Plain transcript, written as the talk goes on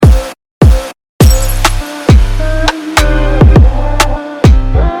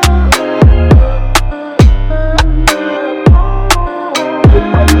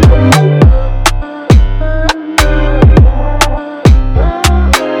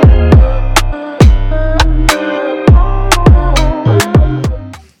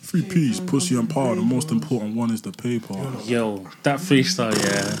pussy and power. The most important one is the paper. Yo, that freestyle,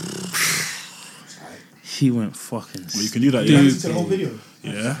 yeah. He went fucking. Well, you can do that. You Yeah. listen to the whole video.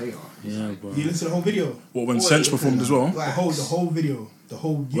 Yeah. Yeah, bro. You listen to the whole video. What when Sench performed as well? Like the whole video, the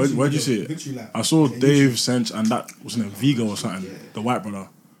whole. YouTube Where'd you see video, it? Victory lap. I saw Yeah, Dave, YouTube. Sench, and that wasn't it Vigo or something. Yeah. The white brother,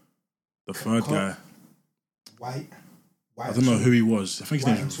 the third guy. White. I don't know who he was. I think his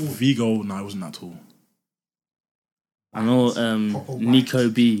White name was and tall. Vigo. No, it wasn't that tall. I know Nico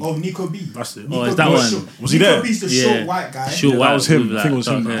B. Oh, Nico B. That's it. Oh, is that one? Was he Nico there? B's the Yeah. short white guy. Short that white was him. with, I think it was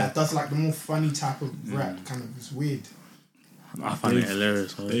him. dark hair. That does like the more funny type of rap, kind of. It's weird. I find it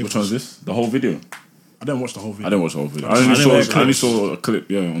hilarious. Man. Dave Which one was this? The whole video? I didn't watch the whole video. I didn't watch the whole video. I I only didn't watch saw a clip,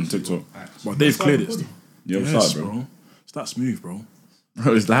 on TikTok. But Dave cleared it. Yeah, what's Yes, up, bro? bro. It's that smooth, bro.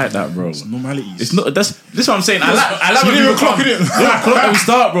 Bro, it's like that, bro. It's normalities. It's not. This is what I'm saying. I like You when didn't even people clock come. it in. Yeah, clock and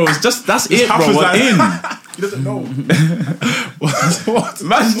start, bro. It's just that's it, bro. happens We're like in. He doesn't know. What?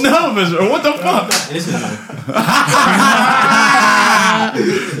 Man's nervous, bro. What the fuck?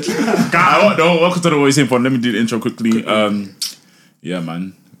 Welcome to the Voice Pod. Let me do the intro quickly. Yeah,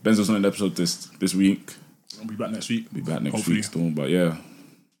 man. Benzo's on an episode this week. I'll be back next week. Be back next Hopefully. week still, but yeah.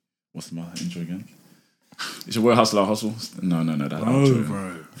 What's my intro again? It's your boy Hustler Hustle. No, that Oh, outro.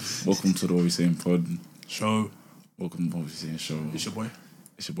 bro. Welcome to the What We Saying Pod. Show. Welcome to the What We Saying Show. It's your boy.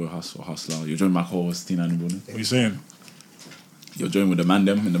 It's your boy Hustler. You're joining my co-host Tina in the morning. What are you saying? You're joined with the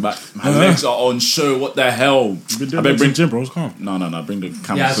Mandem in the back. My legs are on show. What the hell? I've been bring gym, bro. It's calm. No. Bring the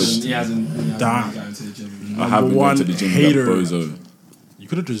camera. He hasn't Damn. going to the gym. I have been going to the gym hater. with that bozo. You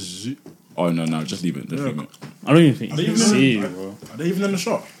could have just. Oh no, just leave it. Just leave it. I don't even think Are you they can even see in- you, bro. Are they even in the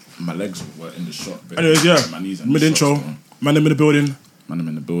shot? My legs were in the shot. Babe. Anyways, yeah. My knees are in Mid the intro. shot still. Man, I'm in the building. Man, I'm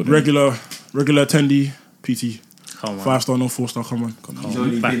in the building. Regular attendee. PT. Come on. 5-star, no 4-star. Come on. He's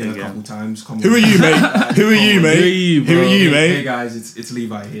only Back been here a again. couple times. Come Who on. are you, mate? Who are you, mate? Who are you, bro? Who are you, Hey mate? guys, it's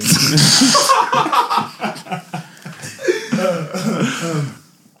Levi here.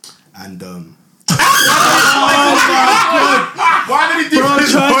 And Why did he do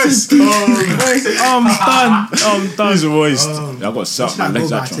his voice? I'm done. His voice. Yeah, I got set up. My should I legs go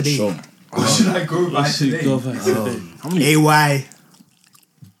by actually on today? show. what should I go by today? Go back today. AY.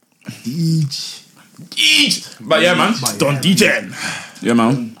 But yeah, man. Don DJ. Yeah,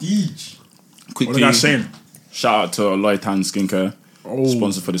 man. Each. What the Quickly, guy saying? shout out to Lloyd Tan Skincare, Oh.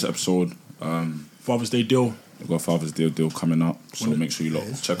 sponsor for this episode. Father's Day deal. We've got Father's Day deal coming up, so make sure you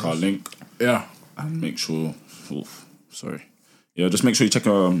check our link Yeah. and make sure. Yeah, just make sure you check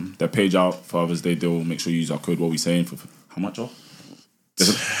their page out. Father's Day deal. Make sure you use our code. What we saying for how much off?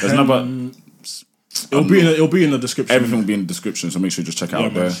 There's another. It'll be in the description. Everything will be in the description, so make sure you just check it out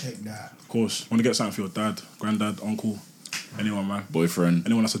man. there. Check that. Of course. Want to get something for your dad, granddad, uncle, anyone, man. Boyfriend,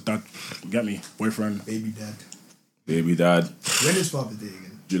 Anyone that's a dad, get me. Boyfriend. Baby dad. baby dad, When is Father's Day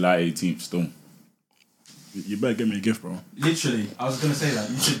again? July 18th still. You better get me a gift, bro. Literally, I was gonna say that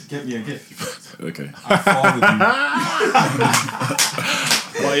you should get me a gift. Okay. I father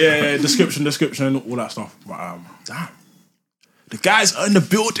you. But yeah, description, all that stuff. But damn. The guys are in the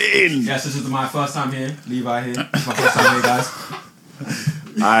building. Yes, this is my first time here. Levi here. It's my first time here, guys.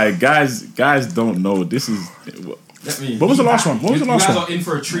 Alright, guys don't know. This is Let me. When was the last one? When was the last You guys one? are in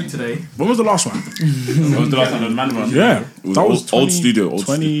for a treat today. When was the last one? What was the last time the man one? Yeah. That was old studio.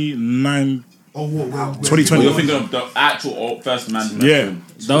 29. Oh, what? 2020. You're thinking of the actual first man. Yeah.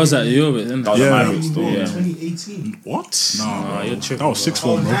 That was at your bit, isn't That was it? Yeah. my bit still. Yeah. 2018. What? No, you're bro. tripping, That was sixth Oh,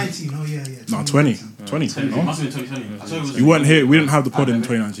 form, bro. 19. Oh, yeah. No, 20. 20. It No? must have been 2020. I thought it was You weren't here. We didn't have the pod in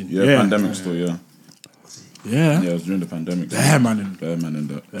 2019. Yeah, pandemic still. Yeah, Yeah. it was during the pandemic. Yeah, man. Yeah, man, and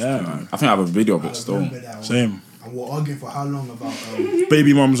that. Yeah, man. I think I have a video of I it still. remember that one. Same. And we're arguing for how long about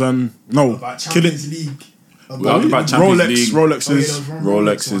Baby mums and no about killing Champions League. We argued about Champions League, Rolexes.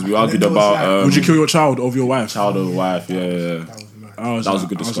 Rolexes. We argued about Would you kill your child over your wife? child or wife. Yeah. That was mad. That was a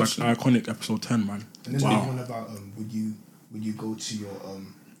good discussion. Like iconic episode 10, man. And there's Wow. one about would you go to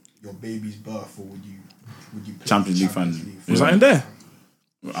your baby's birth or would you play Champions League fan. Was that in there?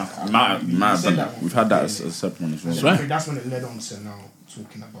 We've had that as a separate one as well. Swear. That's when it led on to now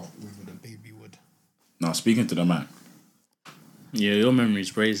talking about whether the baby would. Now speaking to the man. Yeah, your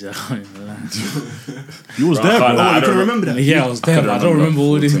memory's crazy. I can't even lie. You was Bro, there, I can't bro. lie. You can remember that? Yeah, I was there, but I don't remember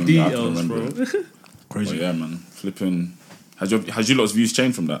all these details, bro. Crazy. But yeah, man. Flipping. Has your lot's views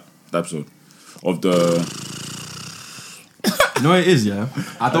changed from that episode? Of the. You know what it is, yeah?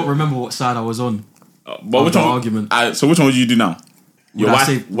 I don't remember what side I was on. But which the one? argument. So which one would you do now? Your Would I wife,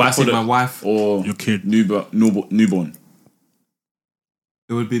 say- would I say my wife? or Your kid. newborn?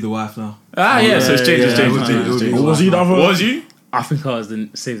 It would be the wife now. Ah, yeah. So it's changed. It's yeah, changed. it would be What was he the other? What was you? I think I was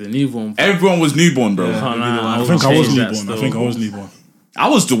save the newborn. Everyone was newborn, bro. Yeah. I think I was Change that newborn. I still. think I was newborn. I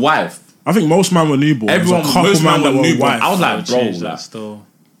was the wife. I think most man were newborn. Everyone, There's a couple most man that were newborn. wife. I was like, bro, Change that like, still.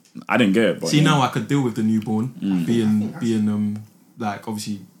 I didn't get it. But See, now I could deal with the newborn being like,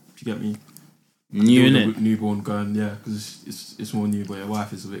 obviously, if you get me, New deal in with it. newborn going, yeah, because it's more new, but your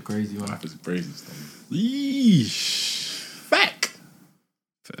wife is a bit crazy, man. life is crazy stuff. Yeesh. Fact.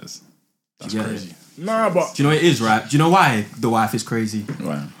 Fairs. That's crazy. Nah, but Do you know what it is, right? Do you know why the wife is crazy?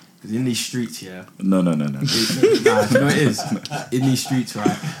 Right. Because in these streets, yeah. No. Nah, do you know what it is? In these streets,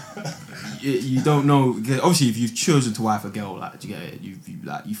 right? You don't know. Obviously, if you've chosen to wife a girl, like, do you get it?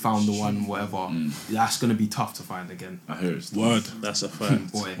 You found the one, whatever. That's gonna be tough to find again. I hear it. word. That's a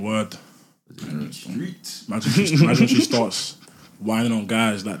fact. Boy, Word. streets. Imagine she starts whining on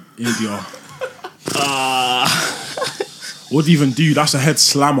guys like India. What do you even do? That's a head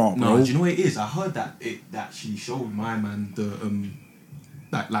slammer, bro. No, do you know what it is? I heard that that she showed my man the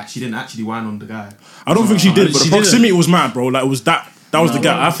like she didn't actually whine on the guy. I don't think she did, but she the proximity was mad, bro. Like it was that was the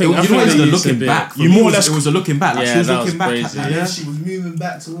gap. I think You know what it is? they The used looking to be- back. You more or less- It was a looking back. Like Yeah, she was that looking was back. crazy. Like, And yeah. then she was moving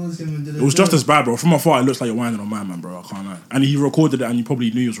back towards him and did It was just as bad, bro. From afar, it looks like you're whining on my man, bro. I can't lie. And he recorded it, and you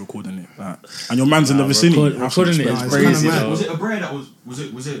probably knew he was recording it. Like, and your man's in the vicinity. Recording it Nah, is it's kinda crazy. mad. though. Was it a bro that was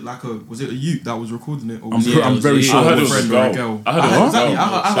it like was it a youth that was recording it? Or I'm, was pre- it I'm was very a- sure. I heard it it was. was a friend or girl. a I heard it was a Exactly. girl.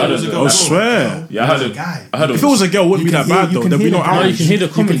 I heard it was a girl. I swear. Yeah, I heard a it. guy. I heard it If it was a girl, it wouldn't be You that can hear- bad you though. can There'd be hear no the guy. Oh, you can hear the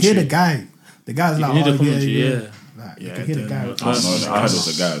You can hear commentary. the guy. The guy's like, hear the oh, commentary, yeah. yeah. Like, you Yeah, can hear the guy. then- I heard it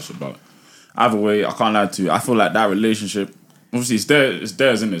was a guy. So, but either way, I can't lie to you. I feel like that relationship, obviously, it's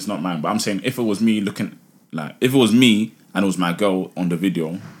theirs, isn't it? It's not mine. But I'm saying, if it was me looking, like, if it was me and it was my girl on the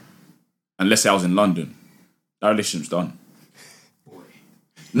video, and let's say I was in London, that relationship's done.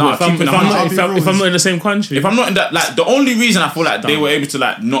 No, If I'm not in the same country, if I'm not in that, like, the only reason I feel like they were able to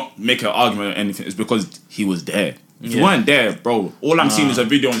like not make an argument or anything is because he was there. If you weren't there, bro, all I'm seeing is a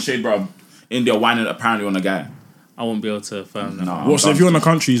video on Shade Bro India whining apparently on a guy. I won't be able to affirm that. Nah. What? So if you're in the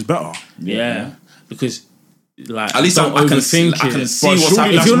country, it's better. Yeah, because like At least don't I can overthink I can it. see But what's surely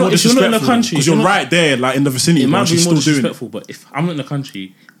happening. that's If you're more not- if you're not in the disrespectful, country, because if you're you're not- right there, like in the vicinity, It but might be she's more still doing it. disrespectful, but if I'm in the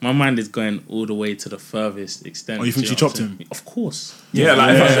country, my mind is going all the way to the furthest extent. Oh, you think Do she know what chopped I'm saying? him? Of course. Yeah,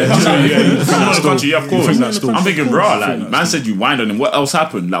 like if I'm not in the country, yeah, of course. I'm thinking, bro, like man said you whined on him. What else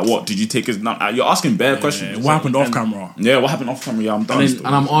happened? Like, what did you take his? You're asking bare questions. What happened off camera? Yeah, what happened off camera? Yeah, I'm done. And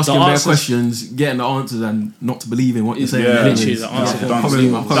I'm asking The bare answers- questions, getting the answers, and not to believe in what you're saying. Yeah. Literally, the answer. I'm done. Probably-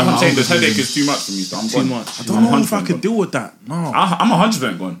 That's what I'm saying. This headache is too much for me. So I'm Too gone. much. I don't know if I could deal with that. No, I'm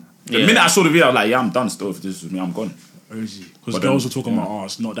 100% gone. The Yeah. minute I saw the video, I was like, yeah, I'm done. Still, if this was me, I'm gone. because But girls then- were talking yeah. about, oh,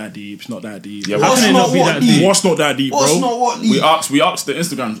 it's not that deep. It's not that deep. Yeah, How but can it not be that deep? What's not that deep, What's bro? not what? we asked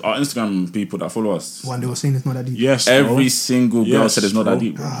our Instagram people that follow us. One, they were saying it's not that deep. Yes, bro. Every single girl Yes, said it's not bro. that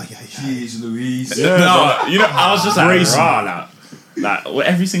deep. Bro. Oh, yeah, yeah. Jeez Louise. Yeah, No, you know, I was just like, Crazy. rah, like well,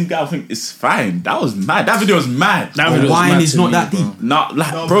 every single girl think it's fine. That was mad. That video was mad. That video was Wine mad is to not me, that bro. deep. Not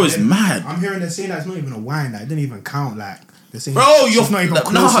like, No, bro, but it's then mad. I'm hearing them saying that it's not even a wine. Like, it didn't even count. Like, they're saying Bro, you're she's not even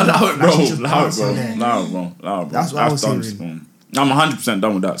close no, enough. no, Like, bro, she's just no, bouncing bro, there. no, bro. That's what I was done, hearing. still. I'm 100%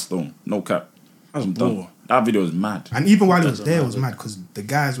 done with that still. No cap. I'm done. bull. That video was mad. And even while it was there, it was mad because the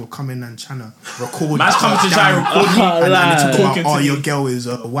guys were coming and trying to record. Man's coming to try and record me. And then they talk Talking about, to oh, me. your girl is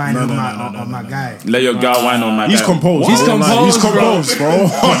whining on my guy. Let your girl whine on my He's guy. composed. He's bro. composed, He's composed, bro.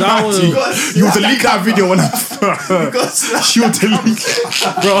 That was, You delete that video when you delete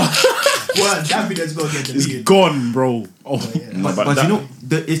it. bro. Well, that video's gonna get It's deleted. gone, bro. Oh, No, But that- you know,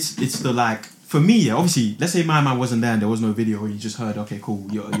 it's the like for me, yeah. Obviously, let's say my man wasn't there and there was no video, or you just heard, okay, cool,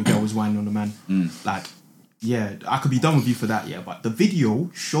 your girl was whining on the man. Like, yeah, I could be done with you for that, yeah. But the video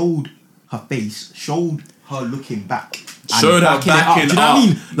showed her face, showed her looking back. and Showed her backing it up. backing Do you know what I up.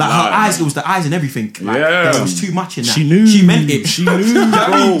 mean? Like her Like- eyes, it was the eyes and everything. Like, Yeah. there was too much in that. She knew. She meant it. She knew, Do you know what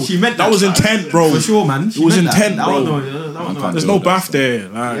I mean? bro. She meant That was intent, bro. For sure, man. She It was meant that. intent, That bro. was no, There's no bath there.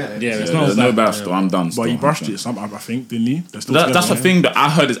 Like, Yeah, there's There's no no back bath still. I'm done. but Still, he brushed 100%. it. Some, I think, didn't he? They're still That's the together, thing that I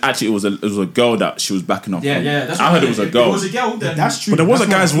heard is actually it was a girl that she was backing off. Yeah, from. yeah. That's I what heard it was a girl. It was a girl. Then That's true. But there was a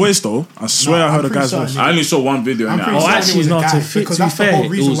That's guy's not- voice though. I swear No, I heard I'm a guy's pretty voice. certain. I only saw one video. I'm innit? pretty Oh, certain actually, it was a not guy, to fit. because To be that's the fair, whole it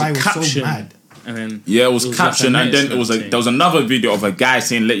reason was why it was so caption, mad. and then Yeah, it was like caption, a and then minute it was something. there was another video of a guy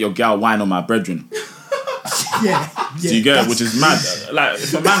saying, "Let your girl whine on my brethren." Yeah. Do you get it? Which is mad. Like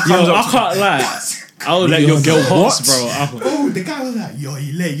if a man comes Yo, I up, can't lie. I would Let be your on girl the hots, what? bro. I would- Oh, the guy was like, yo,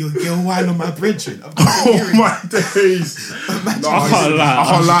 you let your girl whine on my brethren. Oh my days! Imagine. I can't lie. I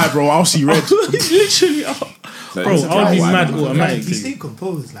can't lie, bro. I'll see red. Literally, like, bro, I would be whine mad on my Like, he automatically. stayed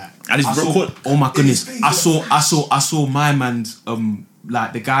composed, like. And it's I saw, record. oh my goodness! His face I saw my man's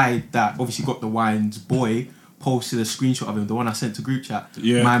like the guy that obviously got the wine's boy posted a screenshot of him, the one I sent to group chat.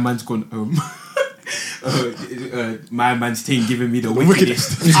 Yeah. My man's gone My man's team giving me the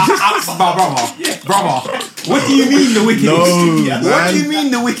wickedest. Brother, what do you mean the wickedest? What do you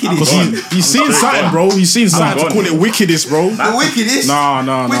mean the wickedest? He's seen something, bro. He's seen something to call it wickedest, bro. The wickedest?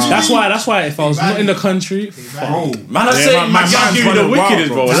 No. That's why if I was not in the country, Bro, Man, I say, my man, man's give you the running wild,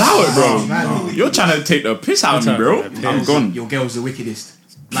 wickedest, bro. Allow it, bro. No. You're trying to take the piss out of me, bro. I'm gone. Your girl's the wickedest.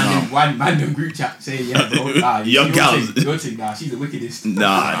 Mandem group chat say, yeah, bro. Your girl's- Your thing, she's the wickedest.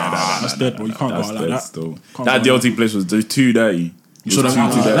 Nah. That's dead, bro. You can't go out like that. Still. Can't That go out DLT place was too dirty. You saw them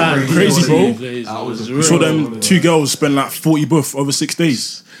Too dirty. that crazy, bro. You saw them 2 girls spend like 40 buff over 6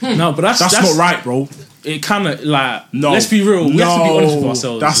 days. No, but That's not right, bro. It kind of like. No. Let's be real. We have to be honest with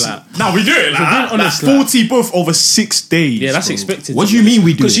ourselves. That's Like, No, we do it. being Like, honest, 40 buff over 6 days. yeah, that's bro. expected. What do you mean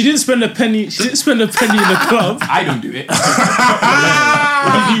we do Because she it? didn't spend a penny. She didn't spend a penny in the club. I don't do it.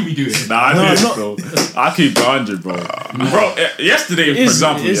 What do you mean we do it? Nah, I do it, bro. I keep 100, bro. Bro, yesterday, for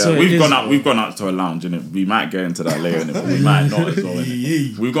example, we've gone out to a lounge, innit? We might get into that later, innit? But we might not as well,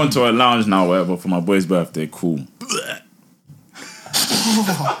 innit? We've gone to a lounge now, whatever, for my boy's birthday. Cool.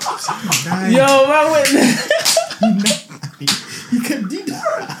 Yo, man, wait. You can do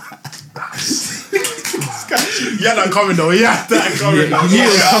that. Yeah, that coming though. Yeah, that coming. You knew it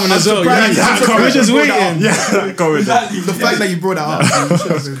was coming as well. surprised. Yeah, I'm we're surprised just you brought that waiting. Yeah, that coming. The fact that you brought that up,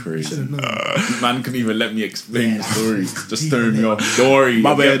 that's crazy. Should have known. Man couldn't even let me explain the story. Just stirring me off. Don't worry.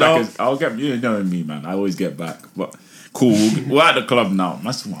 My bad, dog. I'll get, you know me, man. I always get back. But cool. We're at the club now.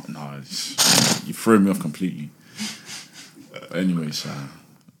 That's what. Nah, you threw me off completely. Anyways,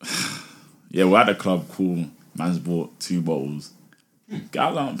 yeah, we're at the club. Cool. Man's bought 2 bottles.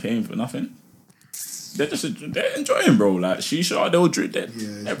 Guys aren't paying for nothing. They're enjoying, bro. Like shisha, they'll drink that.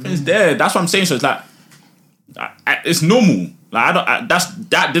 Yeah, Everything's there. That's what I'm saying. So it's like, it's normal. Like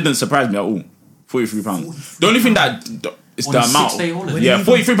that didn't surprise me at all. £43. The only thing that is On the a amount. 6-day holiday. Yeah,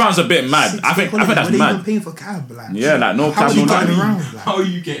 £43 is a bit mad. I think that's Were they even mad. paying for cab? Like, Yeah, like no how cab, are you no getting nothing. around? Like, How are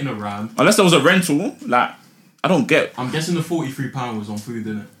you getting around? Unless there was a rental. Like I don't get. I'm guessing the £43 was on food,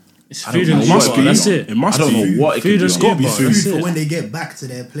 innit? It's I don't food know. and It must bar, be. That's it. It must I don't be. know what it Food could and be. gotta be bar, food. that's for it. when they get back to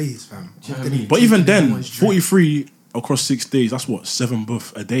their place, fam. Do you know what I After mean? they've But even taken then, everyone's drink. 43 across 6 days. That's what 7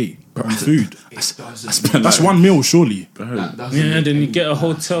 buff a day on food. That's That's 1 meal, surely. Yeah, and then you get a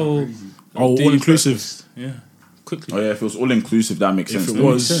hotel. Oh, day all inclusive. breakfast. Yeah, quickly. Oh yeah, if it was all inclusive, that makes sense. If it That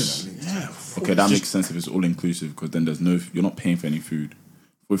was, makes sense. Okay, that makes sense if it's all inclusive because then you're not paying for any food.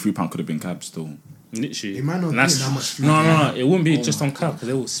 £43 could have been cab still. Literally. They might not And pay that much food. No. It wouldn't be just on cab because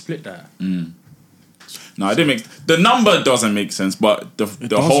they will split that. No, it didn't make the number doesn't make sense, but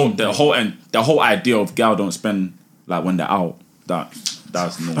the whole idea of gal don't spend like when they're out.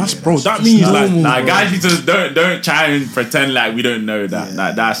 That's normal. That means like Like guys, you just don't try and pretend like we don't know that. Yeah.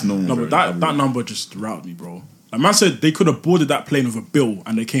 Like that's normal. no, bro. but that number just routed me, bro. Like man said they could have boarded that plane with a bill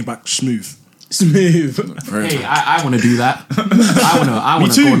and they came back smooth. Smooth. Hey, I want to do that. I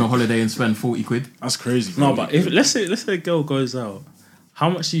want to too. go on a holiday and spend 40 quid. That's crazy. Bro. No, but if let's say a girl goes out, how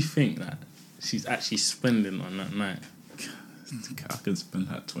much do you think that she's actually spending on that night? I can spend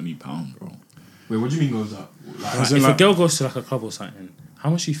like £20, bro. Wait, what do you mean goes up? Like, As in, If a like, girl goes to like a club or something, how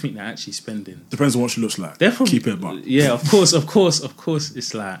much do you think they're actually spending? depends on what she looks like. They're probably, Keep it, but yeah, of course.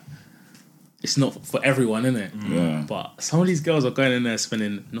 It's like it's not for everyone, innit? Yeah. But some of these girls are going in there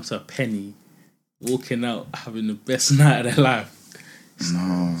spending not a penny, walking out having the best night of their life.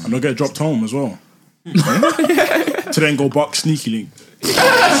 and they'll get dropped home as well. To then go buck sneaky link. Yeah.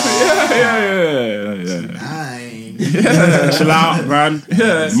 Nine. Chill out, man.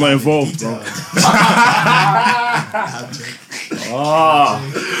 I'm not involved, bro.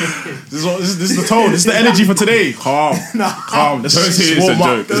 This is the tone. This is the energy for today. Calm. Calm. Let's Don't say it's a warm up.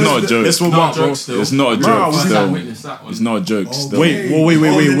 joke. It's not a joke. Let's warm up, bro. It's not a Nah, joke. we Still, witness that one. it's not a joke. Still. Wait. Nah, I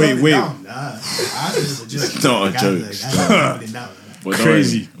said it's a joke. Not a Guys joke. holding it down. But don't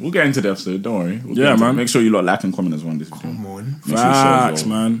Crazy. worry. We'll get into the episode. Don't worry. We'll get Yeah, into man. it. Make sure you lot like and comment as well on this video. Come on. Make sure you share Facts, as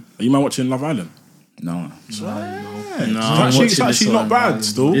well. man. Are you man watching Love Island? No. It's watching actually this not one. bad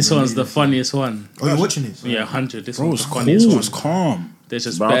still. This one's the funniest one. Oh, you're watching this? Yeah, 100. This Bro, one's it's the funniest cool. one. It's calm. There's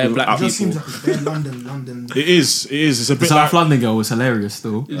just Bro, bare I black It just people. seems like it's very London. It is. It's a the bit South like. London girl was hilarious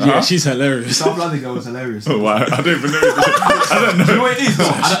still. Yeah, she's hilarious. South London girl was hilarious. Oh, wow. I don't even know. Do you know what it is? Though?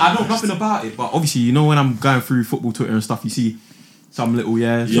 I know nothing about it, but obviously, you know, when I'm going through football Twitter and stuff, you see some little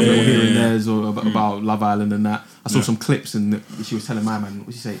here and there's or about Love Island and that. I saw some clips and she was telling my man, what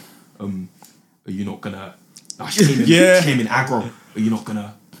did she say? Are you not gonna? She came in aggro. Are you not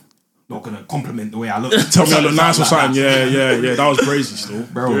gonna compliment the way I look? Tell me I look nice or something. Like Yeah. That was crazy still.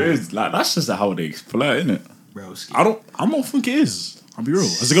 bro. It is. Like, that's just how they flirt, isn't it? Bro, I don't think it is. I'll be real.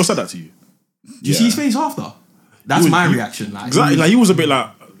 Has the girl said that to you? do you see his face after? That's my reaction. Like, Exactly. Like he was a bit like.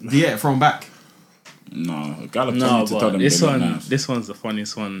 yeah, thrown back. No, Gallup No, told me to tell but them this they look one, nice. this one's the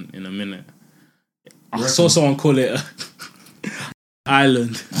funniest one in a minute. I saw someone call it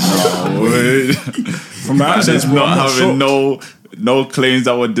Island. From the accents, bro, not I'm not having shocked. no claims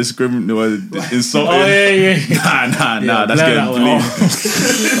that were discriminating, were insulting. Oh yeah. Nah, that's blur getting that one. bleep.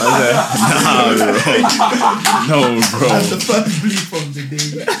 No, bro. That's the first bleep of the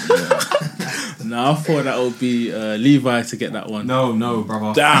day. No, I thought that would be Levi to get that one. No,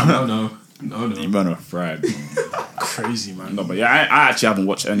 brother. Damn. No. You man are fried. Bro. Crazy, man. No, but yeah, I actually haven't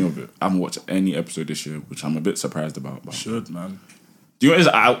watched any of it. I haven't watched any episode this year, which I'm a bit surprised about. But Should, man. do you know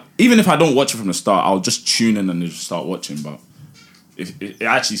what it is? Even if I don't watch it from the start, I'll just tune in and just start watching. But it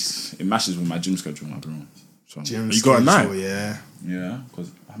actually matches with my gym schedule, my bro. So Gym You got a schedule, night? Yeah.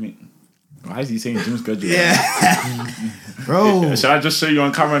 because I mean, why is he saying gym schedule? Yeah. Bro. Should I just show you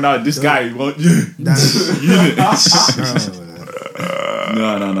on camera now? This guy, well,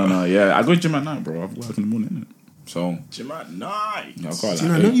 No. Yeah, I go gym at night, bro. I work in the morning, innit? So Gym at night. yeah, I got You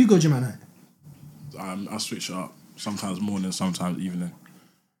know, don't you go gym at night? I switch it up. Sometimes morning, sometimes evening.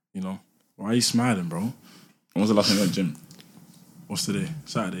 You know? Why are you smiling, bro? When was the last time you went to gym? What's today?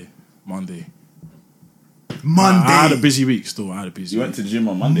 Saturday? Monday? Monday. I had a busy week still. I had a busy You week. went to gym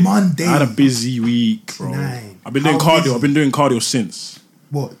on Monday. Monday. I had a busy week, bro. Nine. I've been doing How cardio. busy? I've been doing cardio since.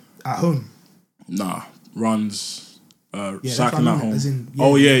 What? At home? Nah. Runs. Yeah, that's cycling what I at meant, home. as in,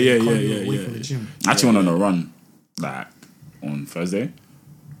 Oh, yeah. cardio away from the gym. I actually went on a run, like on Thursday.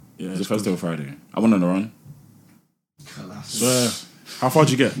 Yeah, Was it it's Thursday or Friday? I went on a run. So, how far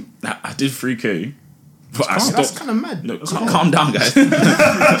did you get? I did 3K, but I That's stopped. kind of mad. Look, calm down, guys.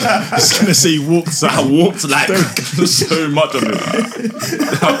 I was gonna say you walked. I walked like so much of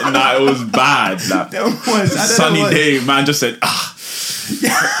it. Nah, it was bad. Like sunny day, man just said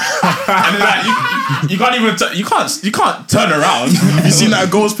and then, like you can't even you can't turn around. You seen that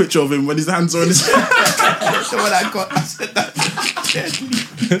ghost picture of him when his hands are on his head? That's what I got. I said that.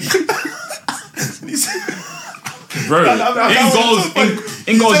 Bro,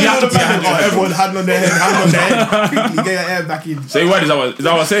 in goals you have to put your hands on. Everyone hand on their head, Quickly get your hair back in. Say what is that what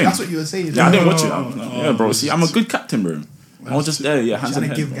I'm saying? That's what you were saying. Yeah, I didn't watch it. Yeah, bro. See, I'm a good captain, bro. I was just there, hands on Trying to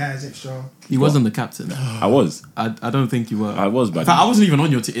head. give Bro. guys extra. He wasn't the captain. I was. I don't think you were. I was back In fact, then. I wasn't even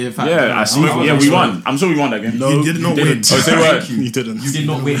on your team. In fact, Yeah, I see. wasn't Yeah, we sure. won. I'm sure we won that game. No, You did not win. Oh, say what? You didn't. You did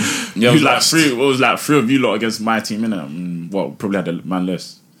not win. Yeah, it was like lost. three. It was like three of you lot against my team, innit? Well, probably had a man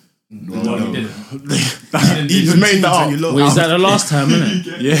less. No, you didn't. He just made that up. Wait, is that the last time,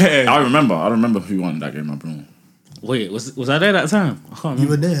 innit? Yeah. I remember who won that game, my bro. Wait, was I there that time? I can't You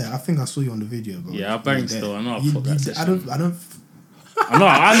remember. were there. I think I saw you on the video, bro. Yeah, I You banged were there. still. I know I You- fucked that you- session. I don't.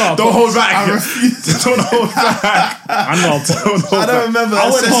 I know. Don't hold back. I refuse. Don't hold back. I know. I don't remember. I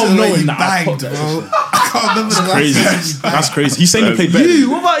that went session home where knowing you that I banged, fucked that bro. I can't remember the last Crazy. time you banged. That's crazy. He's saying he played better.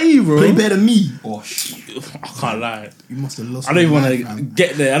 You, what about you, bro? Play better than me. Oh shit. I can't lie. You must have lost. I don't even your want life, to man.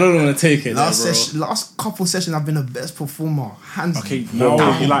 get there. I don't want to take it. Last couple sessions, I've been the best performer. Hands. Okay,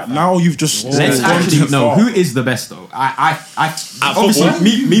 now you've just. Let's gone actually too no. far. Who is the best though? I obviously football?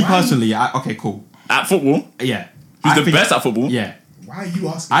 me personally. Okay, cool. At football, Yeah. who's I the think- best at football? Yeah. Why are you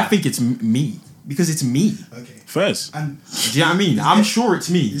asking? I think it's me because it's me. Okay. First. And Do you know what I mean? I'm sure it's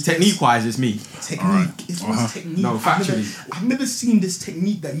me. Technique wise, it's me. technique. It's what's technique. No, factually. I've never seen this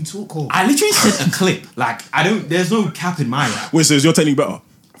technique that you talk of. I literally sent a clip. Like I don't. There's no cap in my rap. Wait, so is your technique better?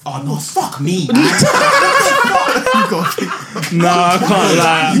 Oh no, fuck me. You got Nah, I can't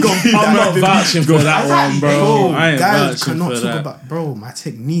lie. I'm not vouching for that one, bro. I ain't guys vouching cannot for talk that. about, bro, my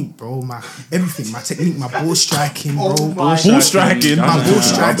technique, bro, my everything, my technique, my ball striking, bro. Ball striking. My ball Nah,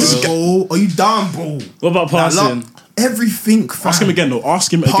 striking, bro. Are you down, bro? What about Like, passing? everything, fam. Ask him again, though.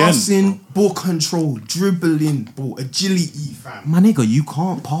 Ask him again. Passing, ball control, dribbling, bro, agility, fam. My nigga, you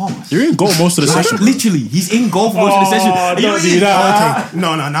can't pass. You're in goal most of the Like, session. literally, he's in goal for most of the session. Don't do that. Okay,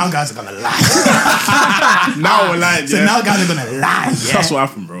 no, now guys are gonna lie. Now we're lying. So now guys are gonna lie. Yeah? That's what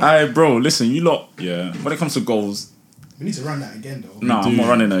happened, bro. Alright, bro. Listen, you lot. Yeah. When it comes to goals, We need to run that again, though. nah, I'm not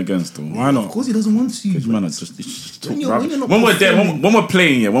running it against though. Why Of not? course, he doesn't want to. You man are just talk When you're rubbish. not When we're there, performing. when we're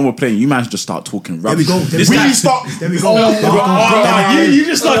playing, you man just start talking There rubbish. we go. This There guy, we stop. There we go. You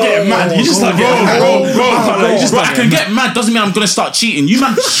just start getting mad. You just start getting mad. bro, I can get mad. Doesn't mean I'm gonna start cheating. You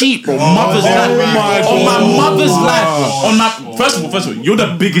man cheat, bro. Mother's life. On my mother's life. On my first of all, you're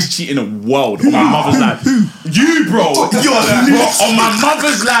the biggest cheat in the world. On my mother's life. You, bro. You're On my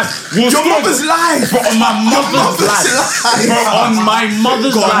mother's life. Your mother's life. Bro, on my mother's life. Bro, on my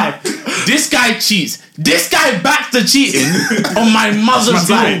mother's life. This guy cheats. This guy back to cheating on my mother's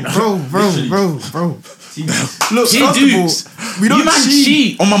life. Bro. Look, He first of all, dukes. We don't You man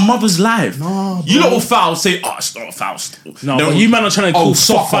cheat on my mother's life. No, you bro. little foul say, oh, it's not a foul still. No, but you man are trying to call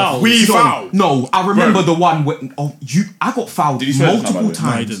soft foul. We foul. No, I remember Bro. the one where I got fouled Did you swear just now, by multiple the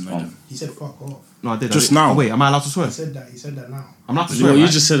way? No, he times. didn't. I didn't. He said fuck off. No, I did. Just I did. now. Oh, wait, am I allowed to swear? He said that now. I'm not to swear. Well, you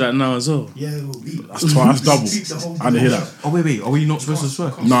right? just said that now as well. Yeah, it will be. That's twice. That's double. I didn't hear that. Oh wait, are we not supposed to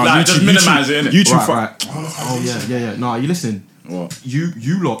swear? Nah, Like, just minimise it, innit? YouTube. Right. Oh yeah. No, you listen. What?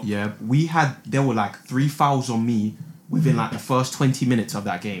 You lot, yeah. There were like 3 fouls on me within like the first 20 minutes of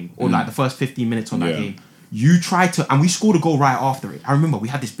that game, or like the first 15 minutes on that Yeah. game. You tried to, and we scored a goal right after it. I remember we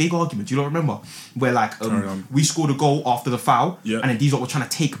had this big argument. Do you lot remember? Where like Carry on. we scored a goal after the foul, Yeah. and then these lot were trying to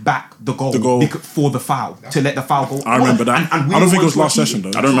take back the goal, goal. for the foul to let the foul go. I remember that. And we I don't were think it was ones last who were session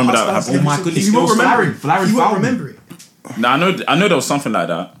cheating. though. I don't remember that Oh happening. my goodness, You it won't was remember Flaren. it. Flaren You won't fouled me. remember it. Nah, I know there was something like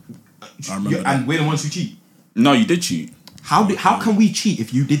that. I remember that. And we're the ones who cheat. No, you did cheat. How can we cheat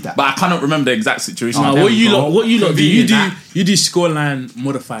if you did that? But I cannot remember the exact situation. Nah, there what we you go. lot do? Convenient, that. You do scoreline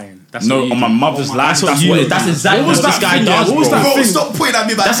modifying. That's No, what you on my do. mother's life. That's what That's you what. do. That's exactly What what was this that guy thing, does, yeah? What was bro. that Bro, thing? stop pointing at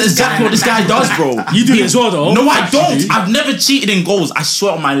me like That's this exactly guy. what this guy does, bro. You do it as well, though. No, I You don't. do. I've never cheated in goals. I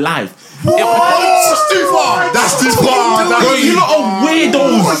swear on my life. That's too far. That's too far. Bro, you lot are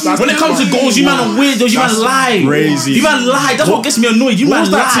weirdos. When it comes to goals, you man are weirdos. You man lie. crazy. You man lie. That's what gets me annoyed. You What man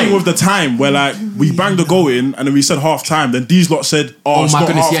was that lie. thing with the time where like we banged the goal in and then we said half time? Then these lot said, "Oh, it's my not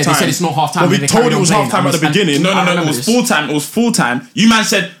goodness, half yeah, they time." said it's not half time, But we and they told carried it on was playing. half time at the And- beginning. No, I it remember was this. full time. It was full time. You man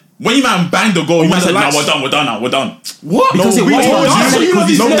said when you man banged the goal, you man the said, "Nah, lights- we're done. We're done now. We're done." What? Because No, it we was told done. you.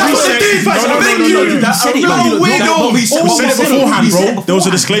 Because No, it we was said- done. no, we said- Thank no, no, no, you. no, no. You said it, No, man. we don't. We said We said it beforehand, bro. There was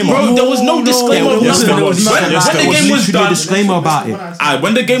a disclaimer. Bro, there was no disclaimer. Yes, there When was. when Yes, the there was. game was Literally a done, disclaimer about it.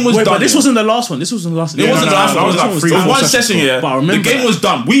 when the game was Wait, done, but this yeah. wasn't the last one. This wasn't the last one. It wasn't no, the last no, one. that was like It three, was four one sessions, session, bro. yeah. But I The remember game that. was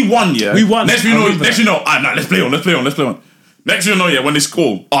done. We won, yeah. We won. Next thing you I know, remember next thing you know, nah, let's play on. Next thing you know, yeah, when they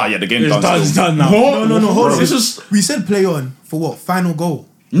score, yeah, the game's done. It's done now. No, hold on. This is We said play on for what? Final goal.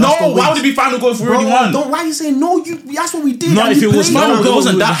 no. Last goal Why wins. would it be final goal if we already Bro, won? don't. Why are you saying no? That's what we did. Not and if we it was played. final it goal.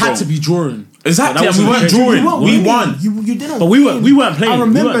 wasn't that, That had bro. to be drawing. Exactly, That and we weren't wasn't drawing. weren't We winning. won. You didn't. But we weren't playing. I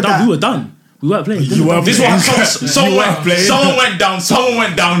remember that. We were done. We weren't playing. You were This playing. one, someone went down. Someone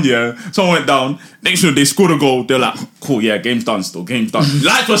went down. Yeah, someone went down. Next thing they scored a goal. They're like, "Cool, yeah, game's done. Still, game's done.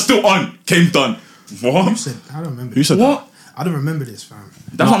 Lights were still on. Game's done." You What? said. I don't remember. Who said What? I don't remember this, fam.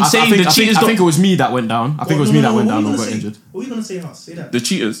 That's what I'm saying. The cheaters I don't. think it was me that went down. I think it was me that went down or got injured. What are you gonna say, House? Say that. The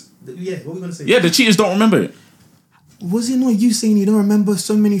cheaters. Yeah. What are we gonna say? Yeah, the cheaters don't remember it. Was it not you saying you don't remember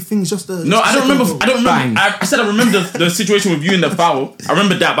so many things? Just the. No, I don't remember. I don't remember. Bang. I said I remember the situation with you in the foul. I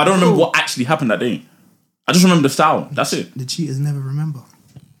remember that, but I don't remember what actually happened that day. I just remember the foul. That's it. The cheaters never remember.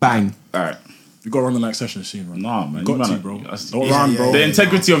 Bang. All right. You got to run the next session soon, man. Nah, man. Got you to, man- bro. that's- Don't Yeah, run, yeah, bro. The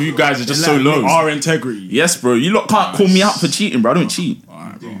integrity of you guys is just so low. Our integrity. Yes, bro. You lot can't call me out for cheating, bro. I don't cheat.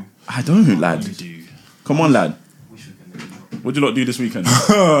 Alright, bro. I don't, lad. You do. Come on, lad. What'd you lot do this weekend?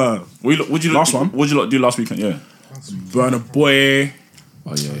 What'd you lot, Last one? What'd you lot do last weekend? Yeah. Burn a boy.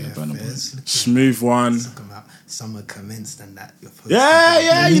 Oh yeah, Burner Boy. Smooth one. Talking about summer commenced and that.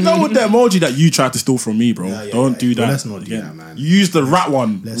 Yeah, you know what the emoji that you tried to steal from me, bro. Yeah, Don't yeah. do that. Well, let's not do again. that, man. You use the rat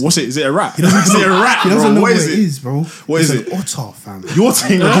one. What's it? Is it a rat? Is doesn't it a rat, He doesn't bro? know What what is it it? is, bro. What It's is an it? otter, fam. Your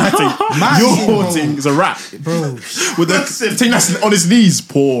thing, or my thing? My Your thing, bro. thing is a rat. Bro, With the thing that's on his knees.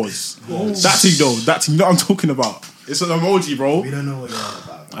 Pause. That thing though. That thing. You know what I'm talking about? It's an emoji, bro. we don't know what you're on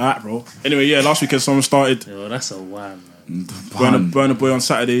about. Alright, bro. Anyway, yeah. Last weekend, someone started Yo, that's a wham, man. Burn a Boy on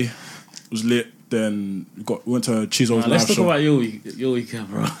Saturday. Was lit. Then we went to Chizo's live Let's talk show. about your weekend,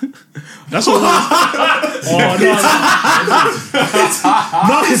 bro. That's what.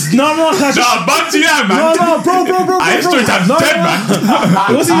 No, Nah, back to that, man. no, bro. I used to have dead,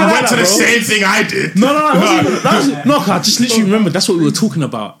 man. It wasn't even like Went to that, the bro. same thing I did. No, I just literally remember that's what we were talking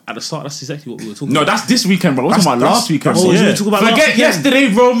about at the start. That's exactly what we were talking No, about. that's this weekend, bro. What's my last weekend? Oh, bro? you talk about last Forget weekend?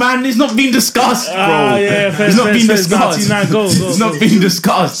 yesterday, bro, man. It's not been discussed, bro. Ah, yeah, fair, it's not fair, been fair. discussed. Nah, T9, go. It's not been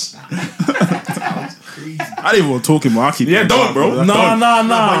discussed. I didn't even talk him. I keep. Yeah, don't, bro. Nah, Don't.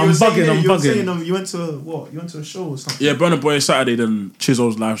 I'm bugging. You went to what? You went to a show or something? Yeah, Burn a Boy Saturday, then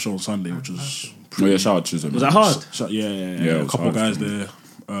Chizo's live show on Sunday, which was Oh yeah, shout out to them. Was that hard? yeah. Yeah, it A was couple hard. guys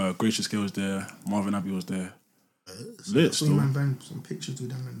there. Gracious K was there. Marvin Abbey was there. Lit So still. man banged some pictures with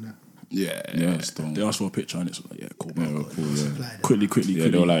them and that. Yeah. still. They asked for a picture and it's like, yeah, cool, bro. Yeah, cool, yeah. Like that. Quickly. Yeah,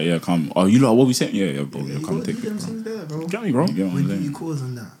 they were like, yeah, come. Oh, you lot, what we saying? Yeah, bro. Yeah, You come got take to do them it, bro. things there, bro. Get me, bro. You get what When I'm do you saying? cause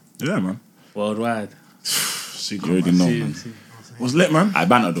on that? Yeah, man. Worldwide. See, You already know, man. was lit, man. I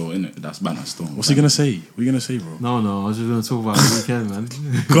banner though, innit? That's banner still. What's he gonna say? What are you gonna say, bro? No, I was just gonna talk about the weekend,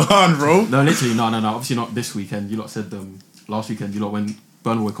 man. Go on, bro. No, literally, no. Obviously not this weekend. You lot said last weekend. You lot went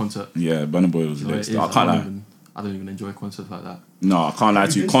Burner Boy concert. Yeah, Burner Boy was So lit. it is, I can't lie. I don't even enjoy concerts like that. No, I can't lie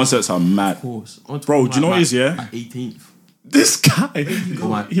to you. Concerts are mad. Of course, Bro, do you know what it is, yeah? Like 18th. This guy,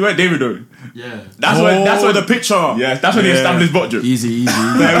 he went David though. Yeah. That's where the picture. Yeah, that's when he established Botjo. Easy.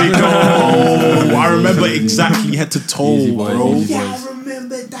 There we go. I remember exactly head to toe, Easy boy, bro. easy boy. I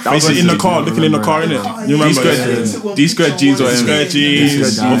remember that. Basically in the car, looking in the car, innit? You remember? D-squared jeans or Square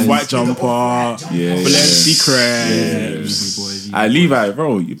jeans, Yeah. with white jumper, Yeah. Balenci crepes. Easy boy, easy I Levi,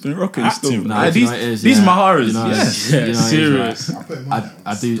 bro, you've been rocking still. Active. Nah, These you know it is, these yeah. Maharas, You know it yes. is. You know it is, serious. right. I put him on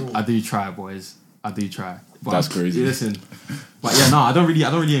that. I do try, boys. I do try. But That's crazy. Listen, but yeah, no, I don't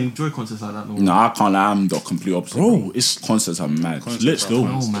really enjoy concerts like that. No, No, I can't lie, I'm the complete opposite. Bro, it's Concerts are mad. lit still.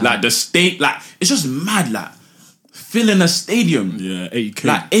 Oh, man. Like the state, like it's just mad, like filling a stadium. Yeah, 80k.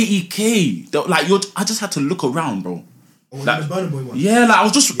 Like 80k. Like I just had to look around, bro. Oh, was Like- it the Burna Boy one? Yeah, like I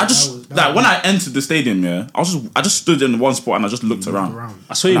just that was- like when I entered the stadium, yeah, I just stood in one spot and I just looked around.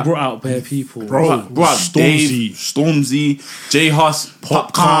 I saw you brought out bare people. Bro, Bro, Stormzy. Stormzy, J Huss,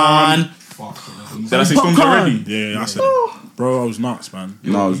 Popcorn. fuck. Did I say Stormzy already? Yeah, I said it. Bro, I was nuts, man.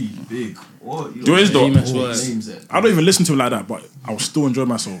 No, Big. What? Do you know what it is though? Famous words. Names it. I don't even listen to him like that, but I will still enjoy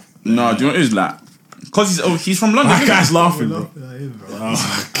myself. no. Do you know what it is like? Cause he's from London. That innit? guy's laughing, bro. Yeah, him, bro. I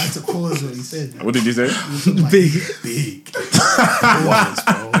had to pause what he said. What did you say? Big. Big. Words,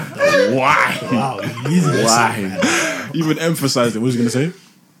 bro. Why? Wow, he's Why? Even emphasized it. What was he gonna say?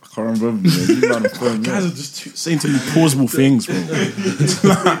 I can't remember. Man. You ran a phone, Guys man. are just saying too many plausible things, bro.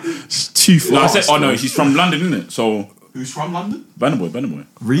 It's too fast. No, I said, oh no, he's from London, isn't it? So Who's from London? Burna Boy.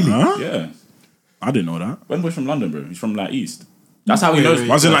 Really? Huh? Yeah, I didn't know that. Burna Boy's from London, bro. He's from like East. That's how he knows.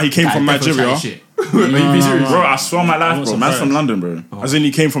 Was it like he came from Nigeria? Bro, I swear my life, bro. Man's surprised. from London, bro. As in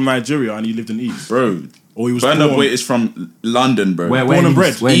he came from Nigeria and he lived in East. Bro, Or he was Burna born- Boy is from London, bro. Where Born and in bred.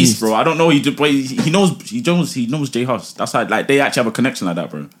 East? Where in East, East? bro. I don't know. He knows J Huss. That's how like they actually have a connection like that,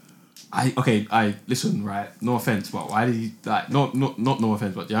 bro. I listen, right? No offense, but why did he like? Not no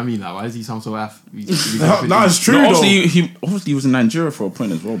offense, but do you know what I mean? Like, why does he sound so aff? No, it's true No, though. obviously he was in Nigeria for a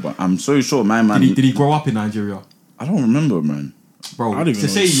point as well, but I'm so sure my man. Did he grow up in Nigeria, I don't remember, man. bro? I don't even To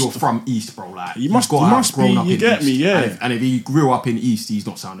know. say you're from East, bro, like You must- you've got you to must have grown be- up you in get East. me, yeah. And if he grew up in East, he's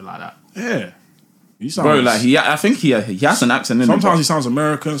not sounding like that. Yeah. He sounds, Bro, like I think he has an accent in sometimes he it. sounds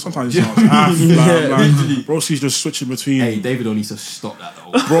American, sometimes he sounds Af. Like, bro, he's just switching between. Hey, David needs to stop that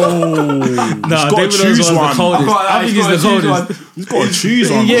though. Bro, he's Nah, got David to choose was the one. coldest. I think he's the coldest. He's got to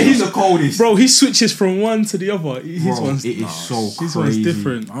choose one. Yeah, bro. he's the coldest. Bro, he switches from one to the other. His Bro, one's it is so his crazy. one's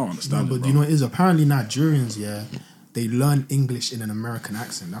different. I don't understand. But it, do you know what it is? Apparently Nigerians, yeah, they learn English in an American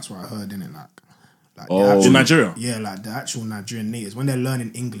accent. That's what I heard, innit? Like the Oh. actual- in Nigeria. Yeah, like the actual Nigerian natives, when they're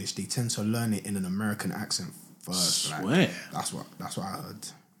learning English, they tend to learn it in an American accent first. Like, Swear. that's what I heard.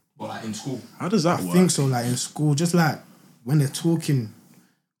 But like in school, How does that I work? think so. Like in school, just like when they're talking,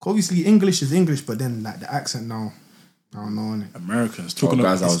 obviously English is English, but then like the accent now, I don't know, innit? Americans Oh, talking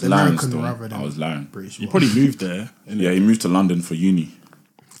guys, I about. was the lying American still. rather than I was lying. British. You one. probably moved there. innit? Yeah, he moved to London for uni.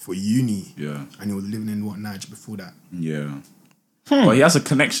 For uni, Yeah, and he was living in Niger before that. yeah. But he has a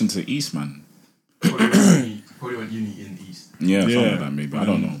connection to East, man. probably went uni in East. Yeah, something Yeah. like that maybe. I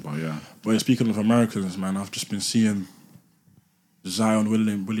don't know, but yeah. But speaking of Americans, man, I've just been seeing Zion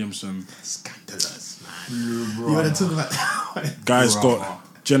Williamson. Scandalous, man. You want to talk about Guy's got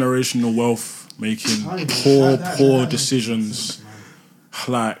generational wealth, making poor decisions.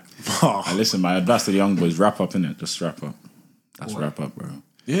 Like, Hey, listen, my advice to the young boys: wrap up in it. Just wrap up. That's wrap up, bro.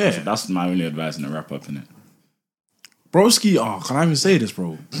 yeah, That's my only advice in the wrap up in it. broski. Oh, can I even say this,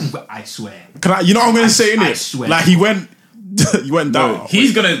 bro? I swear. Can I? You know what I'm gonna say in I it? swear. Like he went down.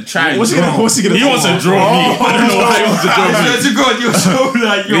 He's gonna try. What's he gonna do? He wants to draw me. I don't know why he wants to draw me. to God, you're so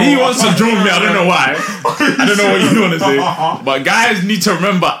like He wants to draw me. I don't know why. I don't know what you want to say. But guys need to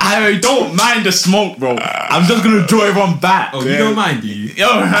remember, I don't mind the smoke, bro. I'm just gonna draw everyone back. Oh, you don't mind, do you?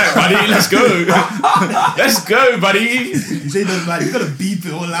 All right, buddy. Let's go. Let's go, buddy. You say those man, you gotta beep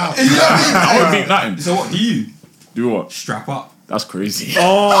it all out. I won't beat nothing. So what do you? Do what? Strap up. That's crazy.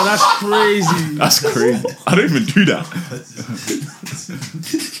 Oh, that's crazy. That's crazy. I don't even do that.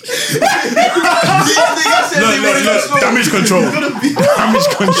 Look, damage control. Damage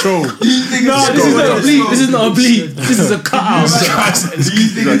control. No, this is not a bleep. This is not a bleep. This is a cutout.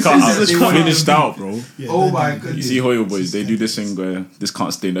 It's finished out, bro. Oh my goodness. You see Hoyle boys, they do this thing where this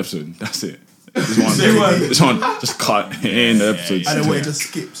can't stay in the episode. That's it. This one just cut in the episode. And then what, it just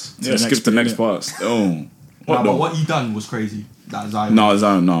skips. Yeah, skip the next part. Oh. What But the? what he done was crazy. That Zion. No,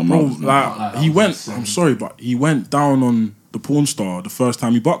 no, Bro, no. like he went. I'm sorry, but he went down on the porn star the first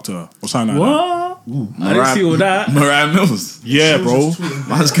time he bucked her or something like that. What? I didn't see all that. Mariah Mills. Yeah, bro.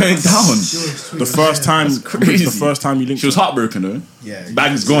 Man's going down. The first time, crazy. the first time you linked. She was heartbroken though. Yeah.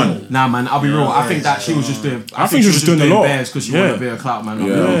 Bag's gone. Nah, man, I'll be real. I think that she was just doing. I think she was just doing a lot. because she wanted a bit of clout, man.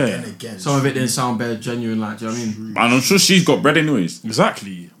 Yeah. And again. Some of it didn't sound bare genuine, like, do you know what I mean? And I'm sure she's got bread anyways.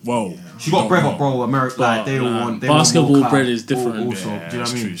 Exactly. Well, She got bread up, bro. America, like, they all want. They basketball want more clout bread is different. Also, Yeah, do you know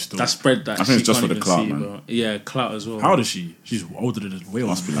what I mean? That's bread that I think she it's just can't for the even clout, see, man. bro. Yeah, clout as well. how old is she? She's older than us. Way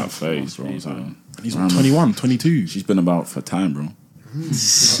Must be like older. 30s, bro. So. He's 21, 22. She's been about for time, bro.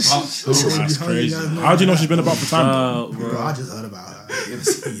 That's crazy. How do you know she's been about for time? Bro, I just heard about her.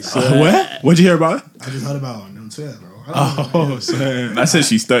 Where? Where'd you hear about it? I just heard about her on Twitter, bro. Oh, so I said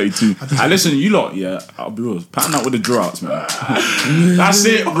she's 32. I listen, you lot, yeah, I'll be real. Pattern out with the drawouts, man. that's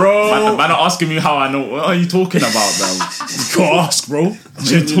it, bro. Man are asking me how I know. What are you talking about, bro? You gotta ask, bro.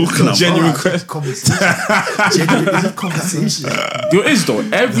 What are you talking about? Genuine question. Genuine conversation. There is though.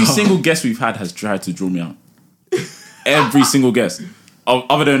 Every single guest we've had has tried to draw me out. Every single guest,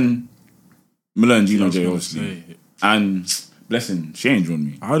 other than Miller and Gino J, obviously. And blessing, she ain't drawn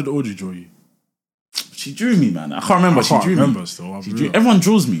me. How did Audrey draw you? She drew me, man. I can't remember. I She can't drew remember me. still. I'll She be drew, real. everyone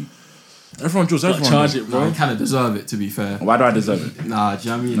draws me. Everyone draws everyone. Charge it, Bro, bro. you kind of deserve it, to be fair. Why do I deserve it? Nah, do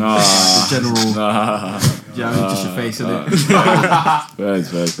you know what I mean? The general, do you know what I mean? Just your face, innit?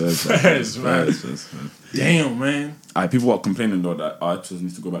 Fairs, man. Damn, man. People are complaining though that our episodes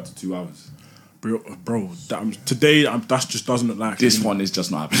need to go back to 2 hours. Bro, today that just doesn't look like This it. one is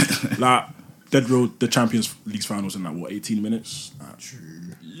just not happening. Like Dead Road, the Champions League finals in like what 18 minutes.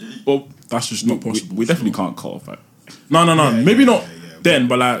 Well, That's just not possible. we definitely can't call off. No. Maybe not yeah. then,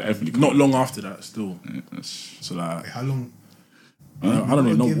 but like Definitely not long after that. Still. That's, So like How long? I don't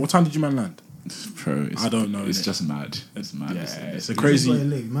even know. What time did you man land? bro, I don't know, It's innit? just mad. It's mad. Yeah, it's a It's crazy. very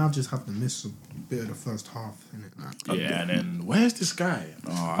late. You might have just have to miss a bit of the first half, innit? Like, Yeah, and then where's this guy?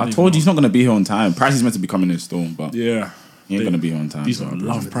 Oh, I told you he's not going to be here on time. Price is meant to be coming in still, but Yeah, he ain't going to be here on time. these so. are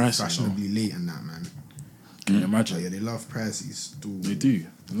love prices. fashionably late and that, man. Can you But imagine? yeah, they love prices. They do.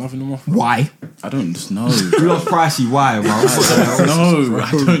 They're loving them off. Why? I don't just know. You love Pricey, why, bro? No,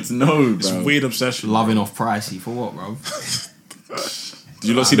 I don't know, It's bro. a weird obsession. Loving off Pricey, for what, bro? Did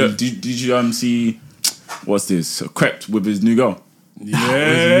you not see that? Did you see what's this? Crept with his new girl.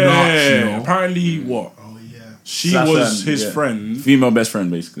 Yeah. nuts, you know. Apparently, what? Oh yeah. She Slash was friend, his yeah. friend. Female best friend,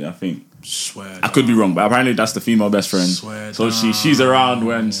 basically. I think. Swear. I could be wrong, but apparently that's the female best friend. Swear So she's around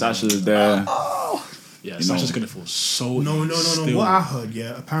when Sasha's there. Yeah, You Sasha's know. gonna feel so. No. still. What I heard,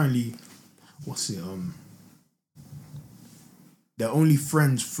 yeah, apparently, what's it? They're only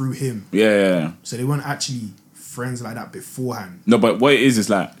friends through him, Yeah. so they weren't actually friends like that beforehand. No, but what it is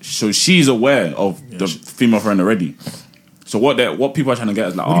like, so she's aware of the female friend already. So what people are trying to get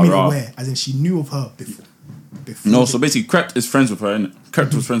is like, What do you mean rah. aware? As in, she knew of her before. No, so basically, Crept is friends with her, and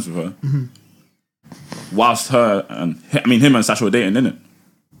Crept was friends with her, whilst her and him and Sasha were dating, innit?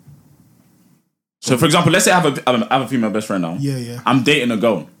 So, for example, let's say I have a female best friend now. Yeah. I'm dating a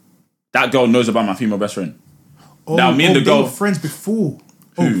girl. That girl knows about my female best friend. Now, me and the they girl- were friends before.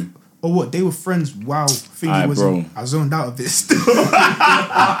 Who? Oh, what? They were friends while thinking Aye, was. bro. I zoned out of this. You have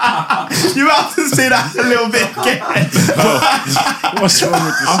to say that a little bit again. What's wrong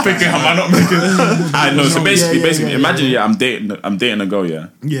with this? I'm thinking, am I not making? I know. So No, basically, yeah, imagine, I'm dating a girl, yeah.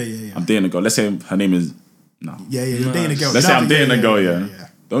 Yeah. I'm dating a girl. Let's say her name is no. Yeah, you're dating a girl. Let's say I'm dating a girl, yeah.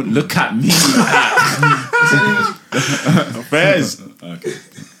 Don't look at me. Affairs. Okay.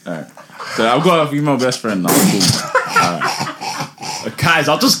 Alright. So I've got a female best friend now. Cool. Alright. Guys,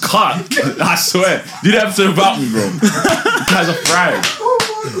 I'll just cut. I swear. Do the episode about me, bro. You guys are fried.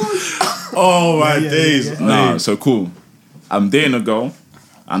 Oh my Yeah, days. yeah. Nah, so cool. I'm dating a girl,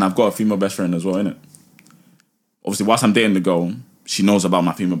 and I've got a female best friend as well, innit? Obviously, whilst I'm dating the girl, she knows about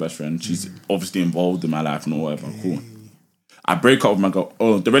my female best friend. She's obviously involved in my life and whatever. Cool. I break up with my girl.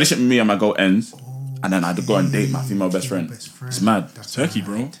 Oh, the relationship with me and my girl ends, and then I go and date my female best friend. It's mad. That's Turkey,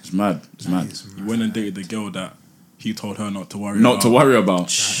 bro. It's mad. It's mad. You went and dated the girl that he told her not to worry Not about. to worry about.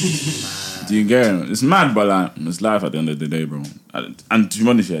 Do you get it? It's mad, but like, it's life at the end of the day, bro. And to be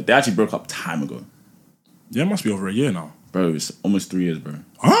honest, yeah, they actually broke up time ago. Yeah, it must be over a year now. Bro, it's almost 3 years, bro.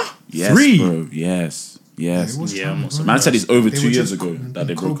 Huh? Yes, 3? bro. Yes. Yeah, I'm not Man said it's over 2 years ago that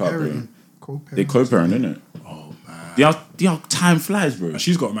they broke up, bro. They co-parent, innit? Oh man. You know, time flies, bro.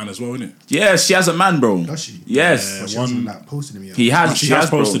 She's got a man as well, innit? Yeah, she has a man, bro. Does she? Yes. But she hasn't like posted him yet. He has, She she has,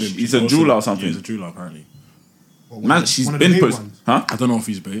 posted bro. him. He's She a posted jeweler him. or something. Yeah, he's a jeweler apparently. Well, Man, she's one of the been big posted. ones. Huh? I don't know if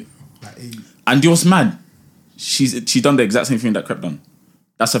he's bait. Like, hey, And you know what's mad? She done the exact same thing that Crep done.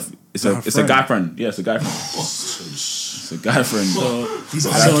 It's a her guy friend. Yeah, it's a guy friend. It's a guy friend. These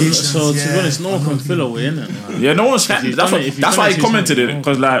So allegations, to be honest, no one can fill away, innit? Yeah, no one's chatting. you've That's done what. it- if you've That's done why it he to commented someone, it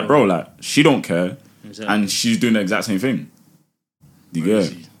because, like, bro, like she don't care, Exactly. and she's doing the exact same thing. You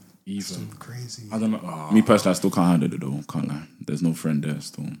get it? Even. crazy. I don't know. Me personally, I still can't handle it though. Can't lie. There's no friend there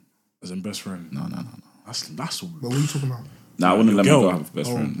still. As in best friend. No. That's all. But what are you talking about? Nah, I wouldn't let my girl. girl have a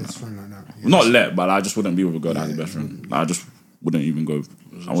best friend. Best friend like that. Yeah. Not let, but I just wouldn't be with a girl that has a best friend. Like, I just wouldn't even go.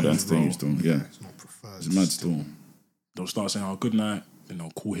 I wouldn't entertain you still. Yeah, It's not preferred. it's mad still. They'll start saying, "Oh, good night," then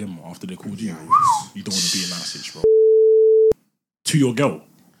they'll call him after they called you. You don't want to be in that situation, bro. To your girl.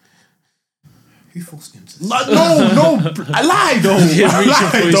 Who forced him to? No, I lied though. I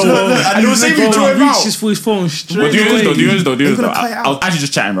lied though. And it was saying you drew him out. Reaches for his phone But straight do you away. do this though. gonna cut it I was out. actually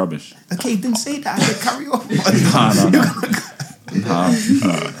just chatting rubbish. Okay, didn't say that. I said carry on.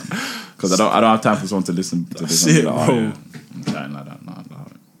 Because I don't have time for someone to listen to this. That's And be it, like, bro. oh, yeah, I'm chatting like that. Nah.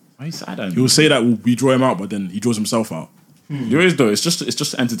 Why you say that? He will say that we draw him out, but then he draws himself out. There is though. It's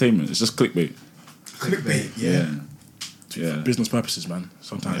just entertainment. It's just clickbait. Clickbait. Yeah. Business purposes, man. You have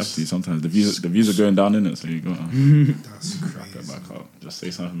Sometimes. to, sometimes the views are going down in it, so you go That's get crazy. back out. Just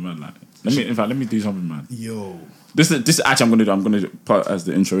say something mad like. Let me do something mad. Yo. This actually I'm gonna put as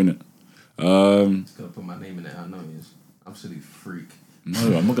the intro in it. Just gotta put my name in it. I know he's absolute freak.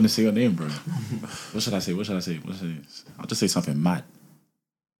 No, I'm not gonna say your name, bro. What should I say? I'll just say something mad.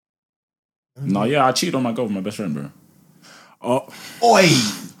 No, yeah, I cheated on my girl with my best friend, bro. Oh, Oi.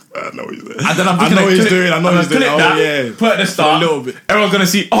 I know he's doing. And then I know he's doing. I know he's doing. Oh that, yeah. put at the start. A little bit. Everyone's gonna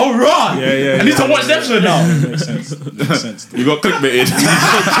see. Oh right. Yeah. I need to watch the episode now. Makes sense. Makes sense. You got clickbaited.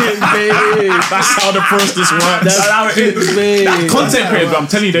 That's how the process works. That's how it is. That content creators, but I'm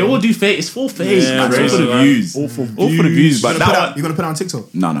telling you, they all do fake. It's full face. Yeah, man. It's all for the views. All for the views. But that one, You're gonna put it on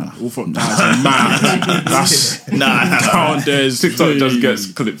TikTok? no. All for that's mad. That's Nah. there's TikTok just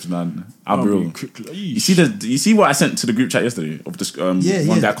gets clips, man. I'll be real. You see what I sent to the group chat yesterday of this one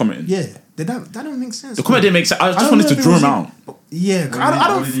guy commenting. Yeah, that don't make sense. The comment didn't make sense. I just don't wanted know to if it draw was him even- out. Yeah, I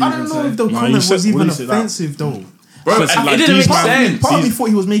don't know if the Nah, comment you said- was even what did you say, offensive though. Bro, So it's it like didn't make these man- sense. Part of me thought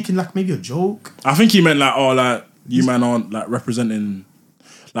he was making like maybe a joke. I think he meant like, oh, like you man aren't like representing.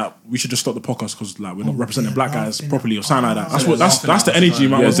 Like we should just stop the podcast because like we're not representing black guys properly or something like that. That's what that's the energy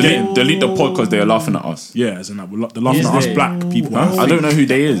man Yeah, was getting. delete the pod because they are laughing at us. Yeah, as in like they're laughing at us they? black people. I don't know who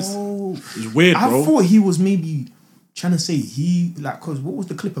they is. Oh, It's weird, I bro. thought he was maybe trying to say he like because what was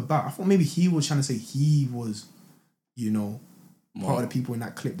the clip about? I thought maybe he was trying to say he was, part of the people in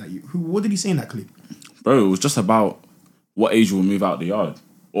that clip that you. What did he say in that clip? Bro, it was just about what age will move out the yard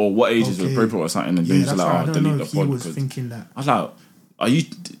or what age is Okay. appropriate or something. And Yeah, then he's that's like, right. I oh, don't delete know the if he pod. was Because thinking that. I was like, are you?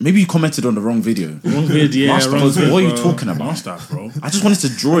 Maybe you commented on the wrong video. Wrong vid, yeah. Master, Wrong what vid, are you bro. talking about? That's that, bro. I just wanted to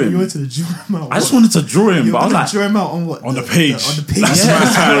draw You him. wanted to draw him out. I just wanted to draw him, You but I was wanted like, to draw him out on what? On the page. On the page.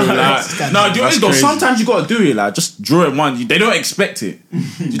 That's like, no, do you know what it is though? crazy. Sometimes you gotta do it. Like, just draw it one. They don't expect it.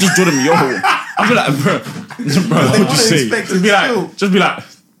 You just draw them. Yo, I be like, bro, What would you say? just be like,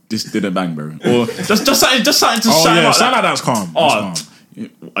 this didn't bang, bro. Or just something to Oh shine yeah, out. something like that's calm. Oh, That's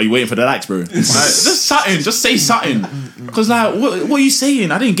calm. are you waiting for the likes, bro? Like, just something. Just say something. Because like, what are you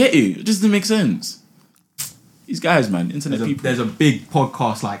saying? I didn't get it. It just didn't make sense. These guys, man, internet people. There's a big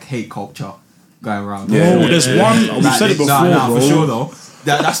podcast like hate culture going around. Yeah. Bro, there's one. We've said it before, bro. for sure though.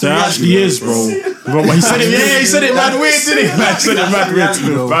 That's the There reality, actually bro. is, bro. Bro, when he said it, yeah, he said it mad weird, didn't he? Like, said it mad weird.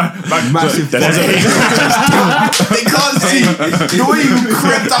 Bro. Massive There's a They can't see. The way he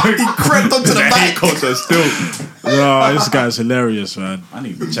crept onto the hate mic. culture still. No, this guy's hilarious, man. I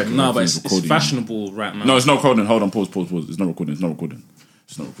need to check. No, but if it's recording. fashionable right now. No, it's not recording. Hold on, pause. It's not recording. It's not recording.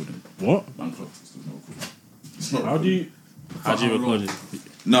 What? Man, clock. It's not recording. It's not How do you? How do you record it?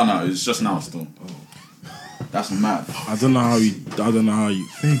 No, it's just now still. That's mad. I don't know how you.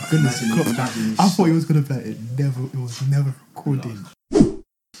 Thank goodness. I thought he was gonna play it. It was never recording. What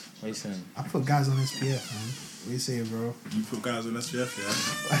are you saying? I put guys on SPF, man. What you saying, bro? You put guys on SPF, yeah.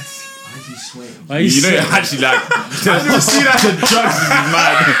 Why is he sweating? Why You know, actually, like, I never see that. The drugs is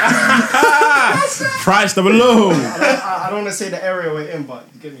mad. Price double low. I don't want to say the area we're in, but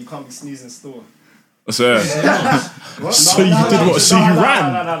you get me, you can't be sneezing still. So, So you did what? So you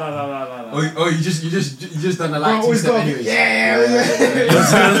ran. No. Oh, you just done the Bro, light always step got anyways.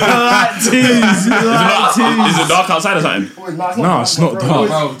 is it dark outside or something? No, it's not dark.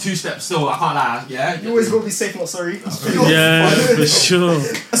 Bro, 2 steps still. I can't lie. Yeah. You always got to be safe, not sorry. Yeah, for sure.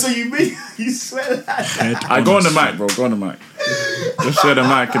 So you sweat that. I go on the mic, bro. Go on the mic. Just share the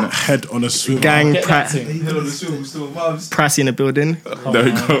mic in it. Head on a swim. Gang, Get that thing. Pricey in the building. There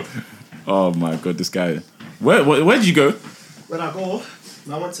we go. Oh my god, this guy. Where did you go? When I go,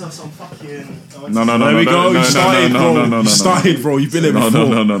 I went to some fucking. No. There we go. You started, bro. No. You started, bro. You've been there before.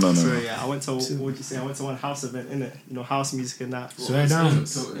 No. So yeah, I went to. What would you say? I went to one house event, innit? You know, house music and that. Swear down.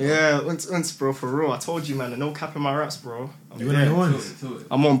 Yeah, unts, bro, for real. I told you, man. No cap in my raps, bro. You wanna know one?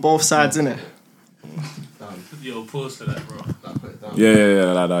 I'm on both sides, innit? Yo, pause for that, bro.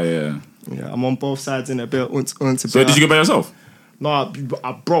 Yeah. Yeah, I'm on both sides, innit? Bit unts. So did you go by yourself? No,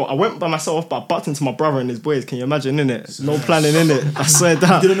 bro, I went by myself, but I bucked into my brother and his boys. Can you imagine, innit? No planning, innit? I swear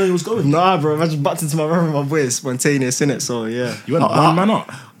down. You didn't know you was going? Nah, bro, I just bucked into my brother and my boys. Spontaneous, innit? So, yeah. You went one man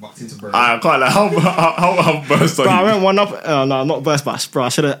up. I can't like how burst on Bro, I you. went one up. No, not burst, but bro, I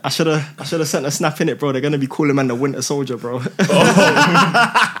should have sent a snap in it, bro. They're gonna be calling man the Winter Soldier, bro. What does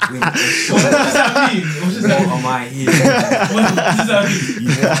that mean? What does that mean? What does that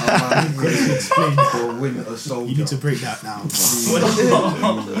mean? Explain. For Winter Soldier. You need to break that down.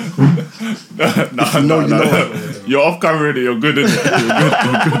 No. You're off camera already. You're good. You're good.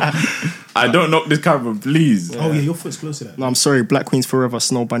 I don't knock this camera, please. Oh yeah, your foot's close to that. No, I'm sorry. Black Queens forever,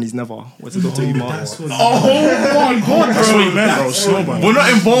 Snow Bunnies never. What's it got to you, man? That's what Oh my god, That's what bro. you meant, bro. Snowball. We're not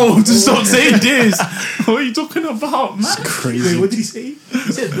involved. Stop saying this. What are you talking about, man? Crazy. Wait, what did he say?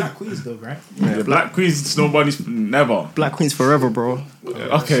 He said Black Queens though, right? Yeah, Black Queens, nobody's never. Black Queens forever, bro.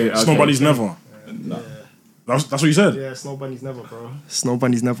 Okay. Nobody's never. That's what you said. Yeah, Snow Bunnies never, bro. Snow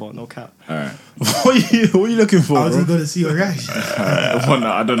Bunnies never. No cap. Alright. What are you looking for, I was bro? going to see your reaction.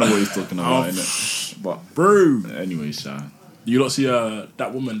 I don't know what he's talking about, innit? But Bro, anyway, Sha. you don't see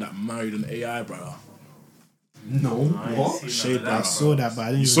that woman that married an AI, brother. No. What? Shade, I brother. saw that, but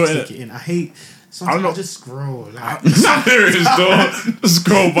I didn't saw even it? take it in. I hate. I Sometimes don't I know. just scroll. Like There it is, though.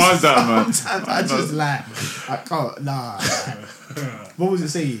 Scroll past that, man. sometimes I just like I can't. Nah. What was it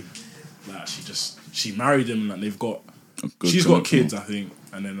saying? Like, she married him and they've got. Good She's got connection. kids, I think,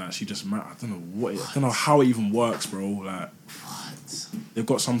 and then like she just married. I don't know I don't know how it even works, bro. Like, they've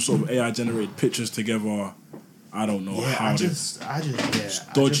got some sort of AI generated pictures together. I don't know Yeah, how. I they- just It's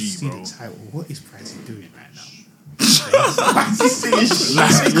dodgy, I just see bro. the title. What is Pricey doing right now?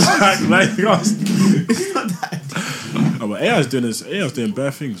 like us. It's not that. No, but AI's doing this. AI's doing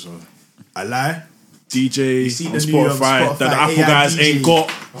bare things. So I lie. DJ see on the new, Spotify, that the Spotify Apple AI guys DJ. ain't got.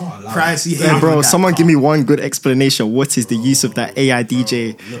 Pricey. Yeah, bro, someone give me one good explanation. What is the use of that AI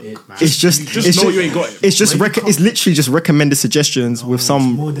DJ? Look, man. It's just, Just know you ain't got it. It's just, it's literally just recommended suggestions with it's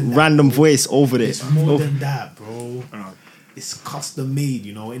some more than that, random bro. voice over it. It's more than that, bro. It's custom made,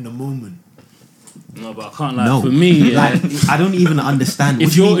 you know, in the moment. No, but I can't lie. No. For me, yeah, Like, I don't even understand.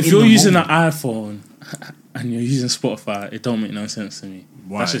 if you're using an iPhone and you're using Spotify, it don't make no sense to me.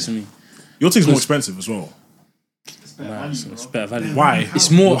 Why? That's just me. Your thing's more expensive as well. Nah, it's better value. Why? It's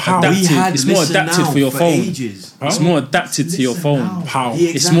more How? adapted. It's more adapted for your phone. Ages. It's more adapted to your phone. How? The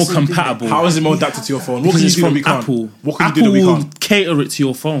It's more exact same thing. compatible. How is it more adapted to your phone? What Because can you it's do that from we can't? Apple. What can you Apple do that we will can't? cater it to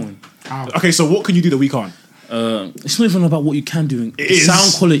your phone. Okay, so what can you do that we can't? It's not even about what you can do. The is.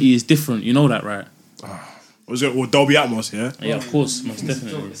 sound quality is different. You know that, right? Was it Dolby Atmos? Yeah. Yeah, of course, most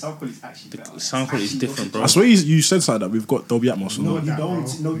definitely. The sound quality is actually better. The sound quality is different, bro. I swear you said something that we've got Dolby Atmos. No, Or you not.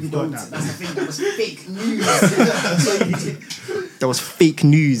 don't. No, you don't. that, That's the thing. That was fake news. So you did. That was fake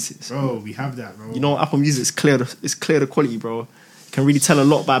news. Bro, we have that, bro. You know, Apple Music is clear. It's clear the quality, bro. You can really tell a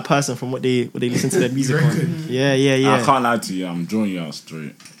lot by a person from what they listen to their music on. reckon? Yeah. I can't lie to you. I'm drawing you out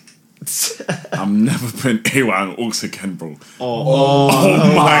straight. I'm never playing AY and Aux again, bro. Oh,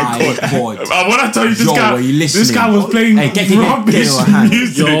 my god! When I tell you this Yo, guy, are you this listening? guy was playing Hey, get rubbish your hand.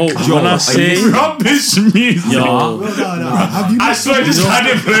 music. yo, when I say, Rubbish music. yo, No. Have you I swear this guy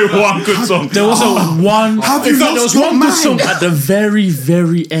didn't play one good song. there was one. In fact, there was one good song at the very,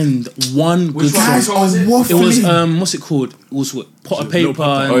 very end. One good guys song. are waffling? It was what's it called? It was what, Pot of Paper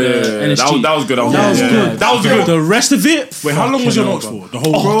and Oh yeah. NSG. That was good. That was good. That was good. The rest of it. Wait, how long was your fucking notes hell, for? The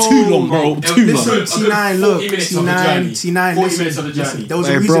whole Oh, too long, bro. Too long. T9, look, T9, 40 minutes of the journey. There was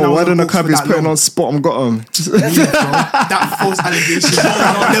a Hey, reason I bro, was why don't the booked for cabbies that putting long. on spot and got him? That false allegation.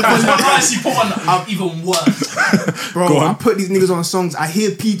 I'm even worse. Bro, I put these niggas on songs. I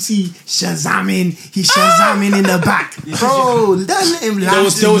hear PT Shazamming. He's Shazamming in the back. Bro, let him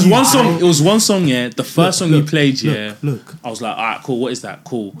laugh. There was one song. It was one song. Yeah, the first song you played. Look, Yeah, look. I was like, all right, cool. What is that?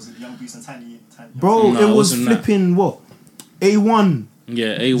 Cool. Was it Young Beast and Tiny? Bro, No, it it was wasn't that. flipping what? A1.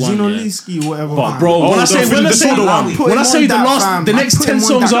 Yeah, A1. Yeah. Zinoliski, whatever. But man. bro, when I say the soda one. Put when I him say on the that, last, fam. the I next put 10 him on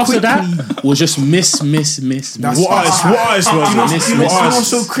songs that after quickly. that was just miss. That's What artist was you know, it? you know what's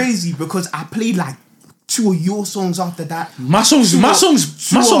so crazy? Because I played like 2 of your songs after that. My songs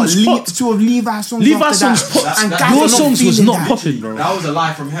popped. Two of Levi's songs Levi's after songs that. popped. And guys Your are not songs was feeling not that. popping, bro. That was a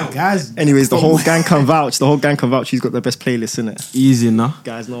lie from hell. Guys, Anyways, the whole gang can vouch. The whole gang can vouch. He's got the best playlist in it. Easy enough.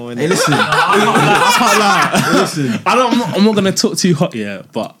 Guys know Hey, it. listen. Listen. I'm not gonna talk too hot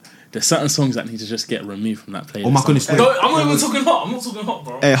yet, but there's certain songs that need to just get removed from that playlist. Oh my goodness. I'm not even talking hot. I'm not talking hot,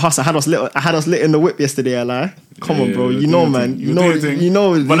 bro. Hey, Huss, I had us lit in the whip yesterday. I lie. Come on, bro. Yeah, You know, do your man. thing. You know. Do your thing. You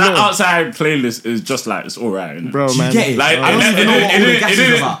know. But you that know. outside playlist is just like it's alright, innit? Bro, You man. get it? Like I don't even know what all the gas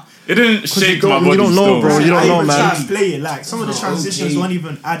is about. it didn't shake you my don't- body. you don't know, still. bro. You don't I know, even man. tried to play it. Like some of the transitions weren't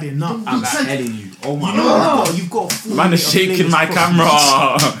even adding up. I'm telling you. Oh my You know, you've got a full Man is minute of shaking my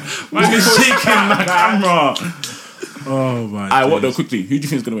playlist camera. Man is shaking my camera. Oh my. Alright, what though? days. Quickly, who do you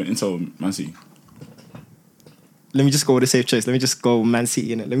think is gonna win Inter Man City? Let me just go with a safe choice. Let me just go Man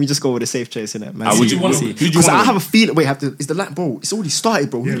City in it. Let me just go with a safe choice in it. Man would City. you Man wanna- City. who do you Because wanna I win? have a feeling. Wait, is the like, bro? It's already started,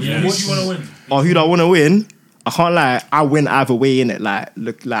 bro. Yeah, what do you want to win? Oh, who do I want to win? I can't lie. I win either way in it. Like,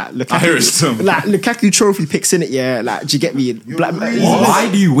 look, Lukaku. I hear it still. Like Lukaku trophy picks in it. Yeah, like, do you get me? Why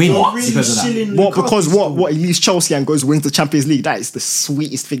do you win? Really Because of that. chilling What? Lukaku Because still. what? He leaves Chelsea and goes wins the Champions League. That is the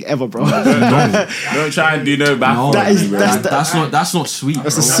sweetest thing ever, bro. Don't try and do no back. No, That is- that's not sweet.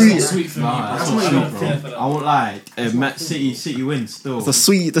 That's bro. a sweet. Sweet for me. Nah, that's not sweet, bro. I won't lie. City wins still. That's the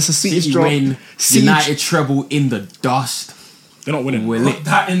sweetest City drop. win. Siege. United treble in the dust. They're not winning. We're lit.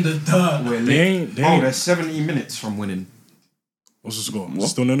 That in the dirt. We're They lit. ain't. They Oh, ain't. they're 70 minutes from winning. What's the score? What?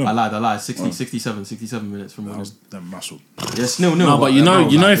 Still no. I lied. 67 minutes from winning. Them muscle. It's nil. No, but you know,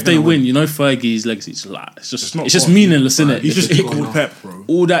 like, if they win, you know Fergie's legacy. It's like it's just not just gone. meaningless, isn't it? He's just equaled Pep, bro.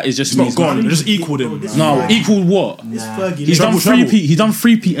 all that is just He's not means gone. money. They just equaled him. No, equal what? It's Fergie. He's done Treble. three-peat. He's done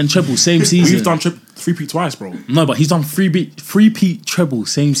three-peat and treble same season. We've done three-peat twice, bro. No, but he's done three-peat treble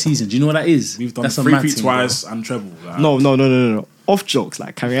same season. Do you know what that is? We've done That's a mad three-peat thing, twice and treble. Like, No. Off jokes,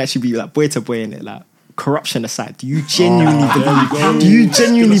 like, can we actually be like boy to boy in it? Like, corruption aside, do you genuinely believe? Do you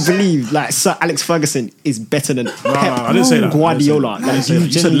genuinely believe like Sir Alex Ferguson is better than Pep I didn't say that. Guardiola? I didn't say that.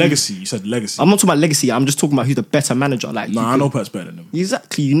 You said legacy. You said legacy. I'm not talking about legacy. I'm just talking about who's the better manager. Like, Nah, I know Pep's better than him.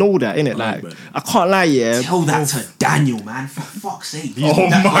 exactly. You know that, innit? Like, bet. I can't lie. Yeah, Tell that to Daniel, man. For fuck's sake. Oh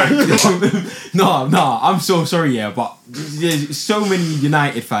my god. No, I'm so sorry, yeah, but there's so many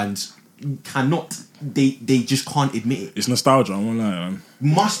United fans cannot. They just can't admit it. It's nostalgia. I won't lie, man.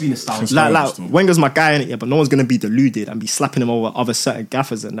 Must be nostalgia. like still. Wenger's my guy in it, yeah, but no one's gonna be deluded and be slapping him over other certain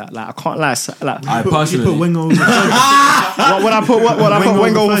gaffers and that. Like, I can't lie. Like, I You personally. put Wenger over what I put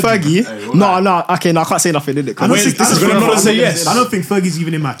Wenger over Fergie? Hey, No, okay, no, I can't say nothing, did it? I don't Wait, think this is gonna fair. not say yes. I don't think Fergie's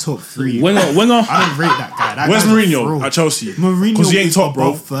even in my top 3. Wenger. I don't rate that guy. That Where's guy's a Mourinho fraud. at Chelsea? Mourinho Because he ain't is top, bro.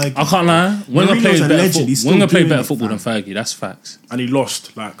 above Fergie. I can't lie. Wenger Mourinho's played a better legend. football. He's still Wenger played doing better it, football fam. than Fergie. That's facts. And he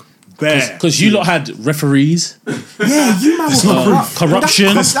lost, like, bare. Because you lot had referees. Yeah, you man were no corrupt.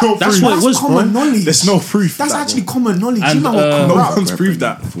 corruption. That's That's what it was, bro. common knowledge. There's no proof. That's that, actually bro. common knowledge. And, you man were No corrupt. one's proved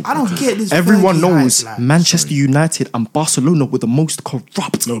that. I don't get this. Everyone Fergie knows hype, like, Manchester United and Barcelona were the most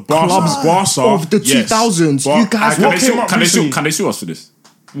corrupt No, clubs Barca of the 2000s. You guys Can what they came sue- up can they recently? sue- Can they sue us for this?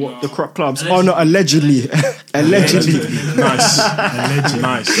 The corrupt clubs. Oh no, allegedly. Allegedly. Nice. alleged.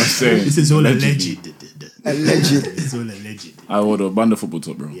 Nice. That's saying. This is all Allegedly. alleged. It's all alleged. I would have banned the football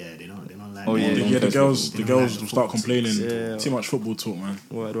talk, bro. Yeah, they don't like Oh, that. yeah. Yeah, the girls will start complaining. Yeah. Too much football talk, man.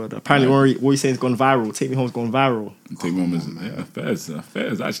 Word. Apparently, what you're saying has gone viral. Take Me Home's gone viral. Take me home is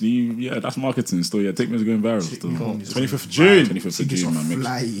fairs. Actually, yeah, that's marketing still. Yeah, take me is going viral still. 25th of June. 25th of June, man.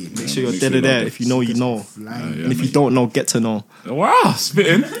 Flying. Make sure you're dead or there. If you know, you know. Flying. And if you don't know, get to know. Wow,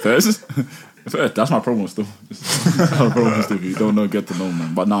 spitting. Fairs. That's my promo still. That's my promo still. If you don't know, get to know,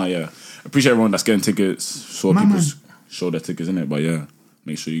 man. But nah, yeah. Appreciate everyone that's getting tickets. Saw Man, people man. show their tickets in it. But yeah,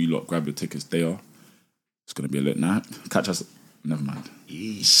 make sure you lot grab your tickets there. It's gonna be a lit night. Catch us. Never mind.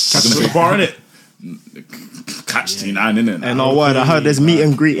 Catch us at the bar, innit? Catch T9 in it. And no word, I heard there's meet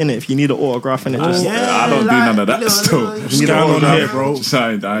and greet in it. If you need an autograph in it, just I don't do none of that still. What's going on here, bro?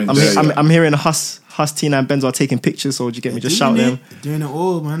 I'm hearing Huss Tina and Benzo are taking pictures. So would you get me? Just shout them, Doing it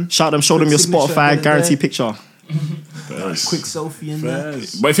all, man. shout them, show them your Signature Spotify there. guarantee picture. Quick selfie in there.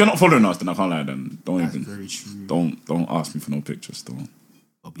 But if you're not following us, then I can't lie. Then don't That's even very true. don't ask me for no pictures. Don't.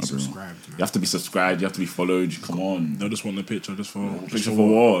 I'll be subscribed, man. You have to be subscribed. You have to be followed. Come on. They just want the picture just for Picture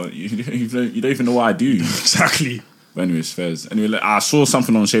for what? You don't even know what I do. Exactly. But anyways, fairs. Anyway, like, I saw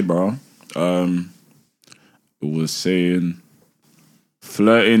something on Shade Bar. It was saying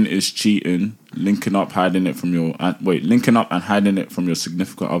flirting is cheating. Linking up, hiding it from your linking up and hiding it from your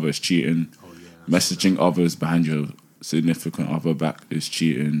significant other is cheating. Messaging others behind your significant other back is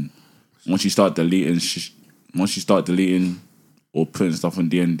cheating. Once you start deleting or putting stuff on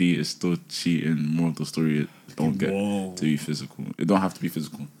D&D, it's still cheating. Moral of the story: don't get Whoa. to be physical. It don't have to be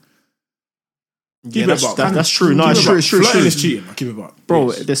physical. Keep it buck. That's true. No, it's true. It's true. Flirting is cheating. I keep it buck.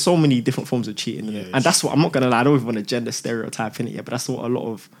 Bro, there's so many different forms of cheating, innit? And that's what I'm not gonna lie. I don't even want to gender stereotype in it, but that's what a lot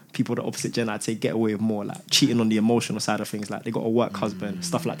of people the opposite gender I'd say get away with more, like cheating on the emotional side of things. Like they got a work husband,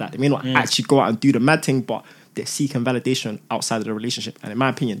 stuff like that. They may not actually go out and do the mad thing, but they're seeking validation outside of the relationship. And in my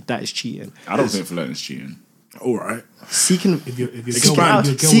opinion, that is cheating. I don't think flirting is cheating. All right. Seeking If your seeking girl was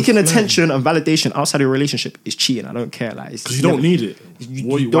attention and validation outside of your relationship is cheating. I don't care. Like, Because you don't need it.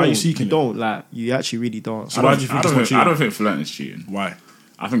 Why are you seeking You don't, like, you actually really don't. So why do you think it's not cheating? I don't think flirting is cheating. Why?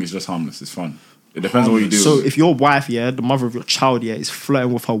 I think it's just harmless. It's fun. It depends on what you do. So if your wife, the mother of your child, is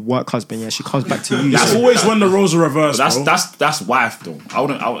flirting with her work husband, she comes back to you. That's always when the roles are reversed, bro. That's wife though.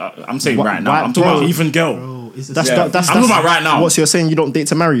 I'm saying right now. Wife, I'm talking bro. about Even girl. Bro, it's That's I'm talking about right now. What, so you're saying you don't date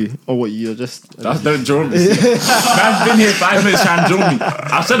to marry? Or what, you're just... That's don't join me. Man's been here 5 minutes trying to join me.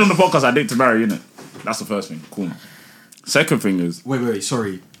 I've said on the podcast I date to marry, innit? That's the first thing. Cool. Second thing is... Wait,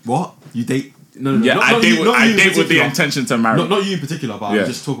 sorry. What? You date... No. Yeah, not I you- date not you in with the particular. intention to marry. Not you in particular, but Yeah. I'm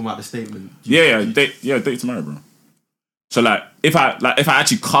just talking about the statement. Date to marry, bro. So like if I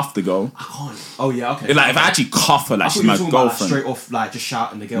actually cuff the girl, I can't. Oh yeah, okay. like if I actually cuff her, like I she's thought you my were talking about, like, girlfriend. straight off, like just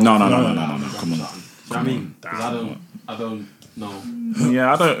shouting the girl. No, come on. Do you know what I mean? Because I don't know.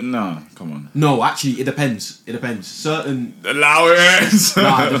 Yeah, I don't. No, come on. No, actually, it depends. Certain. Allowance.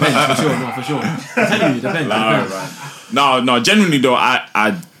 Nah, it depends for sure. No, for sure. I'm telling you, it depends. No. Genuinely though,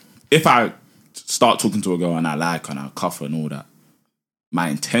 I if I start talking to a girl and I like her and I cuff her and all that, my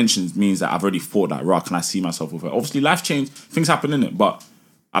intentions means that I've already thought that, right, can I see myself with her? Obviously, life change, things happen in it, but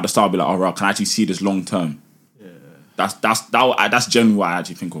at the start, I'll be like, oh, right, can I actually see this long term? Yeah. That's generally what I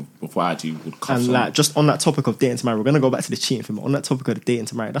actually think of before I actually would cuff And someone. like, just on that topic of dating to marry, we're gonna go back to the cheating thing. But on that topic of the dating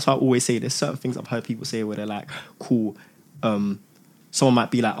to marry, that's why I always say there's certain things I've heard people say where they're like, cool. Someone might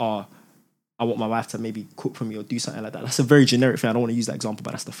be like, oh, I want my wife to maybe cook for me or do something like that. That's a very generic thing. I don't want to use that example, but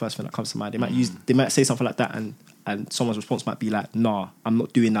that's the first thing that comes to mind. They might say something like that, and someone's response might be like, nah, I'm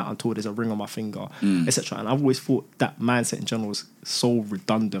not doing that until there's a ring on my finger, etc. And I've always thought that mindset in general is so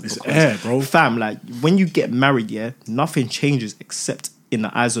redundant. It's because, air, bro. Fam, like when you get married, nothing changes except in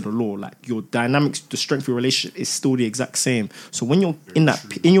the eyes of the law. Like your dynamics, the strength of your relationship is still the exact same. So when you're in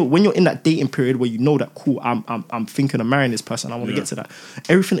that dating period where you know that cool, I'm thinking of marrying this person, I want to get to that.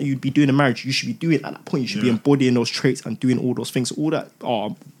 Everything that you'd be doing in marriage, you should be doing at that point. You should be embodying those traits and doing all those things. All that.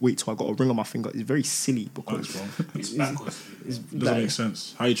 Oh, wait till I got a ring on my finger is very silly because It doesn't make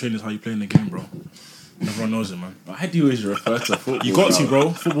sense. How you train is how you playing the game, bro. Everyone knows it, man. Why do you always refer to football? You got to, bro.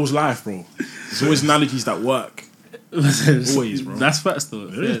 Football's life, bro. There's always analogies that work. Always, bro. That's facts though.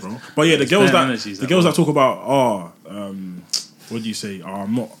 It is, bro. But yeah, the girls that talk about, what do you say?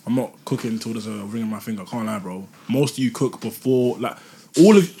 I'm not cooking until there's a ring on my finger. I can't lie, bro. Most of you cook before, like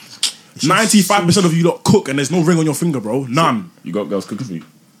all of 95% of you lot cook and there's no ring on your finger, bro. None. You got girls cooking for you?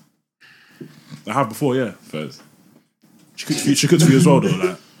 I have before, yeah. First. She cooks for you as well, though.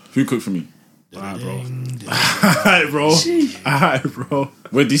 Like, Who cooked for me? alright, bro. Alright, bro. Alright, bro.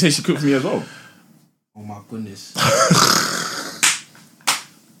 Wait, did you say she cooked for me as well? Oh my goodness.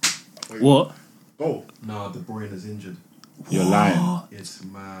 What? Oh. No, De Bruyne is injured. You're lying. It's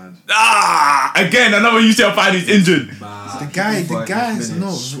mad. Again, another UCL fan is injured. The guy's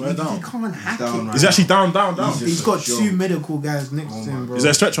no. Swear down. He can't hack down it. right He's actually down. He's got two medical guys next to him, bro. Is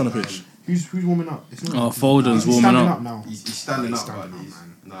there a stretch on the pitch? Who's warming up? It's not. Oh, Foden's He's warming standing up. up now. He's standing up, standing but up, he's...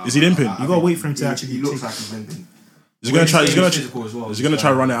 man. Nah, Is he limping? You gotta wait for him to He actually looks take like he's limping. He's gonna try. He's physical as well. He's gonna try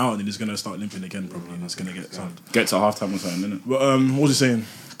to run it out, and then he's gonna start limping again, probably, and it's gonna get some. Get to halftime or something, innit? But what was he saying?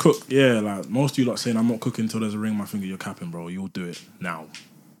 Cook, yeah. Like most of you lot saying, I'm not cooking until there's a ring on my finger. You're capping, bro. You'll do it now.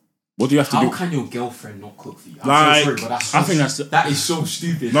 What do you have to How do? can your girlfriend not cook for you? I'm Like, so sorry, but that's so I think that's- that is so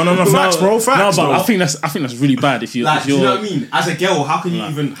stupid. No, facts, bro. Facts, No, but bro. I think that's really bad if you Like, if do you're you know what I mean? As a girl, how can you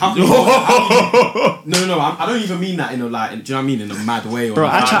even? How can you, no, I don't even mean that in a like. Do you know what I mean? In a mad way. Or bro,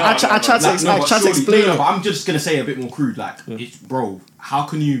 I like, tried to explain No, it. but I'm just gonna say it a bit more crude. Like, it's, bro, how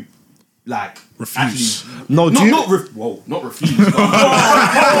can you like Refuse. Actually, No, do you- not refuse. But,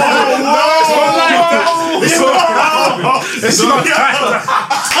 It's not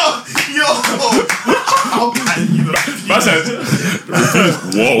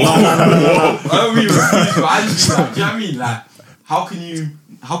I don't mean refuse, but I just like, do you know what I mean? Like, how can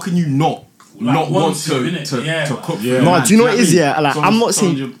you not want to cook for your No, man? do you know what it what is? I mean? Yeah, like I'm not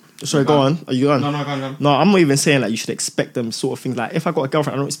saying. Sorry, go on. Are you on? No, go on. No, I'm not even saying like you should expect them sort of things. Like if I got a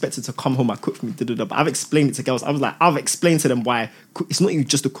girlfriend, I don't expect her to come home and cook for me. But I've explained it to girls. I've explained to them why it's not even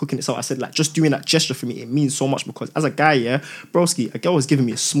just the cooking itself. I said like just doing that gesture for me, it means so much because as a guy, yeah, broski, a girl was giving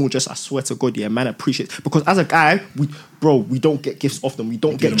me a small gesture. I swear to God, yeah, man, I appreciate it. Because as a guy, we don't get gifts often. We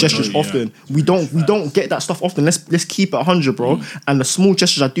don't get gestures often. We don't get that stuff often. Let's keep it 100, bro. And the small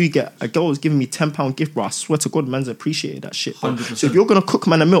gestures I do get, a girl was giving me £10 gift, bro. I swear to God, man's appreciated that shit. 100%. So if you're gonna cook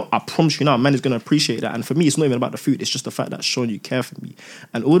man a meal, I promise you now, man is gonna appreciate that. And for me, it's not even about the food. It's just the fact that showing you care for me.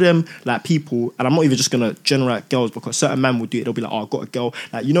 And all them like people, and I'm not even just gonna generate girls because certain men will do it. They'll be like, oh, I got a girl.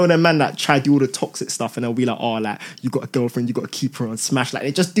 Like you know them man that try to do all the toxic stuff, and they'll be like, oh, like you got a girlfriend, you got to keep her on smash. Like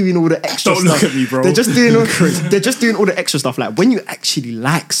they're just doing all the extra Don't stuff. look at me, bro. They're just doing all the extra stuff. Like when you actually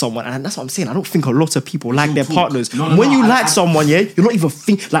like someone, and that's what I'm saying. I don't think a lot of people like their partners. When you like someone, yeah, you're not even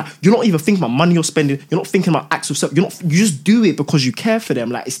thinking about money you're spending. You're not thinking about acts of self. You just do it because you care for them.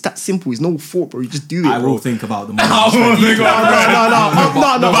 Like it's that simple. It's no thought, bro. You just do it. I bro. will think about the money. No. The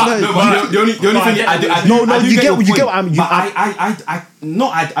only thing I do You get your get what point, I mean.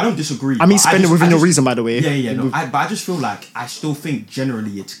 I don't disagree. I mean, spend it within your reason, by the way. Yeah. No, but I just feel like I still think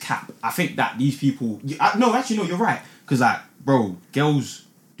generally it's cap. I think that these people. No, you're right. Because like, bro, girls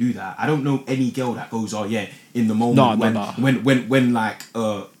do that. I don't know any girl that goes, oh yeah, in the moment when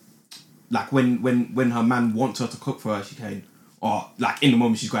when her man wants her to cook for her, she can. Or like in the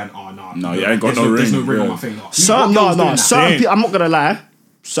moment she's going, oh no, you ain't got no ring. There's no ring on my finger. Certain people, I'm not gonna lie.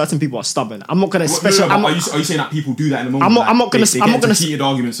 Certain people are stubborn. I'm not gonna special. Are you saying that people do that in the moment? I'm not gonna heated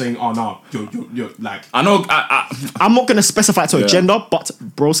argument saying, oh no, you're like. I know. I'm not gonna specify to a gender, but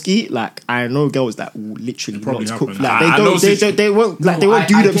broski, like I know girls that will literally probably not cook. happen. Like they won't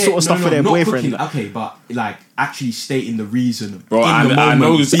do them sort of stuff for their boyfriend. Cooking, okay, but like actually stating the reason, bro. I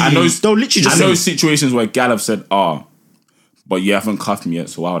know situations where gal have said, but you haven't cuffed me yet,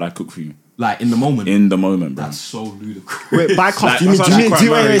 so why would I cook for you? Like in the moment. In the moment, bro. That's so ludicrous. Wait, by cuff, Like, you mean as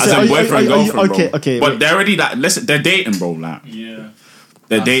a boyfriend, girlfriend, bro. okay. But they're already like, they're dating, bro. Like, they're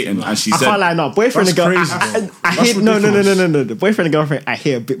dating, and she I said, can't lie, no. Boyfriend and girl. Crazy, I hear no. The boyfriend and girlfriend, I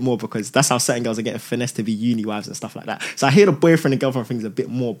hear a bit more because that's how certain girls are getting finessed to be uni wives and stuff like that. So I hear the boyfriend and girlfriend things a bit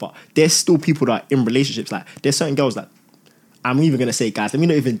more, but there's still people that are in relationships. Like there's certain girls that. I'm even gonna say, guys, let me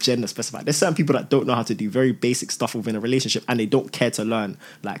not even gender specify. There's certain people that don't know how to do very basic stuff within a relationship and they don't care to learn.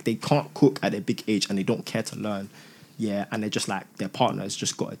 Like they can't cook at their big age and they don't care to learn. Yeah, and they're just like their partner has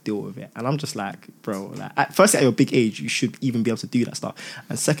just got to deal with it. And I'm just like, bro, like firstly at your big age, you should even be able to do that stuff.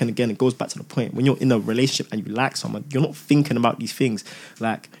 And second, again, it goes back to the point when you're in a relationship and you like someone, you're not thinking about these things.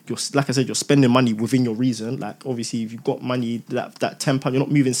 Like like I said, you're spending money within your reason. Like obviously, if you've got money, that £10, you're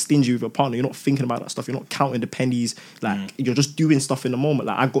not moving stingy with your partner. You're not thinking about that stuff. You're not counting the pennies. Like you're just doing stuff in the moment.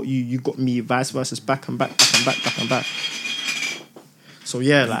 Like I got you, you got me, vice versa, back and back. So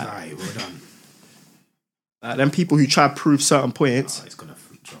yeah, like. Alright, well done. Them people who try to prove certain points. It's gonna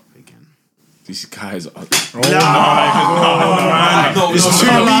free drop again. these guys are. It's 2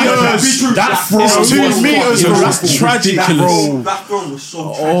 meters. It's 2 meters, bro. That's tragic, bro. That throw was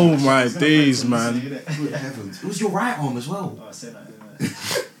so tragic. Oh my days, man. It was your right arm as well.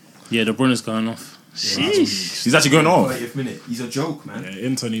 Yeah, the Brunner's going off. He's actually going off. 30th minute. He's a joke, man. Yeah,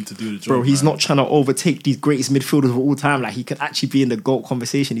 Inter need to do the job. Bro, he's not trying to overtake these greatest midfielders of all time. Like, he could actually be in the GOAT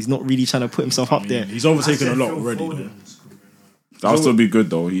conversation. He's not really trying to put himself up there. He's overtaken a lot already, though. That'll still be good,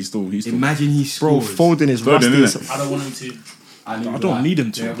 though. He's still. Imagine he Bro, scores. Foden is rusty. I don't want him to. I don't need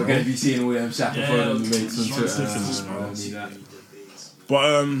him to. Yeah, we're going to be seeing all them Saka Foden mates on Twitter.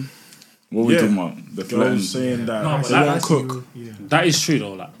 But what are we talking about? The girls flames. saying that No, but they won't cook. That is true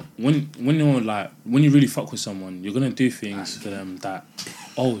though. Like when you're like when you really fuck with someone, you're gonna do things for them that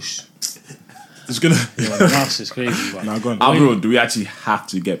It's gonna. it's crazy. But Nah, go on. Bro, do we actually have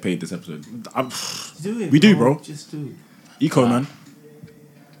to get paid this episode? We do, bro. Just do it. Eco, man.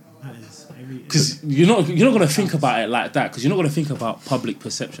 because you're not gonna think about it like that because you're not gonna think about public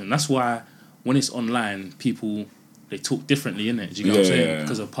perception. That's why when it's online, people they talk differently, innit? Do you know what I'm saying?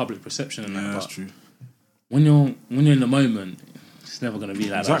 Because of public perception and that. Yeah, that's But true. when you're in the moment, it's never gonna be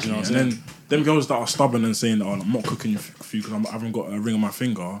like that. You know what I'm And saying? then them girls that are stubborn and saying, "Oh, I'm not cooking for you because I haven't got a ring on my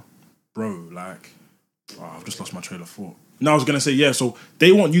finger," bro. Like, I've just lost my trail of thought. Now I was gonna say, yeah. So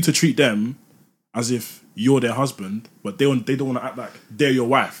they want you to treat them as if you're their husband, but they don't want to act like they're your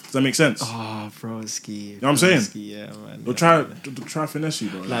wife. Does that make sense? Broski. You know what I'm saying? Yeah, man. They'll try finesse you,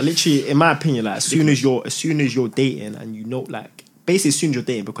 bro. Like, literally, in my opinion, like, as soon as you're dating and you know, like, basically as soon as you're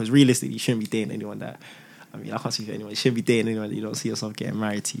dating, because realistically you shouldn't be dating anyone that I mean, I can't speak for anyone. You shouldn't be dating anyone that you don't see yourself getting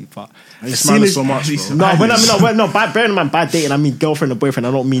married to. But You smile so much, bro. bearing in mind by dating, I mean girlfriend and boyfriend.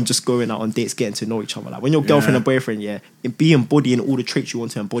 I don't mean just going out on dates, getting to know each other. Like when you're girlfriend and boyfriend, be embodying all the traits you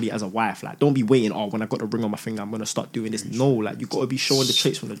want to embody as a wife. Like don't be waiting. Oh, when I got the ring on my finger, I'm gonna start doing this. No, like you got to be showing the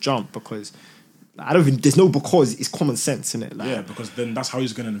traits from the jump because I don't even. There's no because. It's common sense, innit? Like, yeah, because then that's how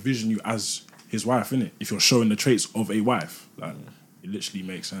he's gonna envision you as his wife, innit? If you're showing the traits of a wife, like it literally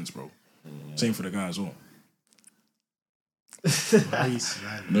makes sense, bro. Same for the guy as well.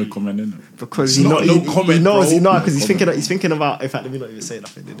 No comment in it. Because It's not no comment, he knows, bro. you know, because he's thinking about. In fact, let me not even say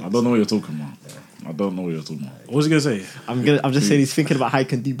nothing. I don't know what you're talking about. I don't know what you're talking about. What was he gonna say? I'm just saying he's thinking about how he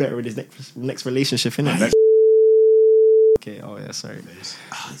can do better in his next relationship, innit? Okay. Oh yeah. Sorry.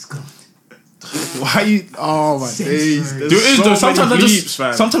 It's gone. Why you? Oh my days! Dude, sometimes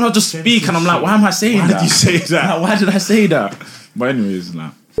I just speak and I'm like, why am I saying that? Why did you say that? Like, why did I say that? But anyways,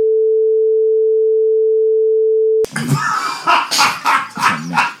 like.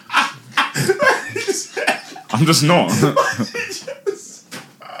 I'm just not.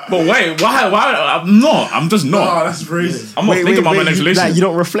 But wait, why? I'm not. I'm just not. Oh, that's crazy. I'm not thinking about my next relationship. Like you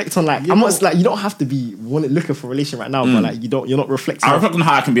don't reflect on like I'm not like you don't have to be looking for a relationship right now, but like you're not reflecting. I reflect on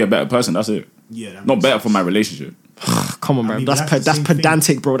how I can be a better person. That's it. Yeah, that Not makes better for my relationship. Come on, bro. mean, That's that's the same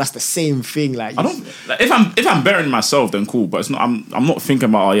pedantic, bro. That's the same thing. Like I don't. Like, if I'm bettering myself, then cool. But it's not. I'm not thinking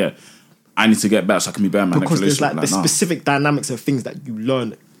about. Oh yeah, I need to get better so I can be better in my because next there's relationship. like the nah. specific dynamics of things that you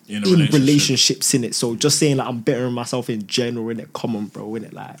learn In in a relationship. relationships in it. So just saying like I'm bettering myself in general in it. Come on, bro. In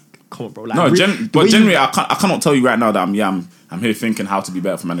it, like come on, bro. Like, No, the but way you- generally, I cannot tell you right now that I'm here thinking how to be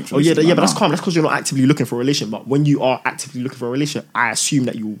better for my next Oh yeah, relationship. yeah, but that's nah. calm. That's because you're not actively looking for a relationship. But when you are actively looking for a relationship, I assume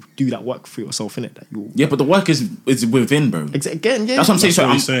that you'll do that work for yourself, innit? That you Yeah, but the work is within, bro. again, yeah. That's what I'm saying. That's So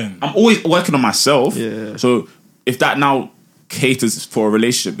what he's saying. I'm always working on myself. Yeah. So if that now caters for a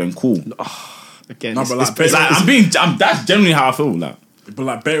relationship, then cool. Again, No, it's- but like, it's- It's like that's generally how I feel. Like But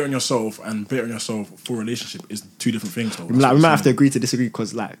like bettering yourself and bettering yourself for a relationship is two different things, though. like, we might have to agree to disagree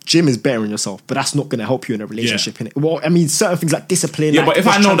because like gym is bettering yourself, but that's not going to help you in a relationship. Innit? Well, I mean, certain things like discipline. yeah, like, but if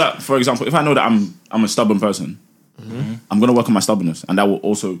I just know trying- that, for example, if I know that I'm a stubborn person, I'm gonna work on my stubbornness, and that will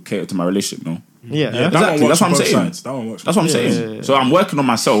also cater to my relationship. No, yeah, That Exactly, one works that's what I'm for both saying. sides. That one works. that's what I'm saying. yeah. So I'm working on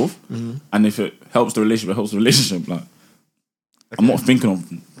myself, and if it helps the relationship, it helps the relationship. Like I'm not thinking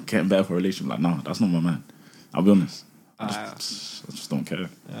of getting better for a relationship. Like no, that's not my man. I'll be honest. I just don't care.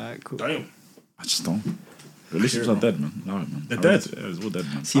 Alright, cool. Damn. I just don't. Relationships are dead, man. No, man. They're dead. Yeah, it's all dead,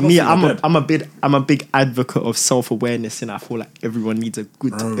 man. See don't me, think I'm they're dead. a big advocate of self awareness, and I feel like everyone needs a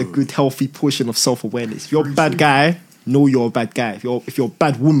good healthy portion of self awareness. If you're a bad guy, know you're a bad guy. If you're a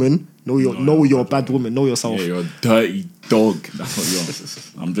bad woman, know you're a bad woman. Know yourself. Yeah, you're a dirty dog. That's what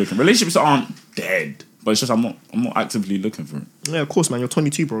you are. I'm joking. Relationships aren't dead, but it's just I'm not actively looking for it. Yeah, of course, man. You're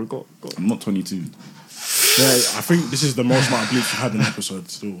 22, bro. Got. I'm not 22. Yeah, I think this is the most amount of bleeps we've had in an episode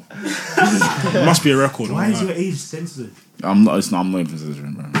still. It must be a record. Why man. is your age sensitive? I'm not even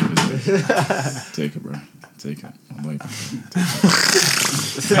considering, bro. Take it, bro. Take it. I'm not even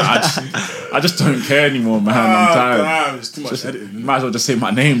I just don't care anymore, man. I'm tired. Damn, it's too much editing. Might as well just say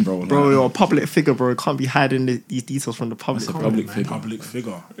my name, bro. Bro, Like, you're a public figure, bro. You can't be hiding these details from the public. a public figure. Public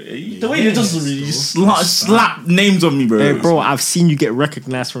figure. The way you just slap names on me, bro. Hey, bro, I've seen you get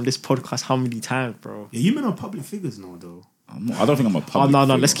recognized from this podcast how many times, bro? Yeah, you men are public figures now, though. I don't think I'm a Oh, public no,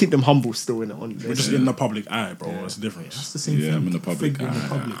 figure. let's keep them humble still in it. We're just in the public eye, bro. That's the difference. That's the same Yeah, thing. I'm in the public Figure in the eye,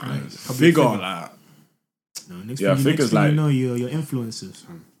 public, yeah, right? yeah. Public Figure, like, No, next Yeah, thing, figures next thing like- you know, your influencers.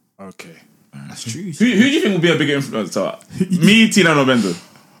 Man. okay. That's true. Who do you think will be a bigger influencer? Me, Tina, and Obendo.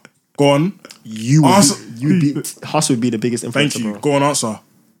 Go on. You Answer- Huss would be the biggest influencer, Thank you. bro. Go on, answer.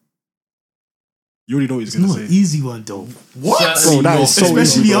 You already know what he's It's going not to an say. easy one, though. Bro, that is so Especially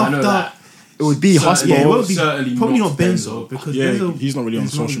easy, bro. I know after. that. It would be Huss, Yeah, it bro. won't be, Certainly probably not not Benzo Benzo. because Yeah, Benzo, he's not really on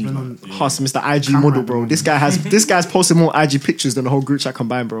he's not social even media. on- Huss, Mr. IG Camera model, at the bro. moment. This guy's posted more IG pictures than the whole group chat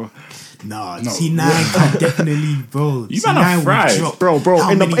combined, bro. Nah, No. T9 can definitely, bro. You man are T9 will fried. drop Bro, how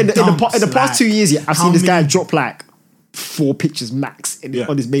in the many past dumps, 2 years, I've how seen this guy many- drop like 4 pictures max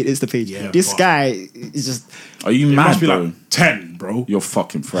on his main Insta page. Yeah, this but- guy is just Are you It mad, must be bro? like 10, bro. You're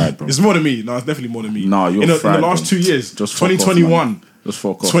fucking fried, bro. It's more than me. No, it's definitely more than me. No, you're in the fried, last bro. 2 years, Just fuck off, 2021, man. Just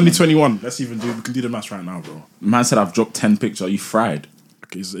fuck off, 2021. Let's even do. We can do the maths right now, bro. Man said I've dropped 10 pictures. Are you fried?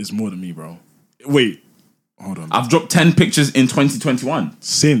 Okay, it's more than me, bro. Wait, hold on. I've dropped 10 pictures in 2021.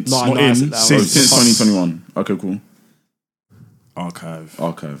 Since, No, not no, I in, said that Oh, since. since 2021. Okay, cool. Archive.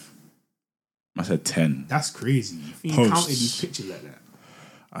 Archive. I said 10. That's crazy. You think Posts. you counted these pictures like that?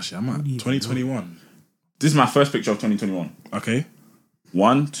 Actually, I'm at do you even 2021. This is my first picture of 2021. Okay.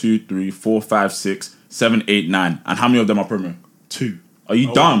 1, 2, 3, 4, 5, 6, 7, 8, 9. And how many of them are promo? 2. Are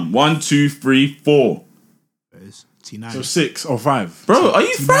you dumb? 1, 2, 3, 4. T9. So 6 or 5. Bro, are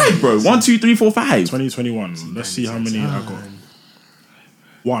you fried, bro? 1, 2, 3, 4, 5. 2021. Let's see how many I got.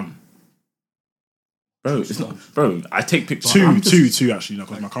 1. Bro, it's not. Bro, I take pictures. 2 actually. No,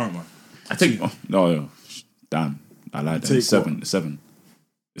 because my current one. I take. Oh, no. Damn, I lied. Take It's 7. It's 7.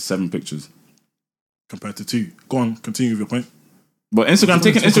 It's 7 pictures. Compared to 2. Go on, continue with your point. But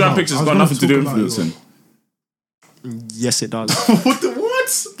taking Instagram pictures has got nothing to do with influencing. Yes, it does. What?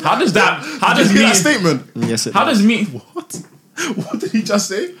 How does that? How does Did you hear that me? statement? Yes, it How does. does me? What did he just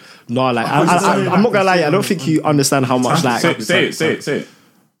say? No, like I'm not gonna lie. I don't think you understand how much like. Say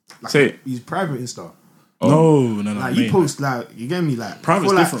it. He's private Insta. No. Like you post like you get me like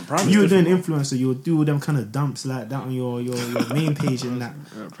Private's like, different. Private's you were doing different, influencer, you'll do all them kind of dumps like that on your main page and that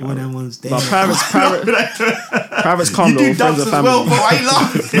all them ones there. But private's calm You though. do Friends dumps and as family. well, bro. Why you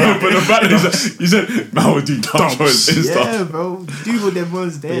laughing? No, but the fact that you said man would do dumps on his Insta. Yeah, bro. Do all them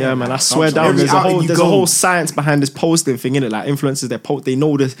ones there. Yeah, man. I swear down. Every There's a outing you whole go. science behind this posting thing, innit? Like influencers, they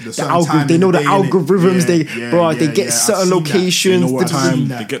know the certain algorithm. time They in know the the day, innit? algorithms. Yeah, They get I've certain seen that. locations. You know what I've time seen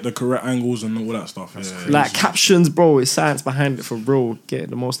they that. get the correct angles and all that stuff. Yeah. Like captions, bro. It's science behind it for real. Get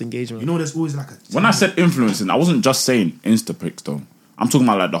the most engagement. You know, there's always like a When I said influencing, I wasn't just saying Insta pics though. I'm talking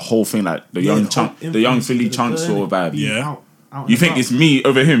about like the whole thing, like the young Philly chunk sort of vibe. Yeah. You think it's me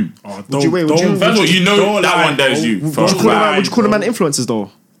over him? Oh, Would you wait? Would you? First of all, you know don't that lie, one there is bro. you. Would First you call of all. them? Would you call them man influencers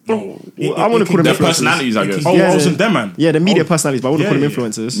though? No. I want to call them Their influencers. personalities, I guess. Oh, Yeah, I wasn't them, man. Yeah, the media personalities, but I wouldn't call them Yeah, yeah.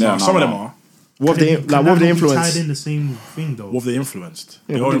 influencers. No. Some of them are. What have they like? What have they Tied influenced? in the same thing though. What have they influenced?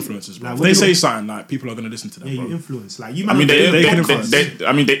 Yeah, They what are do- influencers, bro. like, If what they do say you- something, like people are gonna listen to them, Yeah, bro. you influence. Like you. I mean, They can influence.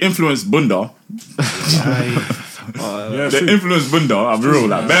 they influenced Bunda. Yeah, They influenced Bunda. I'll be real.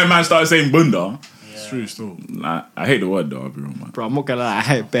 Like, bear man started saying Bunda. it's true still. Nah, I hate the word though. I'll be real, man. Bro, I'm not gonna lie. I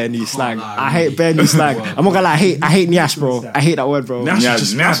hate bare new slang. lie, I hate bare new slang. I'm not gonna lie. I hate Nyash, bro. I hate that word, bro. Nyash. Nyash,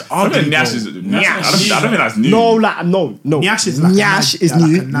 just- Nyash, that's I don't think ugly, Nyash is. Nyash, I don't think that's new. No, like no. Nyash is like Nyash is like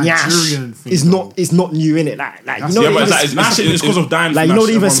new. a Nigerian Nyash thing, is though. not. It's not new in it. Like you That's- know. Yeah, they but even- it's Nash is because of dying. like for you know Nash.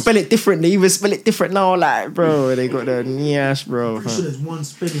 they even Everyone's- spell it different. They even spell it different now. Like bro, they got the Nyash, bro. Pretty sure there's one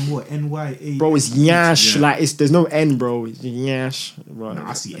spelling what NYA. Bro, it's Nyash. Yeah. Like there's no N, bro. It's Nyash. Bro, No,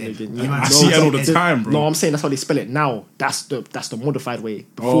 I see N. I see it all the time, bro. No, I'm saying that's how they spell it now. That's the modified way.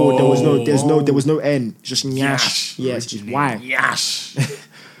 Before there was no N. It's just Nyash. Yeah, it's just Y. Yash.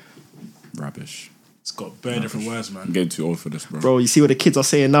 Rubbish. It's got very different words, I'm man. getting too old for this, bro. Bro, you see what the kids are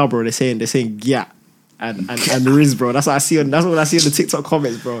saying now, bro? They're saying yeah. And Riz, bro. That's what I see on the TikTok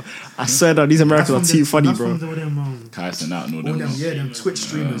comments, bro. I swear that these Americans are too funny, bro. Kaizen out and all All them. them, yeah, them Twitch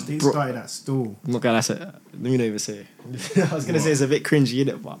streamers, they started that still. I'm not gonna say. Let me not even say. I was gonna say it's a bit cringy,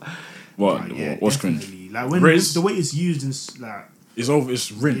 innit? But What? Yeah, What's cringe? definitely. Like when Riz. the way it's used in like It's over.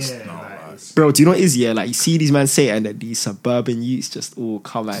 It's rinsed yeah, now. like, Like, it's- bro, do you know what it is? Yeah, like you see these men say it, and then these suburban youths just all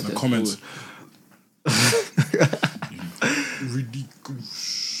come out. the just comments. all-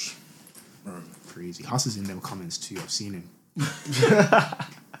 Ridiculous. crazy. Huss is in them comments too. I've seen him.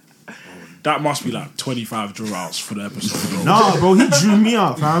 That must be like 25 draw outs for the episode, bro. Nah, bro, he drew me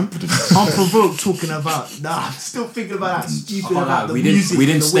up, fam. Unprovoked talking about. Nah, I'm still thinking about that stupid about the we music.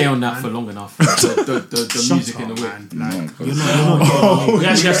 didn't and the stay whip, on that man. for long enough. The Shut music up, in the whip. man. Like, No, you're not We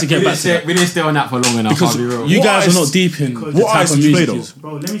actually have to get back to that. We didn't stay on that for long enough. Because I'll be real. you What guys ice- are not deep in the what type ice of did you play, music. though? is.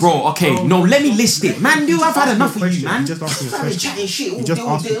 Bro, let me Bro, okay, no, let me list it. Man, dude, I've had enough of you, man. He just asked me a question. He just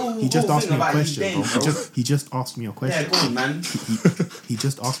asked me a question, bro. He just asked me a question. go on, man. He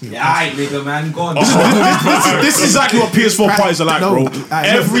just asked me a Yeah, question. alright, nigga, man, go on. This is exactly what PS4 parties are like, No, bro.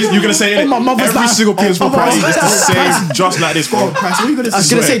 You're gonna say it. my mother's Every like- single PS4 party is the same, just like this, bro. Price, what are you gonna I was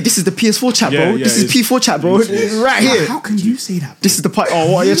say? gonna say this is the PS4 chat, bro. Yeah, yeah, this is it's- P4 chat, bro. Right here. How can you say that? This is the part.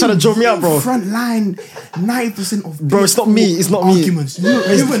 Oh, what? You're trying to draw me out, bro. Front line, 90% of Bro, it's not me, it's not me. arguments. You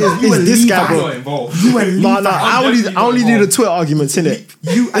It's this guy, bro. You and No, Levi. I only do the Twitter arguments, innit?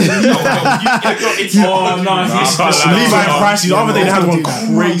 You and Levi. Oh no! Levi and Price, the other day they had one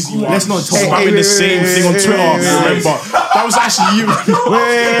crazy one. Let's not talk Hey, about Spamming the same thing on Twitter. Remember, that was actually you.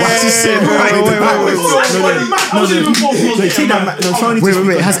 What's he saying?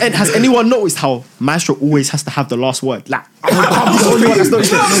 Wait. Has anyone noticed how Maestro always has to have the last word? Like, I can't be the only one that's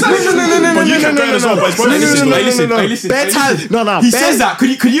noticed it. But you can go as well. But it's probably Listen. Bedtime. No. He says that.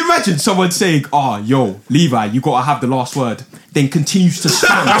 Could you imagine someone saying, "Oh, yo, Levi, you gotta have the last word," then continues to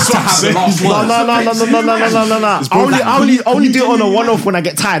spam That's to what I'm have the saying. last word? No. I only do it on a one-off when I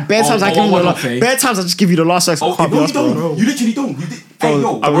get tired. Bare times I give you the one-off, eh? bare times I just give you the last word. Oh, I can't be no, you asked, bro. don't. You literally don't. Hey,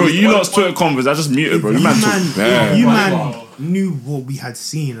 yo, Bro, you lot's Twitter convos. I just muted, bro. You man took bare. You man knew what we had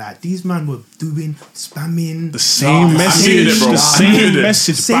seen. Like these man were doing the spamming same message, bro. the same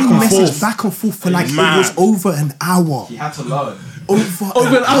message same back and message forth. back and forth for like Man. it was over an hour. He had to learn.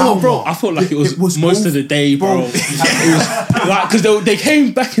 over an hour, hour, bro. I felt like it was most of the day, bro. It was like because they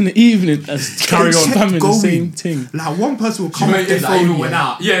came back in the evening and carry on spamming the same thing. Like one person will come off their phone. Even went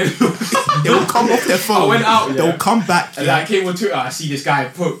out. Yeah, they will come off their phone. I went out. Yeah. They'll come back. And I came on Twitter. I see this guy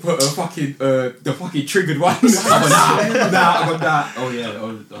put a fucking the fucking triggered one. I got that. Oh yeah.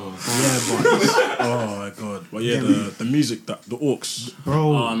 Oh my god. But yeah, the music that the orcs.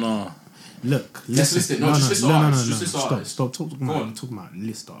 Bro. Oh no. Look, let's list it. No, just list the artists. Stop talking about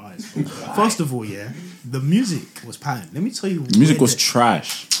list of artists. First of all, yeah, the music was patent. Let me tell you, the music was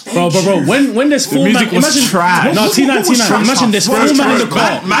trash. Bro. When there's four music man, was imagine trash. No, T9. Imagine there's four men in the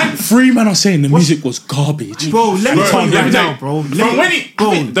car. Man, 3 men are saying the music was garbage. Bro, let me tell you right now, bro.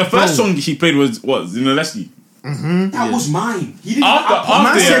 The first song he played was what? Zinaleschi. That was mine. He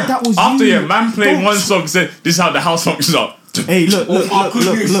didn't. After man played one song, said this is how the house functions up. Hey, look. First of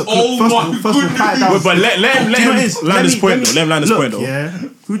all, but let him land his point though. Let him land his point though. Yeah.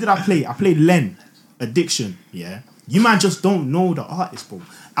 Who did I play? I played Len. Addiction. Yeah. You man just don't know the artist, bro.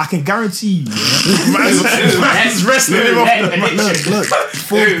 I can guarantee you. Yeah. Man's wrestling him off. Look.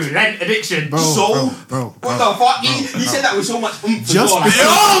 Len addiction. Bro. What the fuck? He said that with so much oomph. Stop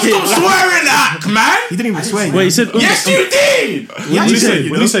swearing that, man. He didn't even swear. Wait, he said yes, you did. What did he say?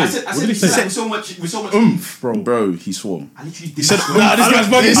 What did he say? I said he said with so much oomph, bro. He swore. I literally did. He said,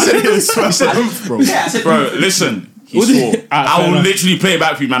 he said oomph, bro. Yeah, I said bro, listen. He swore. I will literally play it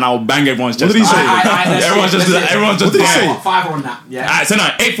back for you, man. I will bang everyone's chest. What did he say? Everyone's just there. 5 on that. Yeah. Alright, so now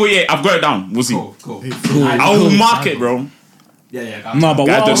 848. I've got it down. We'll see. Cool. I will mark it, bro. Yeah. No, but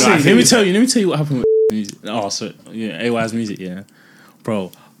what I was don't know. saying, let me tell you what happened with music. Oh, so yeah, AY's music, yeah,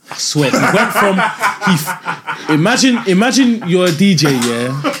 bro. I swear, he went from imagine you're a DJ,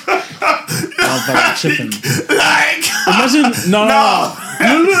 yeah. I'm tripping. Imagine no.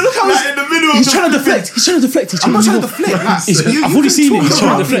 Look how in the middle he's trying to deflect. I'm not trying to deflect. I've already seen it. He's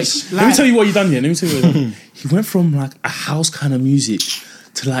trying to deflect. Let me tell you what he done here. He went from like a house kind of music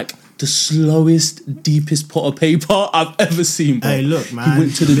to like the slowest, deepest pot of paper I've ever seen, bro. Hey, look, man. He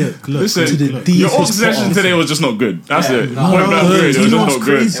went to the Listen, deepest your obsession today was just not good. That's it. It was just not good.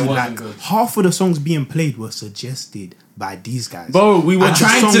 crazy. Like, half of the songs being played were suggested by these guys. Bro, we were And the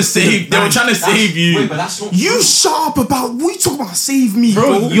trying to songs save. They were trying to save you. Wait, but that's not You shut up about what you talking about? Save me,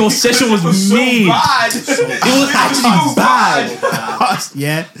 Bro, your session was made. It was actually bad.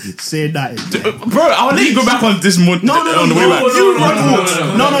 Yeah, say that. Bro, I'll let you go back on this month. No. You run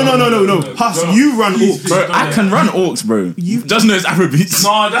orcs. No. Huss, you run orcs. Bro, I can run orcs, bro. You just know it's Afrobeats.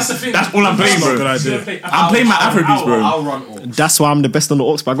 No, that's the thing. That's all I'm playing, bro. I'm playing my Afrobeats, bro. I'll run orcs. That's why I'm the best on the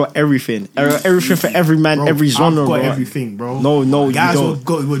orcs, but I got everything. Everything for every man, every genre, I've got bro. everything, bro. No, you guys don't.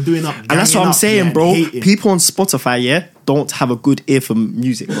 were doing up, And that's what I'm saying, bro. People on Spotify, yeah, don't have a good ear for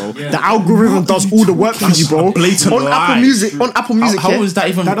music, bro. The algorithm does all the work for you, bro. On Apple Music, How is that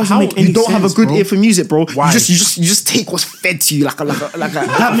even? That doesn't make any you don't have a sense, good bro. ear for music, bro. Why? You just take what's fed to you like a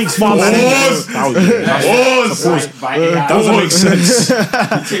That makes Farm sense. That doesn't make sense. You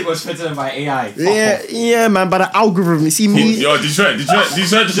take what's fed to them by AI. Yeah, man. But the algorithm, you see me. Yo, Detroit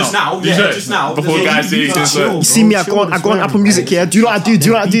Just now. Before guys say You see me, I go on Apple Music, yeah. Do you know what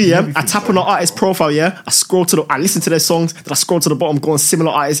I do? Yeah, I tap on the artist profile, yeah. I listen to their songs, then I scroll to the bottom, go on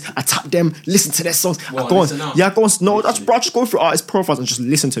similar artists, I tap them, listen to their songs. I go on, no, that's bro. I just go through artist profiles and just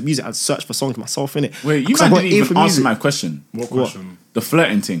listen to music and search for songs myself, innit? Wait, you man didn't even answer my question. What question? The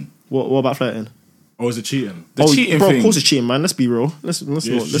flirting thing. What about flirting? Or is it cheating? The cheating bro, thing. of course it's cheating, man. Let's be real. Let's you not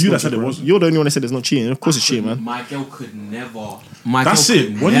that said it bro. wasn't. You're the only one that said it's not cheating. Of course it's cheating, man. My girl could never. That's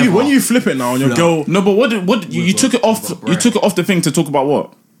it. When you flip it now and your girl No, but what you took it off? You took it off the thing to talk about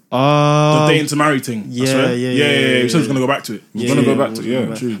what? the dating to marry thing. Yeah. You said he was gonna go back to it. We're gonna go back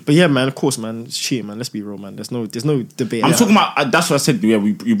to True. But yeah, man, of course, man, it's cheating, man. Let's be real, man. There's no debate. I'm talking about. That's what I said. Yeah,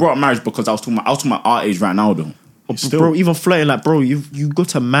 you brought up marriage because I was talking about our age right now, though. Bro, even flirting, like, bro, you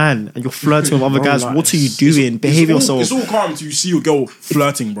got a man and you're flirting with other guys. Like, what are you doing? Behave yourself. It's all calm till you see your girl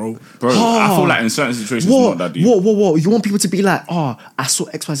flirting, bro. I feel like in certain situations, it's not that deep. What? You want people to be like, I saw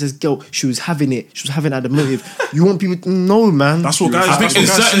XYZ's girl. She was having it at the motive. You want people to know, man. That's what guys. I think in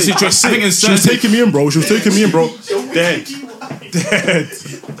certain situations, she was taking me in, bro. Dead.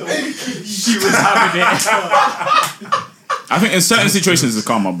 She was having it. I think in certain situations it's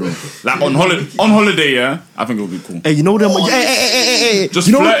calmer, bro. Like on holiday, yeah. I think it would be cool. Hey, you know them? Hey. Just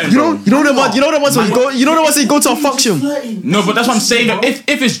you know, flirting, you know, bro. you know them ones. You know them ones. You know them ones. They go to a function. No, but that's what I'm saying.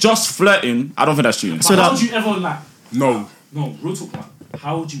 If it's just flirting, I don't think that's cheating. So how would you ever like? No, real talk, man.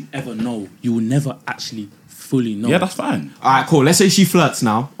 How would you ever know? You will never actually fully know. Yeah, that's fine. All right, cool. Let's say she flirts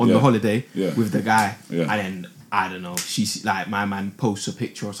now on the holiday Yeah. with the guy, Yeah. and then I don't know. She's like, my man posts a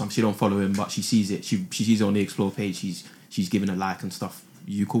picture or something. She don't follow him, but she sees it. She sees it on the explore page. she's giving a like and stuff.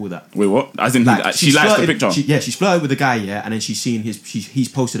 You cool with that? Wait, what? As in, Like, she likes the flirted- picture. she's flirted with the guy, and then she's seen he's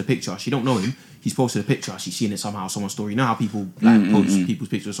posted a picture. She don't know him. He's posted a picture. She's seen it somehow, someone's story. You know how people post people's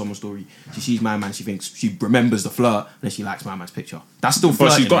pictures on someone's story. She sees my man. She thinks she remembers the flirt, and then she likes my man's picture. That's still But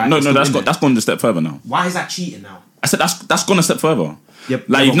flirting. she's got right? no. It's still That's in got there. that's gone a step further now. Why is that cheating now? I said that's gone a step further. Yep.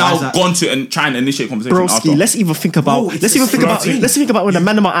 Like Yeah, you've but why now is that- gone to and try and initiate conversation after. Broski, let's even think about. Bro, it's let's even just think about. flirting. Let's think about when the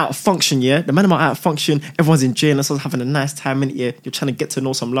man are out of function. Yeah, the man are out of function. Everyone's in jail and someone's having a nice time in it. Yeah, you're trying to get to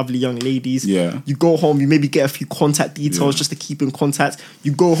know some lovely young ladies. Yeah. You go home. You maybe get a few contact details just to keep in contact.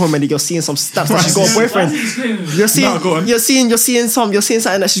 You go home and you're seeing some stats that she's got a boyfriend. You're seeing. No, go on. You're seeing something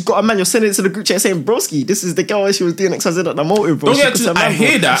that she's got a man. You're sending it to the group chat saying, "Broski, this is the girl she was doing X, Y, Z at the motive, bro." Don't She get puts twisted. her I man, bro.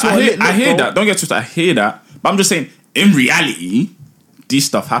 hear that. It's not I a hear lit look, bro. that. Don't get twisted. I hear that. But I'm just saying, in reality, this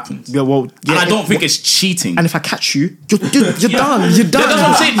stuff happens. Yeah, well, yeah, And I don't think it's cheating. And if I catch you, you're done. You're done. Yeah, that's what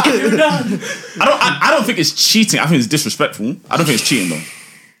I'm saying. You're done. I don't think it's cheating. I think it's disrespectful. I don't think it's cheating though.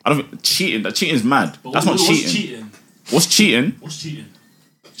 I don't think cheating. That cheating is mad. That's not cheating. What's cheating? What's cheating?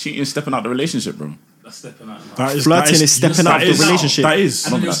 Cheating is stepping out the relationship, bro. That's stepping out. Flirting is stepping out of the relationship. That is.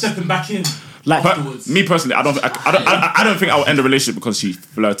 And then you're stepping back in. Like, afterwards. Me personally, I don't think I will end the relationship because she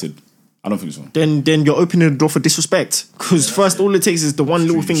flirted. I don't think so. then you're opening the door for disrespect. Because first, all it takes is the one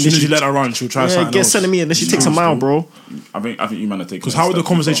little thing. As soon as you let her run, she'll try something get else. sending me, and then she takes a mile, bro. I think you man are taking. Because how would the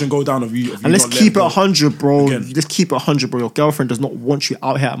conversation go down if you? And let's keep it 100, bro. Again. Let's keep it 100, bro. Your girlfriend does not want you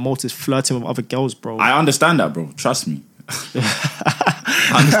out here at Malta's flirting with other girls, bro. I understand that, bro. Trust me.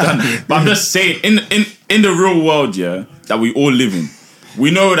 I understand. But I'm just saying, in the real world, yeah, that we all live in,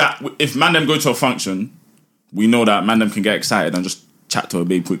 we know that if Mandem go to a function, we know that Mandem can get excited and just chat to a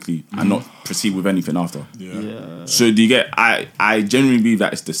babe quickly and not proceed with anything after. Yeah. So do you get? I genuinely believe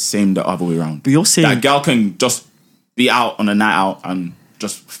that it's the same the other way around. But you're saying That girl can just be out on a night out and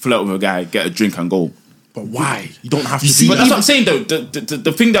just flirt with a guy, get a drink and go. But why? You don't have to. see, do But that's that. what I'm saying though.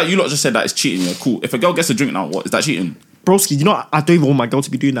 The thing that you lot just said that is cheating. Yeah, cool. If a girl gets a drink now, what is that cheating? broski, you know, I don't even want my girl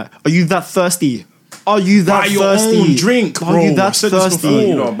to be doing that. Are you that thirsty? Are you that Buy your thirsty? own drink, Are bro. you I that said this thirsty? before.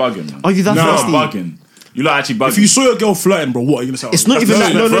 You lot are bugging, man. Are you that You lot thirsty? are bugging. You lot actually bugging. If you saw your girl flirting, bro, what are you gonna say? It's not even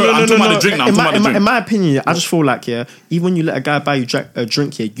that. No, I'm talking about the drink now. I'm talking about the drink. In my opinion, I just feel like, yeah, even when you let a guy buy you a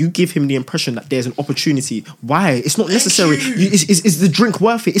drink here, you give him the impression that there's an opportunity. Why? It's not necessary. Is the drink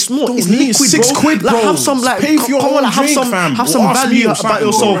worth it? It's not. Don't It's need liquid, £6, bro. Like, bro. have some, like, Pay for your come on, own like, drink, fam. have some Or ask me value or about something,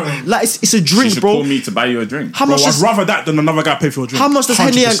 yourself. bro. Like, it's a She drink, should bro. call me to buy you a drink. How Bro, much I'd does rather that than another guy pay for your drink. How much does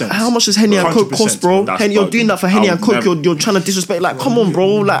Henny and 100%. Coke cost, bro? That's Henny, you're doing that for Henny I and would Coke. never- You're trying to disrespect. Like, come on, bro.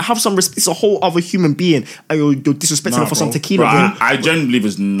 Like, have some respect. It's a whole other human being, and you're disrespecting her for some bro. tequila, Bro, bro. I genuinely believe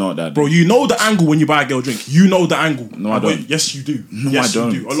it's not that. Bro, you know the angle when you buy a girl drink. You know the angle. No, I don't. Yes, you do. No, yes, I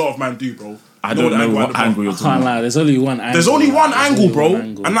don't. you do. A lot of men do, bro. I don't know what angle you're talking Can't about. lie, there's only one angle. There's only one angle, bro.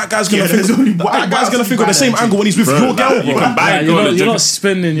 And that guy's gonna think. That guy's gonna think of the same angle when he's with your girl, You bro. can buy a girl a You're drink. not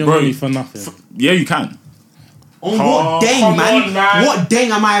spending your Bro, money for nothing. Yeah, you can. On what day, come man? on, man. What day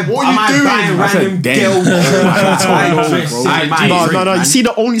am I? What am you I doing? buying I said random day. girls? No. You see,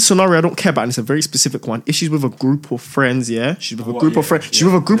 the only scenario I don't care about, and it's a very specific one. If she's with a group of friends, yeah, she's with a group of friends. She's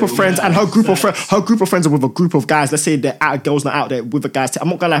with a group of friends, and her group of friends are with a group of guys. Let's say they're at a girl's not out there with a guys. I'm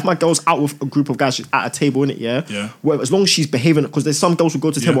not gonna lie, if my girl's out with a group of guys, she's at a table, innit, yeah. Yeah. Well, as long as she's behaving, because there's some girls who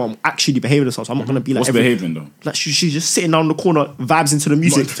go to the table and actually behaving themselves. I'm not gonna be like What's behaving though? Like she's just sitting down in the corner, vibes into the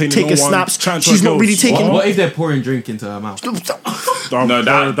music, entertaining taking no one, snaps. chatting to She's her not really girls. taking. What if they're pouring drink into her mouth? No,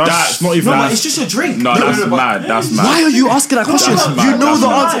 that's not even. No, that. but it's just a drink. No, that's mad. That's mad. Why are you asking that question? That's mad, You know that's the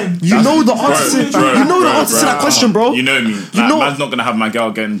mad. answer. You know the answer. You know the answer to that question, bro. You know me. You know- Man's not gonna have my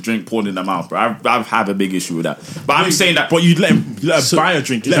girl getting drink poured in their mouth, bro. I've had a big issue with that. But I'm saying that, But you let him buy a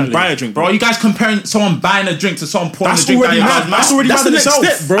drink. You let him buy a drink, bro. Are you guys comparing someone buying a drink to someone pouring That's a drink down already your mad. man's mouth? That's already That's mad the in next itself.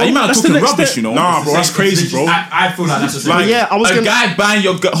 step, bro. Are you man That's the talking next rubbish, step. you know? Nah, bro, that's crazy, bro. I feel like that's Like, Yeah, I was a gonna- guy buying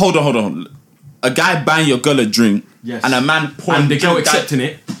your girl. Hold on. A guy buying your girl a drink, Yes. and a man pouring And the girl drink accepting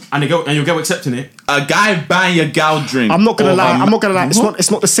it, and your girl accepting it. A guy buying your gal drink. I'm not gonna or lie. a I'm not gonna lie. It's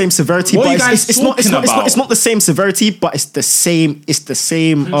not the same severity. What but are you guys it's not talking the same severity, but it's the same. It's the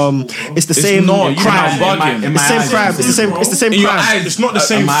same. It's the same not, you crime. not bugging. In It's the my same eyes, crime. It's the same. It's the same In your crime. eyes, It's not the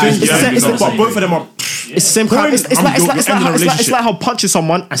same my thing. eyes, yeah, Yeah, it's the- but both of them are. It's the same crime. It's like you're ending a it's like how punching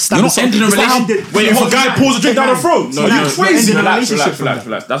someone and You're stabbing not ending a someone. It's like how- relationship. Wait, If a hold guy on. pours a drink down her throat, No, are you no, crazy? Relax.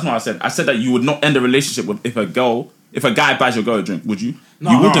 That's not what I said. I said that you would not end a relationship with if a guy buys your girl a drink. Would you?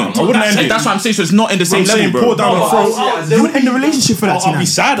 You wouldn't. I wouldn't end it. That's what I'm saying. So it's not in the same I'm level, saying bro. pour down her throat. They would end the relationship for that, I'll be Tina.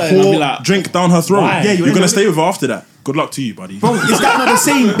 sad at it. I'll be Pour like, drink down her throat. Why? Yeah, You're gonna stay with her after that. Good luck to you, buddy. Bro, is that not the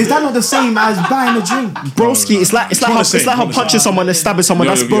same? Is that not the same as buying a drink? Broski, it's like how punching someone and stabbing someone.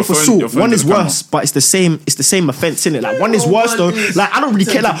 Yo, That's your both phone- assault. your phone One is just come worse, but it's the same. It's the same offense, innit? Like one is worse though. Like I don't really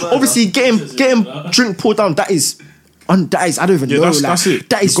care. Like obviously, getting drink poured down, that is that is I don't even know. That's it.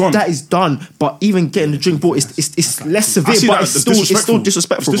 That is done. But even getting the drink bought, it's less severe, but it's still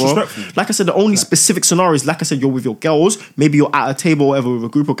disrespectful, bro. Like I said, the only specific scenario is, like I said, you're with your girls. Maybe you're at a table or whatever with a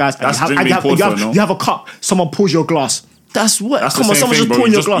group of guys, and you have a cup. Someone pulls your glass. That's what. Come on, someone just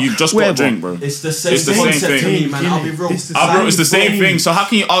pouring your glass. You just got a drink, bro. It's the same thing, man. I'll be real. It's the same thing. So how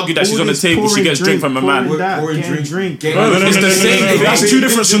can you argue that she's on the table? She gets drink from a man. Drink. It's the same thing. That's two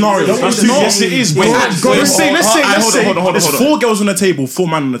different scenarios. Yes, it is. Let's say there's 4 girls on the table, 4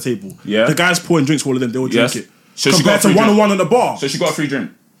 men on the table. Yeah. The guy's pouring drinks for all of them. They all drink it. So compared to 1-on-1 at the bar. So she got a free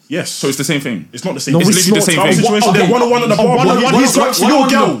drink. Yes. So it's the same thing. It's not the same. No, It's it's literally the not. same thing. Situation. They're 1-on-1 at the bar. He's going for your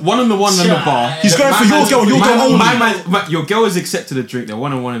girl. 1-on-1 in the bar. He's going for your girl. Your girl only. Your girl has accepted a drink. They're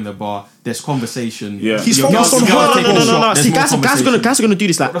 1-on-1 in the bar. There's conversation. Yeah. He's Your focused girl's- on your girl's her. taking a shot. No. There's See, more guys are gonna do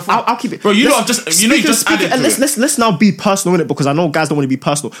this. Like, I'll keep it. Bro, you Let's- lot just added to it. Let's now be personal in it, because I know guys don't want to be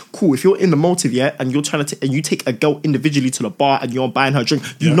personal. Cool. If you're in the motive, yeah, and you're trying to and you take a girl individually to the bar and you're buying her drink,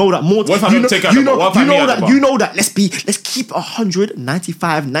 you know that more. What if I don't take her at the bar? What if I meet her at the bar? You know that. Let's keep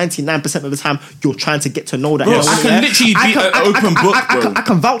 195, 99% of the time you're trying to get to know that. Bro, girl, I can literally be an open book, bro. I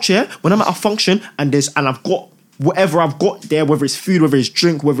can vouch here when I'm at a function and I've got whatever I've got there, whether it's food, whether it's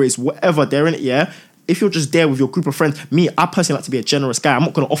drink, whether it's whatever they're in it, yeah. If you're just there with your group of friends, I personally like to be a generous guy. I'm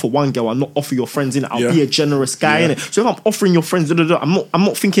not gonna offer one girl, I'm not offer your friends in it. I'll be a generous guy in it. So if I'm offering your friends, I'm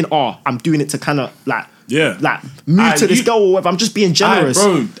not thinking, I'm doing it to kind of move to this girl or whatever. I'm just being generous.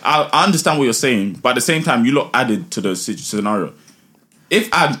 Bro, I understand what you're saying, but at the same time, you lot added to the scenario. If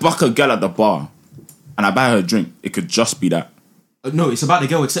I buck a girl at the bar and I buy her a drink, it could just be that. No, it's about the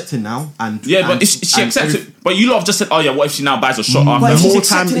girl accepting now. But she accepted. But you lot have just said, what if she now buys a shot after?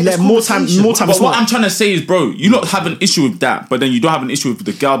 More time. But what I'm trying to say is, bro, you lot have an issue with that, but then you don't have an issue with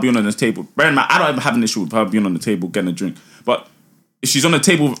the girl being on the table. Bear in mind, I don't ever have an issue with her being on the table getting a drink. But if she's on the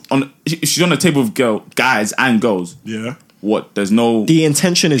table with guys and girls, what? There's no. The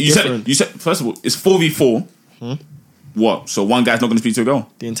intention is different. You said first of all, it's 4v4. What? So one guy's not going to speak to a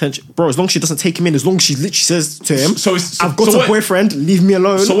girl? The intention, bro. As long as she doesn't take him in, as long as she literally says to him, "I've got a boyfriend, leave me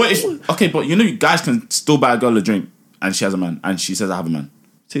alone." So what? But you guys can still buy a girl a drink, and she has a man, and she says, "I have a man."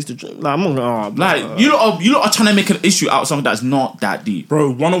 Taste the drink. Like, I'm not. You lot are trying to make an issue out of something that's not that deep,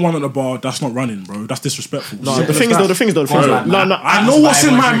 bro. 1-on-1 at the bar, that's not running, bro. That's disrespectful. No, the thing is though. I know what's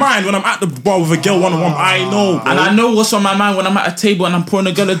in my mind when I'm at the bar with a girl 1-on-1. I know, bro. And I know what's on my mind when I'm at a table and I'm pouring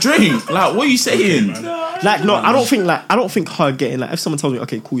a girl a drink. Like, what are you saying? I don't think her getting, like, if someone tells me,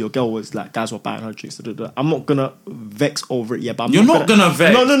 okay, cool, your girl was like, guys were buying her drinks, I'm not gonna vex over it. Yeah, but you're not gonna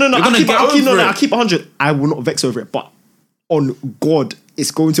vex. No. I'll keep 100. I will not vex over it, but on God,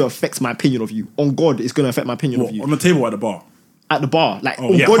 it's going to affect my opinion of you. On God, it's going to affect my opinion of you. On the table or at the bar? At the bar, like,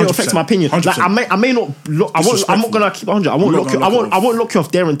 on God, it affects my opinion. 100%. Like, I may not look. I'm not gonna keep 100. I won't lock you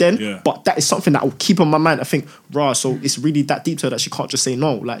off there and then. Yeah. But that is something that will keep on my mind. I think, so it's really that deep to her that she can't just say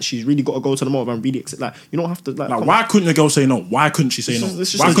no. Like, she's really got to go to the mob and really accept. Like, you don't have to. Like why couldn't the girl say no? Why couldn't she say no?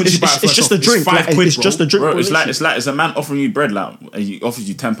 Why couldn't she buy it? It's just a drink. It's just a drink. Bro, it's like it's a man offering you bread, like, and he offers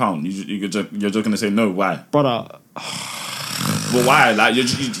you £10. You're just gonna say no. Why, brother? Well, why? Like,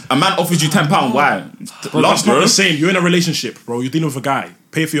 a man offers you £10. Why? Bro, that's not the same. You're in a relationship, bro. You're dealing with a guy.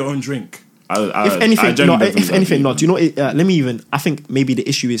 Pay for your own drink. If anything, do you know? Let me even. I think maybe the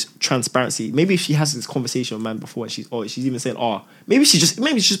issue is transparency. Maybe if she has this conversation with a man before, and she's even saying, maybe she's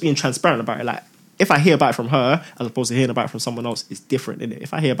just being transparent about it. Like, if I hear about it from her as opposed to hearing about it from someone else, it's different, isn't it?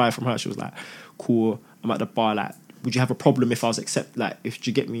 If I hear about it from her, she was like, cool, I'm at the bar, like, would you have a problem if I was if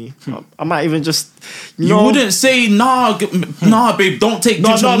you get me? I might even just, you wouldn't say nah, babe, don't take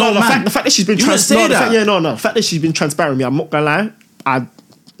no. The fact that she's been transparent. The fact that she's been transparent with me, I'm not gonna lie. I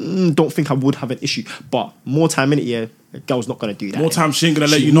don't think I would have an issue. But more time in it, a girl's not gonna do that. More time, she ain't gonna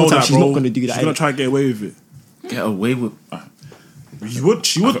let you know that, she's bro. not gonna do that. She's gonna try and get away with it. Get away with?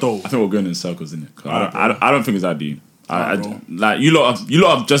 She would though. I think we're going in circles, innit? I don't think it's that deep. Like, you lot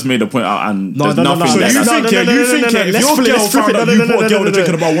have just made a point out, and there's nothing. So you think if your girl found out you bought a girl to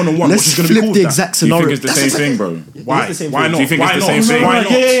drinking about 1-on-1, which is going to be cool? The exact scenario. Do you think it's the same thing, bro? Why? Why not? Do you think it's the same thing? Why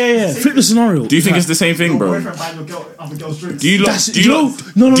not? Yeah. Flip the scenario. Do you think it's the same thing, bro? Do you lot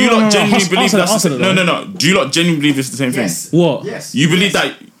genuinely believe that's no? Do you lot genuinely believe it's the same thing? What? Yes. You believe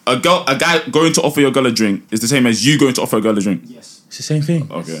that a guy going to offer your girl a drink is the same as you going to offer a girl a drink? Yes. It's the same thing.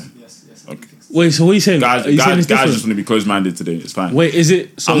 Okay. Okay. Wait, so what are you saying? Guys just want to be closed-minded today. It's fine. Wait, is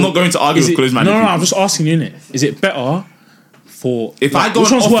it? So I'm not going to argue with closed-minded people. No, I'm just asking you, innit? Is it better for... If I go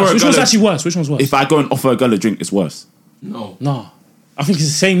which and one's offer worse? a Which girl one's actually worse? Which one's worse? If I go and offer a girl a drink, it's worse. No. I think it's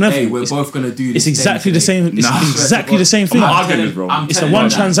the same level. Hey, we're both gonna do this. It's exactly the same. It's exactly the same thing. I'm not arguing this, bro. It's a one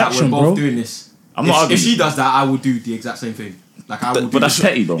transaction, we're bro. both doing this. I'm not arguing. If she does that, I will do the exact same thing. Like I will. But that's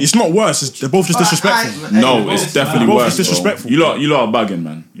petty, bro. It's not worse. They're both just disrespectful. No, it's definitely Both worse. just disrespectful. Bro. You lot are bugging,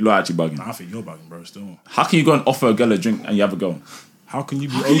 man. You lot are actually bugging. I think you're bugging, bro. Still. How can you go and offer a girl a drink and you have a go? How can you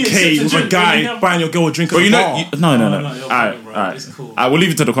be can you okay accept a with a drink guy when you have- buying your girl a drink at But the you bar? know, no. you're All fine, bro. right. It's cool. I will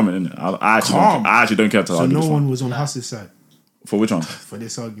leave it to the comment, innit? I actually don't care to So argue no this one one. was on Huss's side For which one? for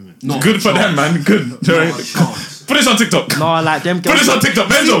this argument. Not Good a for them, chance. man. Good. Not a chance. Put this on TikTok. No, like them Put girls. this on TikTok,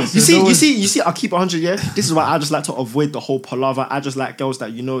 Menzo. You see, I'll keep 100, yeah? This is why I just like to avoid the whole palaver. I just like girls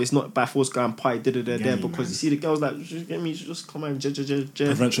that, it's not by force going party, there, because you see the girls like, just get me, just come on,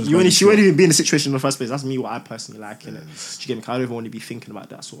 Prevention's she very won't even be in the situation in the first place. That's me, what I personally like, innit? Do you get me? 'Cause I don't even want to be thinking about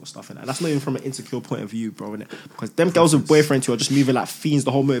that sort of stuff, innit? That's not even from an insecure point of view, bro, innit? Because them girls with boyfriends who are just moving like fiends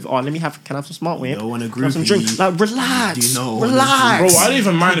the whole move. Oh, can I have some smart weed? don't want a Can I have some groupie. drink? Like, relax. Do you know? Relax. Bro, I don't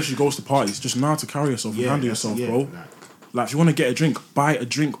even mind if she goes to parties. Just know how to carry yourself and handle that's- yourself, yeah, bro. Like, if you want to get a drink, buy a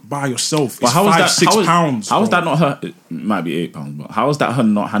drink by yourself. But It's how is that? £5-6 pounds. How is bro. that not her? It might be £8, but how is that her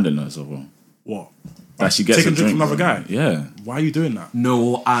not handling herself well? What? That she gets Taking a drink from bro. another guy? Yeah. Why are you doing that?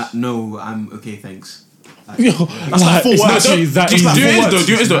 No, I'm okay. Thanks. That's like full words. Actually, that Do you easy. know it is though? words.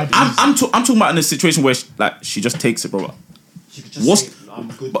 Do you know it is though? I'm talking about in a situation where she just takes it, bro. What's I'm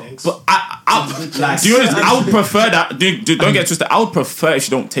good, thanks. But I do you know? I would prefer that. Don't get twisted. I would prefer if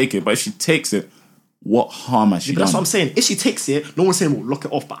she don't take it, but if she takes it, what harm has she That's what done? I'm saying. If she takes it, no one's saying, well, lock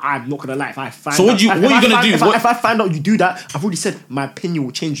it off, but I'm not going to lie. If I find So what out, you- if what I you gonna find- do? If, What- if I find out you do that, I've already said my opinion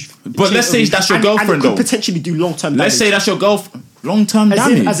will change. But let's say that's your girlfriend, and it could though. potentially do long-term damage. Let's say that's your girlfriend. Long-term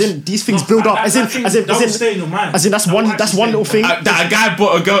damage. As in, these things build up. As in, that will stay in your mind. As in, that's That one will actually little stay. thing. That a guy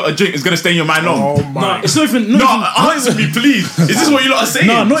bought a girl a drink is gonna stay in your mind long. Oh my. No, it's not even. No, answer me, please. Is this what you lot are saying?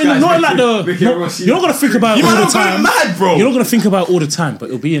 No, not like the. Ricky Ross, You're not gonna think about it You all man the are going time. mad, bro. You're not gonna think about it all the time, but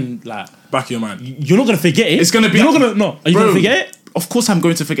it'll be in like. Back of your mind. You're not gonna forget it. It's gonna be- You're not gonna. No, are you Bro. gonna forget it? Of course I'm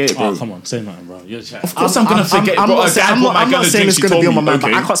going to forget it, bro. Oh, come on, say nothing, bro. You're Of course I'm gonna forget it, bro. A guy bought my girl a drink, it's she going to told be on my me, mind, but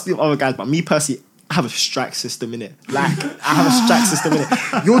okay. I can't speak for other guys. But me personally, I have a strike system in it. Like, I have a strike system in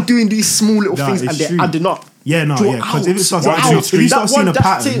it. You're doing these small little Nah, things it's and they're true. adding up. Yeah, no, Draw yeah. Because out. if it starts, Draw out. if you start seeing a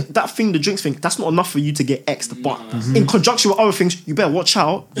pattern, that thing, the drinks thing, that's not enough for you to get X. But in conjunction with other things, you better watch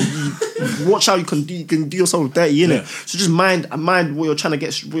out. Watch out. You can do yourself dirty, innit? Yeah. So just mind what you're trying to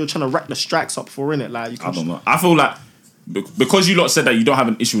get, what you're trying to rack the strikes up for, innit? Like, you can I don't know. I feel like because you lot said that you don't have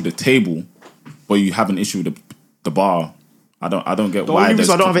an issue with the table, but you have an issue with the bar. I don't get The why. only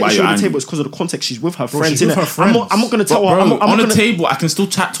reason I don't have an why issue you're with the angry. table is because of the context. She's with her friends, she's with innit? her friends. I'm not going to tell her. Bro, I'm on not the gonna, table, I can still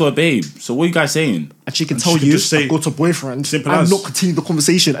chat to a babe. So what are you guys saying? and she can And tell she can you, just say- I've got a boyfriend, Simple and as. not continue the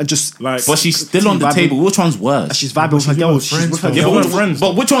conversation and just Like, But she's still on the vibing. table. Which one's worse? she's vibing with her she's with girls. her She's friends, with her bro. Yeah, girls. but with friends.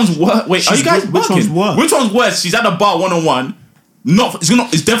 But which one's worse? Wait, are you guys which one's bugging? worse? Which one's worse? She's at the bar 1-on-1.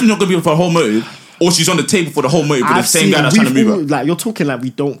 It's definitely not gonna be for her whole motive, or she's on the table for the whole motive with the I've same seen, guy that's trying to we've move all, her. like, you're talking like we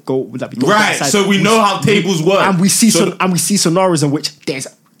don't go, like we don't go Right. outside. So we know how tables work. and we see So- and we see scenarios in which there's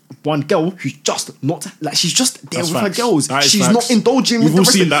one girl who's just not like she's just there That's with facts. her girls. That is She's facts. not indulging We've with the all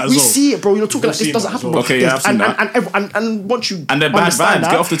rest seen of that as we well. see it, bro. You're talking We've like seen this doesn't that as happen, well. bro. Okay, yeah, I've seen that. And once you And they're bad understand vibes.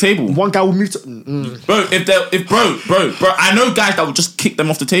 that, Get off the table. One guy will move to. Bro, I know guys that will just kick them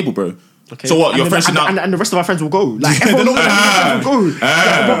off the table, bro. Okay. So what? And Your then- friends should and, now. and the rest of our friends will go. Like everyone will go. Yeah,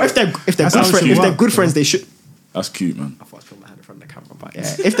 bro, if they're good how it friends, should work, good friends, they should. That's cute, man. I thought I was putting my hand in front of the camera, but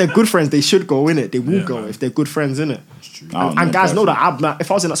yeah, if they're good friends, they should go in it. They will go man. if they're good friends in it. I don't And guys know personally. that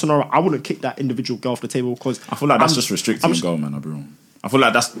if I was in that scenario, I wouldn't kick that individual girl off the table because I feel like that's just restricting the girl, man, bro. I feel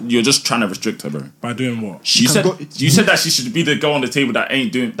like you're just trying to restrict her, bro. by doing what? You can said go- you said that she should be the girl on the table that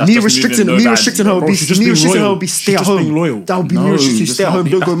ain't doing. That's me just restricting moving no guys. her would Bro, be she's just me being restricting her loyal. would be She's stay at just home. being loyal. That would be me No, restricting that's stay at not home.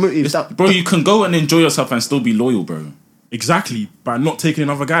 me. Don't go That's- motive. Bro, you can go and enjoy yourself and still be loyal, bro. Exactly. By not taking in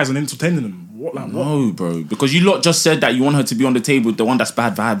other guys and entertaining them. What? Like, what? No, bro. Because you lot just said that you want her to be on the table with the one that's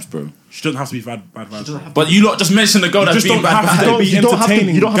bad vibes, bro. She doesn't have to be bad vibes. But you lot just mentioned the girl that's just being don't bad have to vibes. be You don't have to.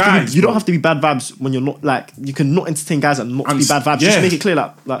 entertaining You don't have to. guys, You don't bro. have to be bad vibes when you're not like. You can not entertain guys and not And be bad vibes. yeah. Just make it clear,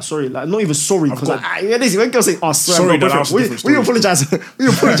 like sorry, like not even sorry because got- when girls say, "Oh, sorry, Sorry, I'm not that was a boyfriend," different we story. apologize. We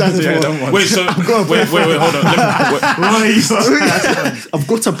apologize Yeah, for. don't worry. Wait, so wait, hold on. I've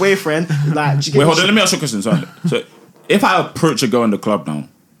got a boyfriend. Like, do you get Wait, me? hold on. Let me ask you a question. So, if I approach a girl in the club now,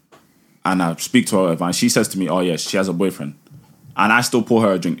 and I speak to her, and she says to me, "Oh yeah, she has a boyfriend," and I still pour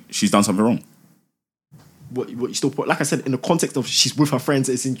her a drink, she's done something wrong. What you still put? Like I said, in the context of she's with her friends,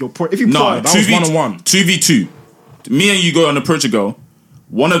 it's in your point. If you No, pour, that was 1-on-1. 2v2. Me and you go and approach a girl.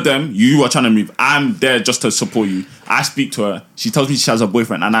 One of them, you are trying to move. I'm there just to support you. I speak to her. She tells me she has a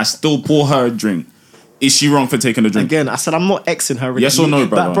boyfriend, and I still pour her a drink. Is she wrong for taking a drink? again, I said I'm not Xing her. Yes or no,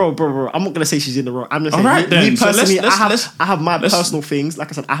 But brother? bro, I'm not gonna say she's in the wrong. I'm gonna say Alright then. me So let's- personally, let's- I have my let's- personal things. Like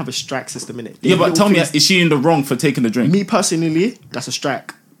I said, I have a strike system in it. Yeah, but Little tell me, things- is she in the wrong for taking the drink? me personally, that's a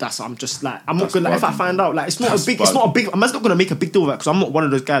strike. I'm just like, I'm not gonna, like, if I find out, like, it's not a big, I'm just not gonna make a big deal of it, because I'm not one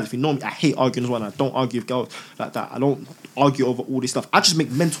of those guys. If you know me, I hate arguing as well, and I don't argue with girls like that. I don't argue over all this stuff. I just make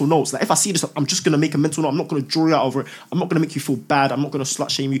mental notes. Like, if I see this, I'm just gonna make a mental note. I'm not gonna draw you out over it. I'm not gonna make you feel bad. I'm not gonna slut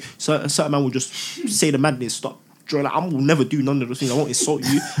shame you. Certain man will just say the madness, stop. Like, I will never do none of those things. I won't insult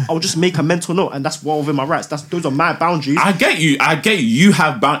you. I will just make a mental note, and that's well within my rights. Those are my boundaries. I get you. You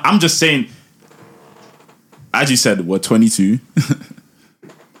have boundaries. I'm just saying, as you said, we're 22.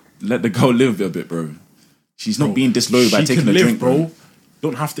 Let the girl live a bit, bro. She's not being disloyal by taking a drink, bro.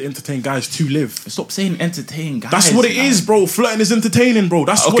 Don't have to entertain guys to live. Stop saying entertain guys. That's what it is, bro. Flirting is entertaining, bro.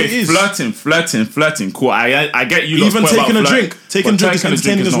 That's what it is. Flirting. Cool. I get you. Even taking a drink. Taking a drink is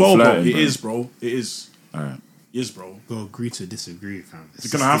entertaining as well, bro. It is, bro. It is. All right. Yes, bro. Go agree to disagree, fam.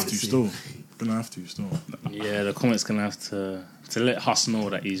 You're gonna have to still. Yeah, the comments gonna have to let Huss know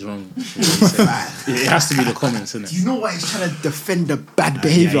that he's wrong. It has to be the comments, isn't it? Do you know why he's trying to defend the bad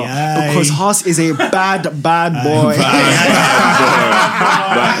behavior? Because Huss is a bad boy.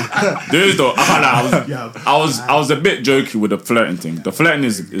 Dude, though, I was a bit jokey with the flirting thing. The flirting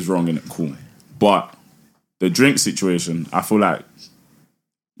is wrong, innit? Cool. But the drink situation, I feel like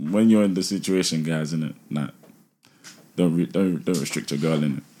when you're in the situation, guys, innit? Like, don't restrict your girl,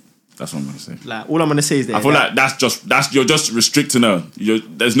 innit? That's what I'm gonna say. Like, all I'm gonna say is that I feel like you're just restricting her.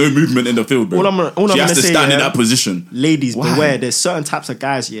 There's no movement in the field, bro. She has to stand in that position. Ladies, beware. There's certain types of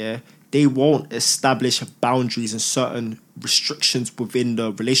guys, they won't establish boundaries and certain restrictions within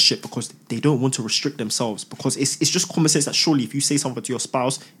the relationship because they don't want to restrict themselves. Because it's just common sense that surely if you say something to your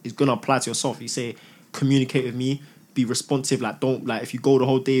spouse, it's gonna apply to yourself. You say, communicate with me, be responsive. Like, don't, like, if you go the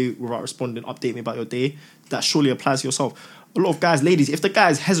whole day without responding, update me about your day. That surely applies to yourself. A lot of guys, ladies, if the guy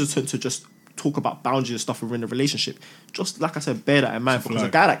is hesitant to just talk about boundaries and stuff within a relationship, just like I said, bear that in mind, because a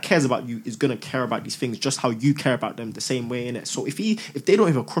guy that cares about you is gonna care about these things just how you care about them, the same way, innit? So if they don't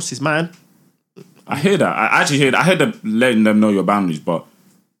even cross his mind, I hear that. I actually hear that. I heard them letting them know your boundaries, but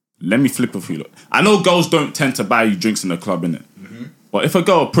let me flip it for you. Look, I know girls don't tend to buy you drinks in the club, innit? Mm-hmm. But if a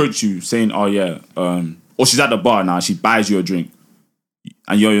girl approach you saying, "Oh yeah," or she's at the bar now, she buys you a drink,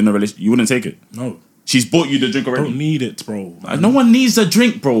 and you're in a relationship, you wouldn't take it. No. She's bought you the drink already. Don't need it, bro. No one needs a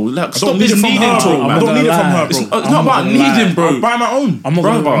drink, bro. Like, stop this needing talk, man. I don't need it from her, bro. It's not about needing, bro. I'll buy my own. I'm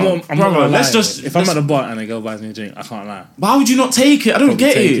not gonna lie. Let's just. If I'm at the bar and a girl buys me a drink, I can't lie. Why would you not take it? I don't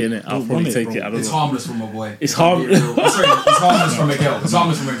get it. I'll probably take it. I don't know. It's harmless from a boy. It's harmless. Sorry, it's harmless from a girl. It's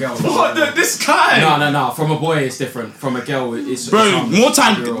harmless from a girl. What? This guy? No. From a boy, it's different. From a girl, it's bro. More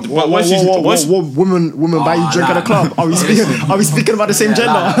time. What women buy you drink at a club? Are we speaking about the same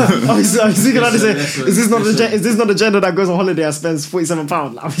gender? Are we speaking about the same? Is this not the gender that goes on holiday and spends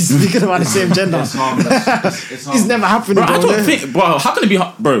 £47? Are we speaking about the same gender? It's never happened. Bro, I don't think. Bro, how can it be?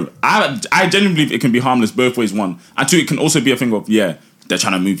 Bro, I genuinely believe it can be harmless both ways. One, and two, it can also be a thing of they're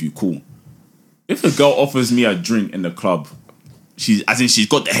trying to move you. Cool. If a girl offers me a drink in the club, she's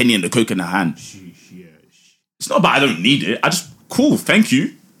got the Henny and the Coke in her hand. It's not about I don't need it. I just cool. Thank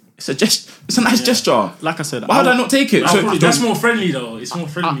you. It's a nice gesture. Like I said, why would I not take it? So that's more friendly though. It's more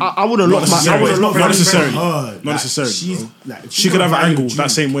friendly. I wouldn't lock my. Not necessarily. Not necessarily. She could have an angle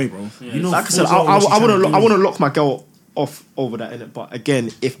that same way, bro. Yeah. Like I said, I wouldn't lock my girl off over that, innit? But again,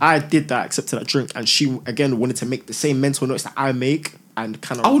 if I did that, accepted that drink, and she again wanted to make the same mental notes that I make, and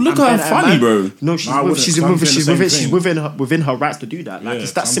kind of, I would look at her funny, bro. No, she's within her rights to do that. Like,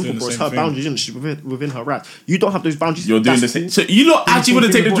 it's that simple, bro. It's her boundaries, and she's within her rights. You don't have those boundaries. You're doing the same. So you lot actually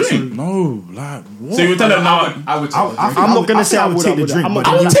wouldn't take the drink? No, like what? So you would tell her now? I'm not gonna say I would take the drink.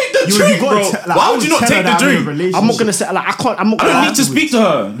 I would take the drink, bro. Why would you not take the drink? I'm not gonna say like I can't. I don't need to speak to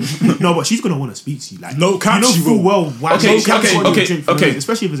her. No, but she's gonna want to speak to you. Like, no cap. You know full well why. Okay.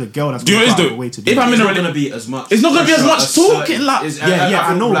 Especially if it's a girl that's do you know what it is though? If I'm in a relationship, be as much. It's not gonna be as much talking. Like, yeah,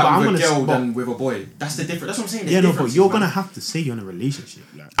 I know. But I'm with a gonna girl than with a boy. That's the difference. That's what I'm saying. Yeah, no, but you're gonna have to say you're in a relationship.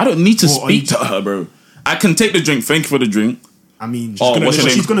 Like, I don't need to speak to her, bro. I can take the drink. Thank you for the drink. I mean,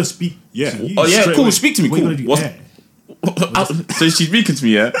 she's gonna speak. Yeah. Oh yeah, cool. Speak to me. Cool. So she's speaking to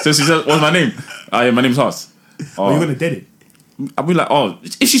me. Yeah. So she said, "What's my name?" Yeah, my name's Haas. You're gonna dead it. I'll be like,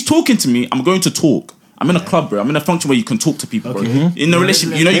 if she's talking to me, I'm going to talk. I'm in a club, bro. I'm in a function where you can talk to people, bro. In a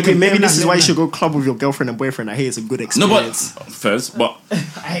relationship, you know, you can. Maybe this is why you should go club with your girlfriend and boyfriend. I hear it's a good experience. No, but first, but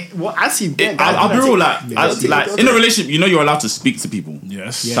I see. I'll be real. Like in a relationship, you know, you're allowed to speak to people.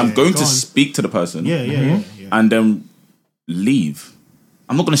 Yes. So I'm going to speak to the person. Yeah. And then leave.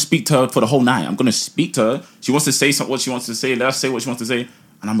 I'm not going to speak to her for the whole night. I'm going to speak to her. She wants to say what she wants to say. Let her say what she wants to say.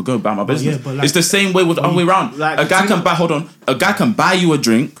 And I'm going to go about my business. It's the same way with the other way around. A guy can buy you a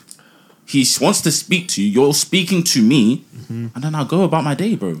drink. he wants to speak to you. You're speaking to me, and then I'll go about my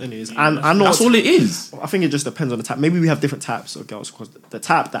day, bro. And I know That's all it is. I think it just depends on the type. Maybe we have different types of girls because the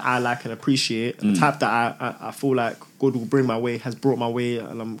type that I like and appreciate, and the type that I feel like God will bring my way, has brought my way,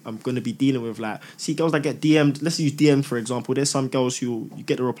 and I'm going to be dealing with. Like, see, girls that get DM'd. Let's use DM for example. There's some girls who you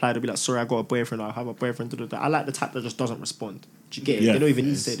get the reply, they'll be like, "Sorry, I got a boyfriend. I have a boyfriend." I like the type that just doesn't respond. Do you get it? Yeah. They don't even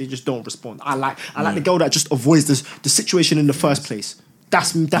need to say it. They just don't respond. I like the girl that just avoids the situation in the first place.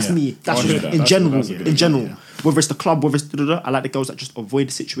 That's me. That's just in general. In general, whether it's the club, whether it's I like the girls that just avoid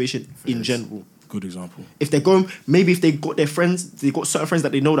the situation in general. Good example. If they're going, maybe if they got their friends, they got certain friends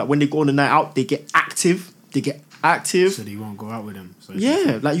that they know that when they go on the night out, they get active. So they won't go out with them. So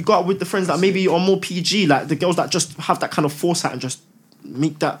Yeah, like you go out with the friends that maybe are more PG, like the girls that just have that kind of foresight and just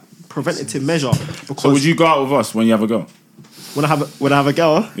make that preventative measure. Because So would you go out with us when you have a girl? when I have a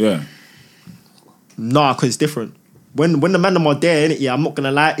girl, Yeah. nah, because it's different. When the man are there, innit, yeah, I'm not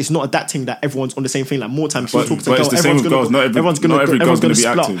gonna lie, it's not that thing that everyone's on the same thing. Like more times, But- you talk to but a girl, it's the same with girls. Not every girl's gonna be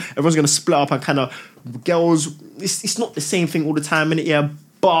split up. active. Everyone's gonna split up and kind of girls. It's not the same thing all the time, innit, yeah.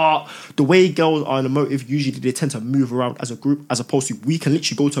 But the way girls are in a motive, usually they tend to move around as a group, as opposed to we can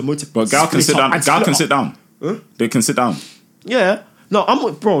literally go to a motive. But gal can split sit up down. and Gal split can up. sit down. Huh? They can sit down. Yeah. No,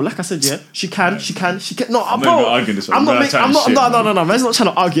 bro. Like I said, yeah, she can. No, not bro. even arguing this one. I'm not. We're not chatting shit, No. Man's not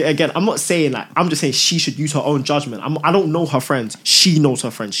trying to argue it again. I'm not saying like. I'm just saying she should use her own judgment. I don't know her friends. She knows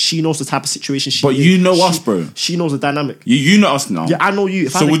her friends. She knows the type of situation she. But is. you know us, bro. She knows the dynamic. You know us now. Yeah, I know you.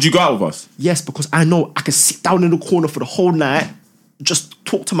 If So would you go out with us? Yes, because I know I can sit down in the corner for the whole night, just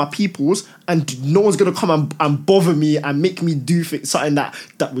talk to my peoples, and no one's gonna come and bother me and make me do something that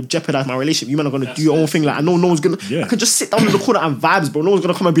would jeopardize my relationship. You man are gonna do your own thing. Like I know no one's gonna. Yeah. I can just sit down in the corner and vibes, bro. No one's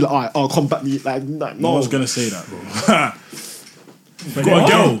gonna come and be like, "All right, oh, come back me." Like, no. No one's gonna say that, bro. Got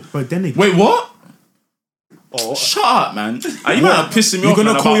a girl. But then they Wait, what? Oh, shut up, man. Are you man pissing me You're off?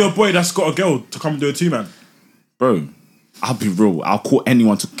 gonna man, call about- your boy that's got a girl to come do a 2-man? bro. I'll be real. I'll call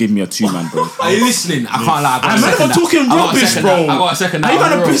anyone to give me a 2-man, bro. Are you listening? I can't lie. And man, I'm talking rubbish, bro. I got a second. Are you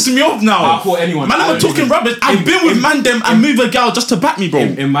man pissing me off now? I'll call anyone. Man, I'm talking rubbish. I've been with Mandem and move a girl just to back me, bro.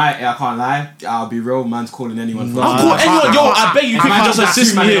 In my, I can't lie. I'll be real. Man's calling anyone. I'll call anyone. Yo, I bet you I can might just just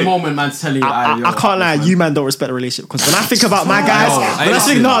assist me at the here. moment, man's telling you. I can't lie, you man don't respect the relationship because when I think about my guys, when I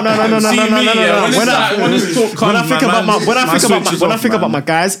think when I think about my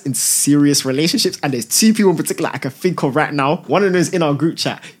guys in serious relationships, and there's two people in particular I can think of right now. One of them is in our group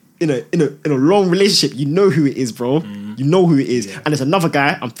chat. In a long relationship, you know who it is, bro. You know who it is, and there's another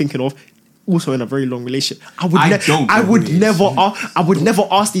guy I'm thinking of. Also in a very long relationship. I would never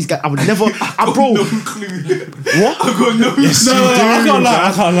ask these guys. I would never, bro. No clue. What? I got no. Yes, you do,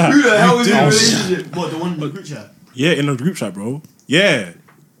 I can't lie. Who the hell is in a do. relationship? What, the one in the group chat? Yeah, in a group chat, bro. Yeah.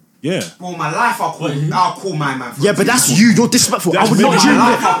 Bro, my life, I'll call my man. Yeah, but that's you. You're disrespectful. I would not That's dream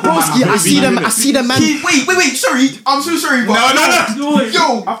my of life. it. Broski, I see them, man. Wait, sorry. I'm so sorry, but No.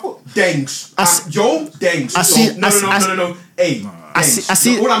 Yo, I thought Dengs. Dengs. No. Hey, I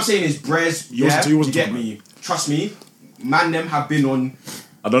see. All I'm saying is, Brez, You wasn't you talking get about me. Trust me, man, them have been on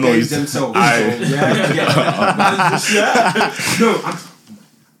I don't know. games themselves. So, yeah, you get it. Man, just, no,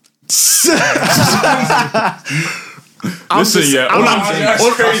 Listen, yeah.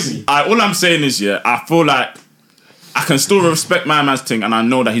 crazy. All I'm saying is, yeah, I feel like I can still respect my man's thing, and I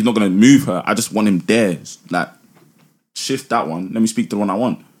know that he's not gonna move her. I just want him there. Like, shift that one. Let me speak to the one I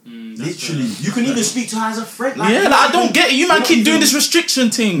want. Literally, you can even speak to her as a friend. Yeah, like, I don't get it. You man keep doing this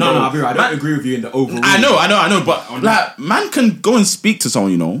restriction thing. No, bro. I'll be right. I don't agree with you in the overall. I know, but like, man can go and speak to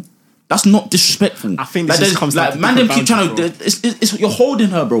someone, you know. That's not disrespectful. I think this just comes down to man. Them keep different trying to. It's you're holding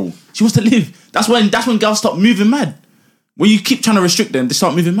her, bro. She wants to live. That's when girls start moving mad. When you keep trying to restrict them, they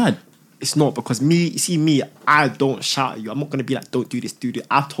start moving mad. It's not because I don't shout at you. I'm not gonna be like, don't do this, do this.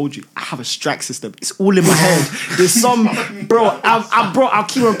 I've told you, I have a strike system. It's all in my head. There's some, bro. I'll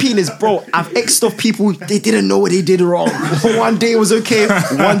keep repeating this, bro. I've X'd off people. They didn't know what they did wrong. One day it was okay.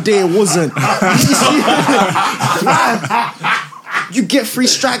 One day it wasn't. You get 3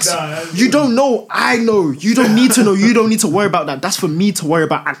 strikes. You don't know. I know. You don't need to know. You don't need to worry about that. That's for me to worry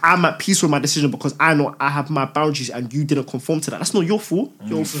about. And I'm at peace with my decision because I know I have my boundaries and you didn't conform to that. That's not your fault.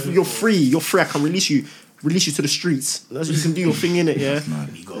 You're free. You're free. I can release you to the streets. That's you can do your thing in it, yeah.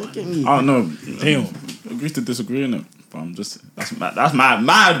 Get me. I don't know. Damn. Agree to disagree in it. But I'm just that's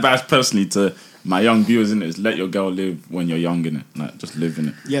my advice personally to my young viewers in it is let your girl live when you're young in it. Like just live in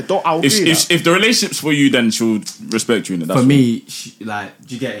it. Yeah, I'll agree with that. If the relationship's for you, then she'll respect you in it. That's For me,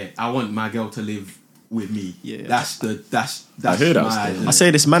 do you get it? I want my girl to live with me. Yeah. That's I hear that my- still. I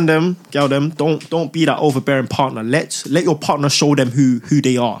say this, man, them, girl, them, don't be that overbearing partner. Let your partner show them who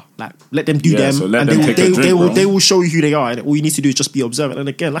they are. Like, let them do Yeah, them, so let and them take a drink, they bro. will show you who they are. And all you need to do is just be observant. And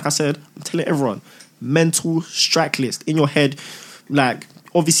again, like I said, I'm telling everyone, mental strike list in your head. Like,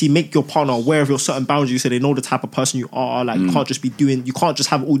 obviously, make your partner aware of your certain boundaries so they know the type of person you are. Like, you can't just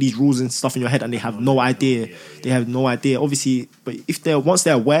have all these rules and stuff in your head and they have no idea. They have no idea. Obviously, but once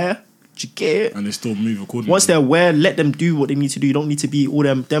they're aware, do you get it? And they still move accordingly. Once they're aware, let them do what they need to do. You don't need to be all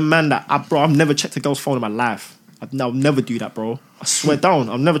them man that I've never checked a girl's phone in my life. I'll never do that, bro. I swear down.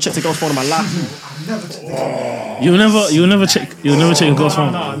 I've never checked a girl's phone in my life. You'll never check your girl's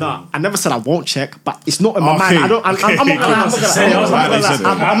phone. No. I never said I won't check, but it's not in my Okay. mind.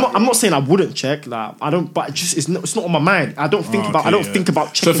 I'm not saying I wouldn't check. Like, I don't. But it's not on my mind. I don't think about. I don't think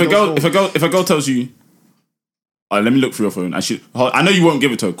about So checking. if a girl tells you, let me look through your phone, and I know you won't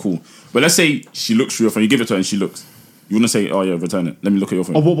give it to her, cool. But let's say she looks through your phone, you give it to her, and she looks. You wouldn't say, oh yeah, return it. Let me look at your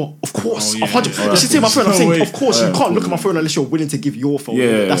phone. Well, of course, 100%. Alright, She's taking my phone. I'm No saying, way. of course, you can't look at my phone unless you're willing to give your phone.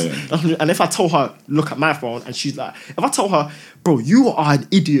 Yeah. And if I tell her, look at my phone, and she's like, if I tell her, bro, you are an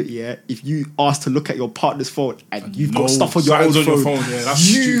idiot, yeah, if you ask to look at your partner's phone and you've got stuff on your own signs on phone, your phone, yeah, that's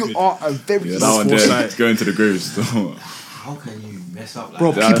you stupid. are a very That one there, like- going to the graves. How can you mess up like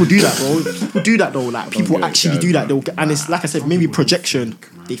Bro, that? people do that, bro. People do that though. Like, people get it, actually guys, do that. bro. And it's like I said, maybe projection.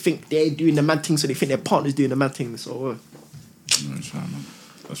 They think they're doing the mad thing, so they think their partner's doing the mad thing. So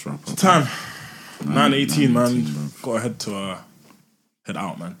Let's wrap up. Time. 9:18, man. 9:18, bro. Got to head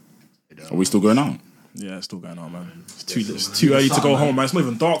out, man. Are we still going out? Yeah, it's still going on, man. It's too early to go home, man. It's not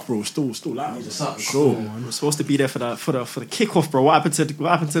even dark, bro. It's still light. Sure. we're supposed to be there for the kickoff, bro. What happened to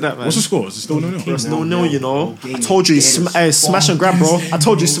that, man? What's the score? Is it still 0-0? It's no, you know. I told you, smash and grab, bro. I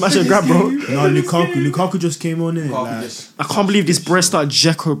told you, smash and grab, bro. No, Lukaku just came on in. Like, I can't believe this breast started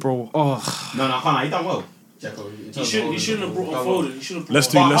Dzeko, bro. Oh, No, I can't. He done well. He shouldn't have brought a Foden. He should have brought. Let's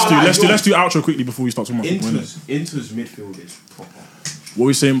do outro quickly before we start talking about football, innit? Inter's midfield is proper. What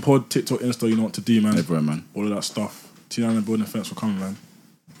we saying, pod, TikTok, Insta, you know what to do, man. Everywhere, man. All of that stuff. T9 building, thanks for coming, man.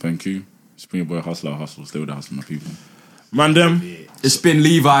 Thank you. It's been your boy Hustler. Stay with the hustle, my people. Mandem, It's been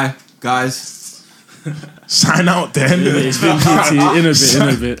Levi, guys. sign out then. It's been PT in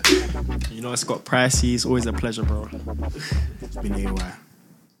a bit. you know, it's got pricey. It's always a pleasure, bro. it's been AY.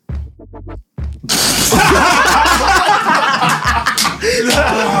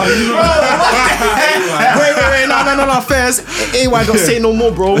 Wait, no. First, AY don't say no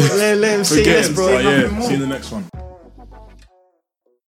more, bro. Let him say this, bro. Yeah, see you in the next one.